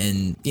that.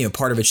 And,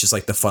 part of it's just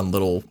like the fun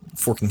little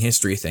forking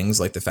history things,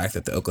 like the fact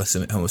that the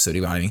Oklahoma City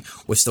bombing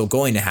was still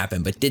going to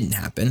happen, but didn't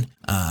happen.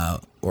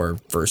 Or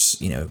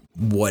versus,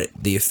 what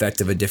the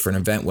effect of a different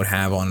event would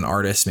have on an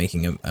artist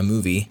making a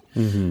movie.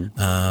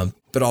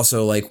 But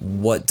also, like,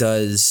 what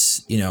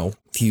does,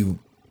 if you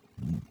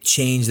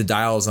change the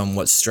dials on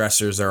what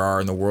stressors there are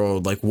in the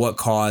world, like, what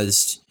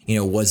caused,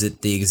 was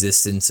it the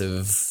existence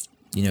of,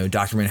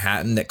 Dr.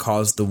 Manhattan that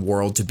caused the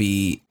world to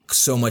be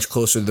so much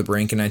closer to the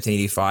brink in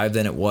 1985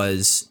 than it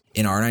was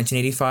in our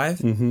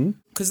 1985?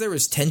 Because there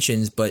was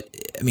tensions, but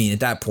I mean,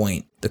 at that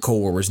point, the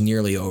Cold War was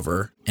nearly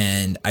over.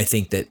 And I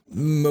think that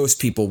most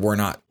people were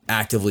not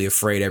actively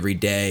afraid every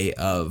day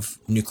of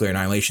nuclear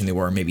annihilation. They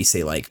were maybe,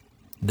 say, like,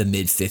 the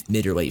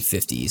mid or late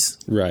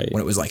 50s. Right.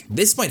 When it was like,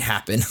 this might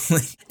happen.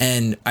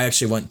 And I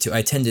actually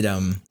attended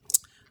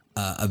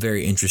a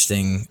very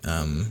interesting,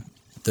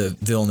 the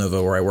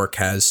Villanova where I work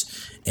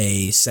has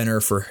a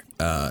Center for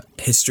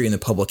History in the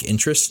Public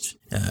Interest.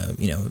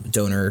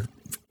 Donor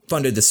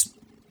funded this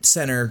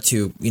center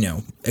to,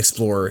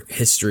 explore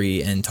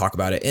history and talk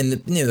about it in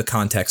the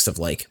context of,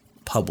 like,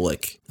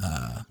 public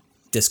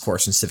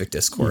discourse and civic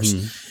discourse.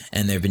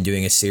 And they've been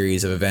doing a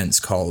series of events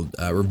called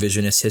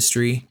Revisionist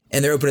History,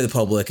 and they're open to the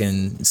public,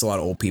 and it's a lot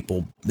of old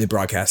people. They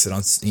broadcast it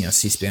on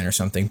C-SPAN or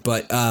something.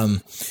 But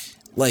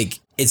like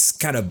it's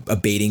kind of a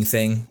baiting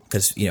thing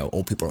because, you know,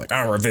 old people are like,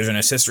 oh,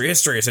 revisionist history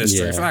is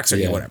history, facts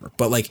are whatever.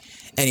 But like,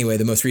 anyway,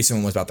 the most recent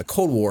one was about the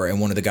Cold War. And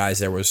one of the guys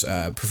there was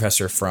a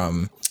professor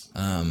from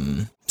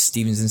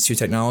Stevens Institute of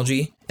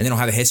Technology, and they don't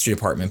have a history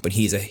department, but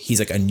he's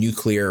like a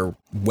nuclear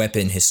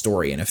weapon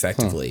historian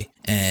effectively.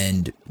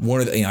 And one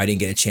of the, you know, I didn't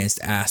get a chance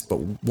to ask, but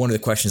one of the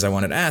questions I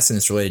wanted to ask, and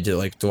it's related to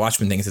like the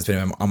Watchmen things that's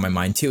been on my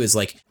mind too, is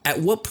like, at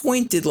what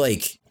point did,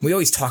 like, we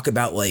always talk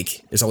about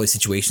like, there's all these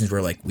situations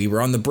where like we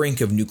were on the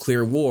brink of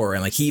nuclear war.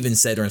 And like he even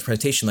said during his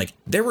presentation, like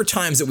there were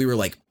times that we were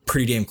like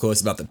pretty damn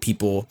close about the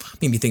people,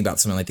 maybe think about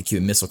something like the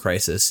Cuban Missile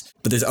Crisis,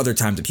 but there's other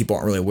times that people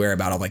aren't really aware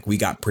about of like, we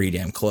got pretty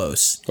damn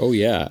close. Oh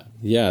yeah.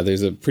 Yeah.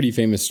 There's a pretty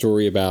famous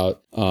story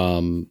about,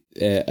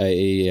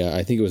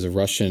 I think it was a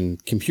Russian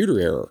computer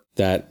error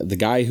that the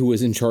guy who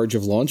was in charge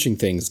of launching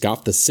things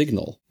got the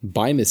signal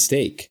by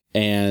mistake,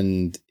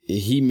 and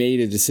he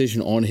made a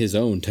decision on his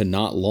own to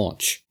not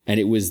launch. And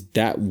it was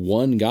that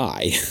one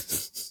guy.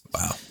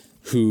 Wow.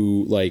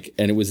 Who like,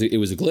 and it was a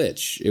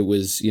glitch. It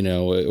was, you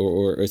know,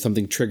 or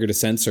something triggered a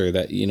sensor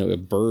that, you know, a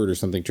bird or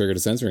something triggered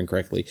a sensor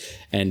incorrectly.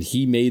 And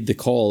he made the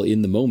call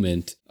in the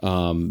moment,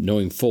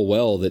 knowing full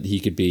well that he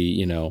could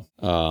be,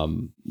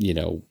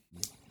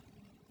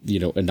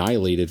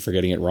 annihilated for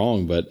getting it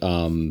wrong. But,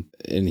 and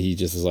he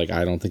just was like,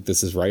 I don't think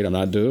this is right. I'm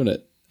not doing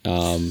it.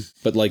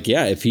 But like,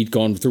 yeah, if he'd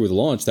gone through with the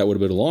launch, that would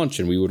have been a launch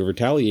and we would have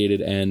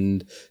retaliated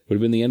and would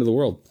have been the end of the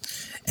world.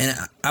 And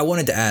I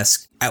wanted to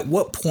ask, at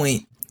what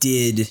point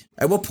did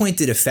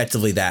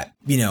effectively that,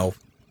 you know,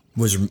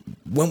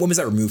 when was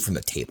that removed from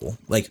the table?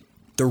 Like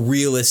the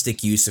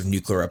realistic use of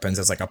nuclear weapons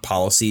as like a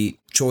policy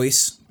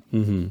choice.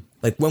 Mm-hmm.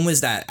 Like when was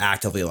that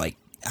actively like,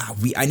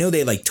 I know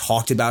they like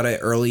talked about it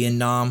early in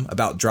Nam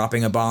about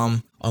dropping a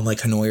bomb on like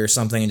Hanoi or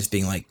something and just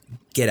being like,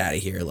 get out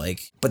of here.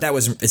 Like, but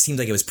it seemed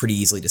like it was pretty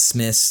easily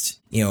dismissed.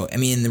 You know, I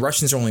mean, the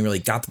Russians only really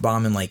got the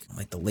bomb in like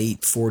the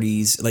late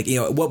 40s. Like, you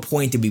know, at what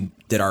point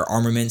did our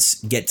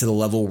armaments get to the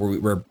level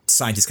where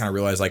scientists kind of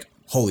realized like,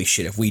 holy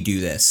shit, if we do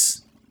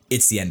this,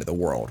 it's the end of the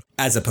world,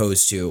 as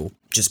opposed to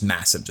just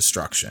massive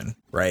destruction,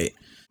 right?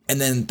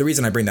 And then the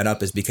reason I bring that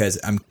up is because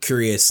I'm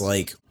curious,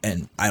 like,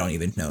 and I don't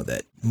even know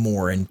that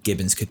Moore and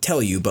Gibbons could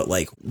tell you, but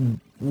like,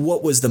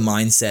 what was the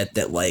mindset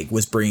that like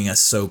was bringing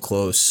us so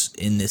close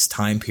in this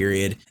time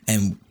period?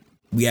 And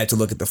we had to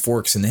look at the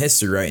forks in the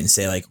history, right? And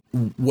say like,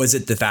 was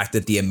it the fact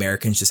that the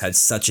Americans just had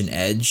such an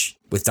edge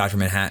with Dr.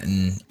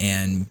 Manhattan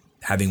and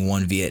having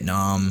won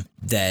Vietnam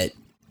that,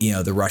 you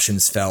know, the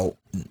Russians felt,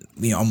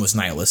 you know, almost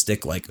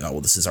nihilistic, like, oh,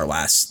 well, this is our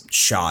last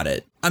shot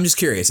at. I'm just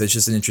curious. It's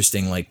just an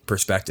interesting like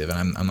perspective,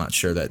 and I'm not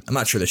sure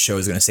the show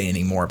is going to say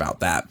anything more about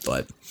that.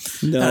 But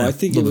no, I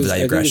think it was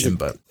digression.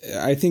 But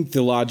I think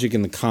the logic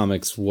in the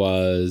comics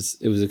was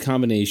it was a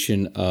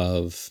combination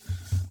of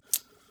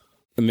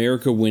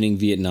America winning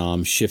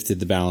Vietnam shifted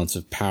the balance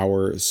of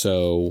power,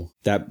 so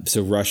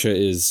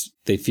Russia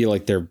they feel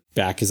like their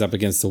back is up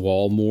against the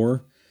wall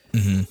more.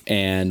 Mm-hmm.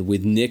 And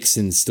with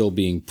Nixon still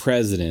being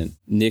president,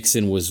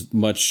 Nixon was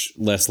much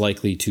less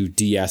likely to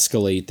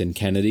de-escalate than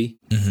Kennedy.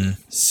 Mm-hmm.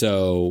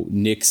 So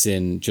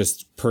Nixon,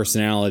 just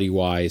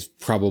personality-wise,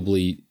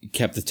 probably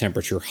kept the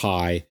temperature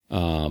high,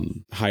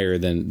 higher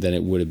than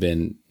it would have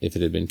been if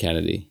it had been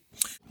Kennedy.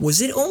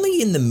 Was it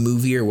only in the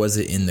movie or was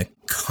it in the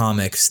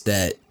comics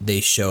that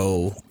they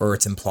show, or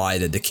it's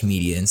implied that the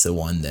comedian's the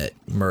one that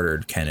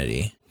murdered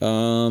Kennedy?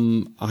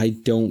 I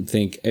don't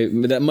think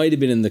that might have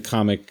been in the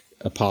comic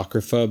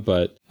Apocrypha,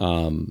 but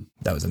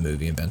that was a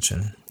movie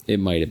invention.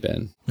 It might have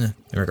been.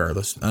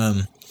 Regardless,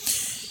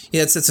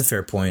 yeah, it's a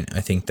fair point.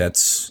 I think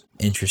that's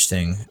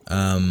interesting.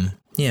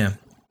 Yeah,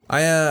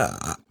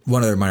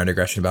 one other minor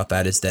digression about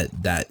that is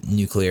that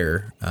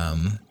nuclear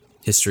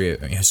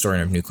historian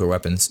of nuclear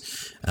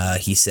weapons,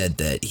 he said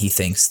that he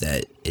thinks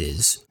that it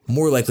is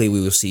more likely we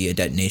will see a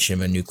detonation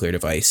of a nuclear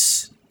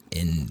device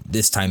in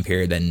this time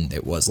period than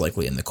it was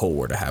likely in the Cold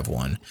War to have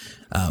one.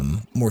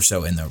 More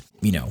so in the,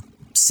 you know,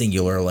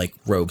 singular like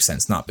rogue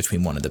sense, not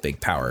between one of the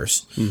big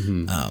powers.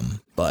 Mm-hmm.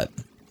 But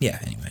yeah,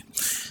 anyway,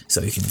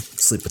 so you can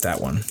sleep with that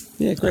one.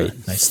 Yeah,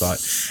 great. Nice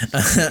thought.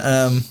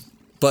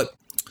 But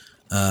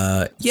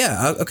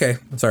yeah, okay.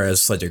 I'm sorry, I was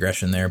a slight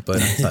digression there, but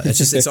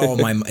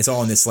it's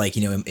all in this, like,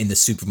 you know, in the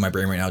soup of my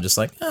brain right now, just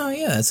like, oh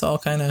yeah, it's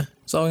all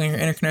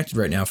interconnected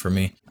right now for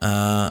me.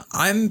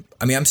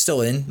 I'm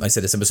still in. Like I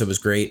said, this episode was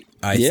great.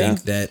 I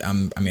think that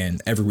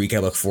every week I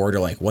look forward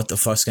to like, what the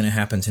fuck's gonna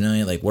happen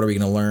tonight? Like, what are we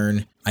gonna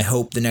learn? I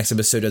hope the next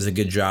episode does a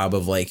good job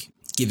of like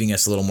giving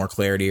us a little more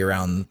clarity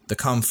around the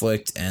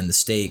conflict and the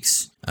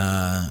stakes.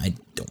 I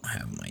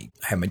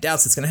have my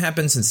doubts it's gonna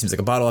happen since it seems like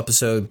a bottle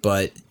episode,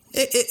 but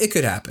it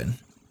could happen.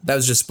 That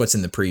was just what's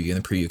in the preview,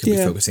 and the preview could be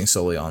focusing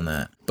solely on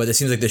that. But it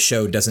seems like the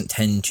show doesn't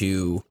tend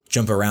to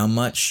jump around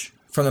much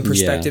from the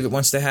perspective it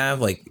wants to have.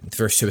 Like, the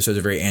first two episodes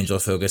are very Angela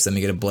focused, then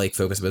we get a Blake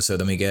focused episode,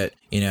 then we get,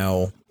 you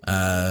know,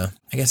 I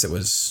guess it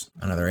was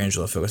another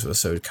Angela focused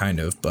episode, kind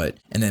of,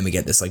 and then we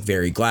get this like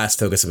very Glass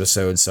focused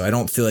episode. So I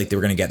don't feel like they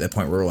were going to get to the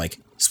point where we're like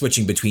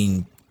switching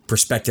between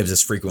perspectives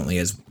as frequently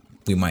as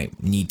we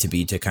might need to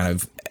be to kind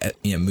of,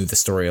 you know, move the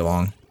story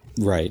along.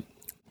 Right.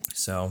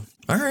 So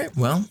All right.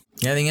 Well,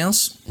 anything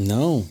else?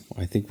 No,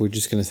 I think we're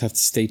just going to have to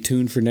stay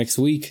tuned for next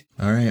week.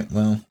 All right.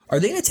 Well, are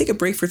they going to take a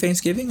break for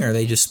Thanksgiving, or are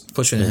they just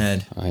pushing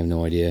ahead? I have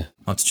no idea.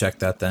 I'll have to check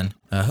that then.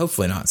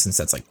 Hopefully not, since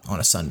that's like on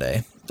a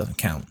Sunday. Doesn't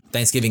count.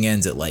 Thanksgiving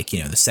ends at like,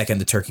 the second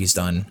the turkey's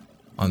done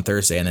on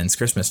Thursday, and then it's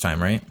Christmas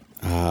time, right?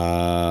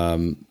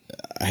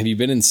 Have you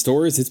been in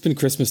stores? It's been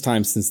Christmas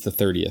time since the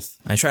 30th.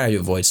 I try to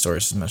avoid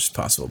stores as much as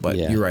possible, but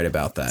you're right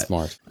about that.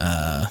 Smart.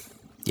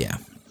 Yeah.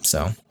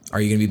 So,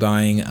 are you going to be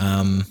buying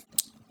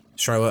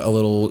Charlotte a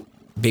little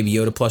Baby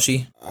Yoda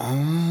plushie?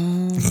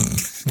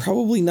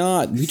 Probably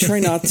not. We try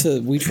not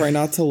to. We try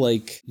not to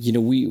like.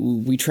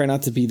 We try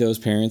not to be those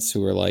parents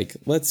who are like,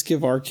 let's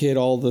give our kid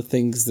all the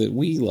things that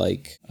we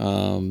like.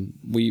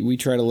 We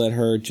try to let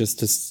her just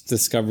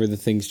discover the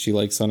things she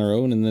likes on her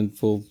own, and then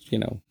we'll,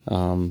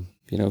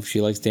 if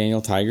she likes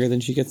Daniel Tiger, then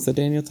she gets the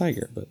Daniel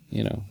Tiger. But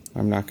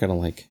I'm not gonna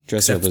like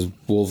dress her up as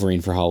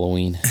Wolverine for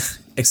Halloween.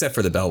 Except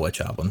for the Bell Witch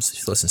albums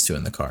she listens to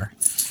in the car.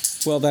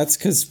 Well, that's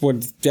because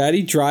when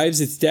Daddy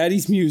drives, it's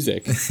Daddy's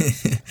music.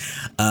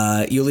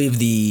 You leave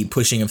the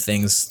pushing of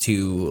things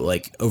to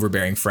like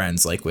overbearing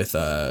friends, like with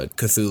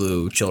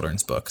Cthulhu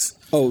children's books.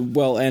 Oh,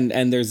 well,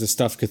 and there's a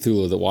stuffed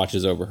Cthulhu that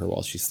watches over her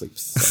while she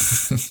sleeps.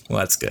 So. Well,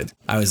 that's good.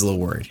 I was a little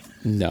worried.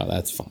 No,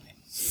 that's fine.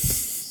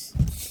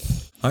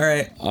 All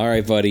right. All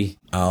right, buddy.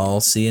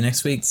 I'll see you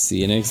next week.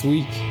 See you next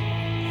week.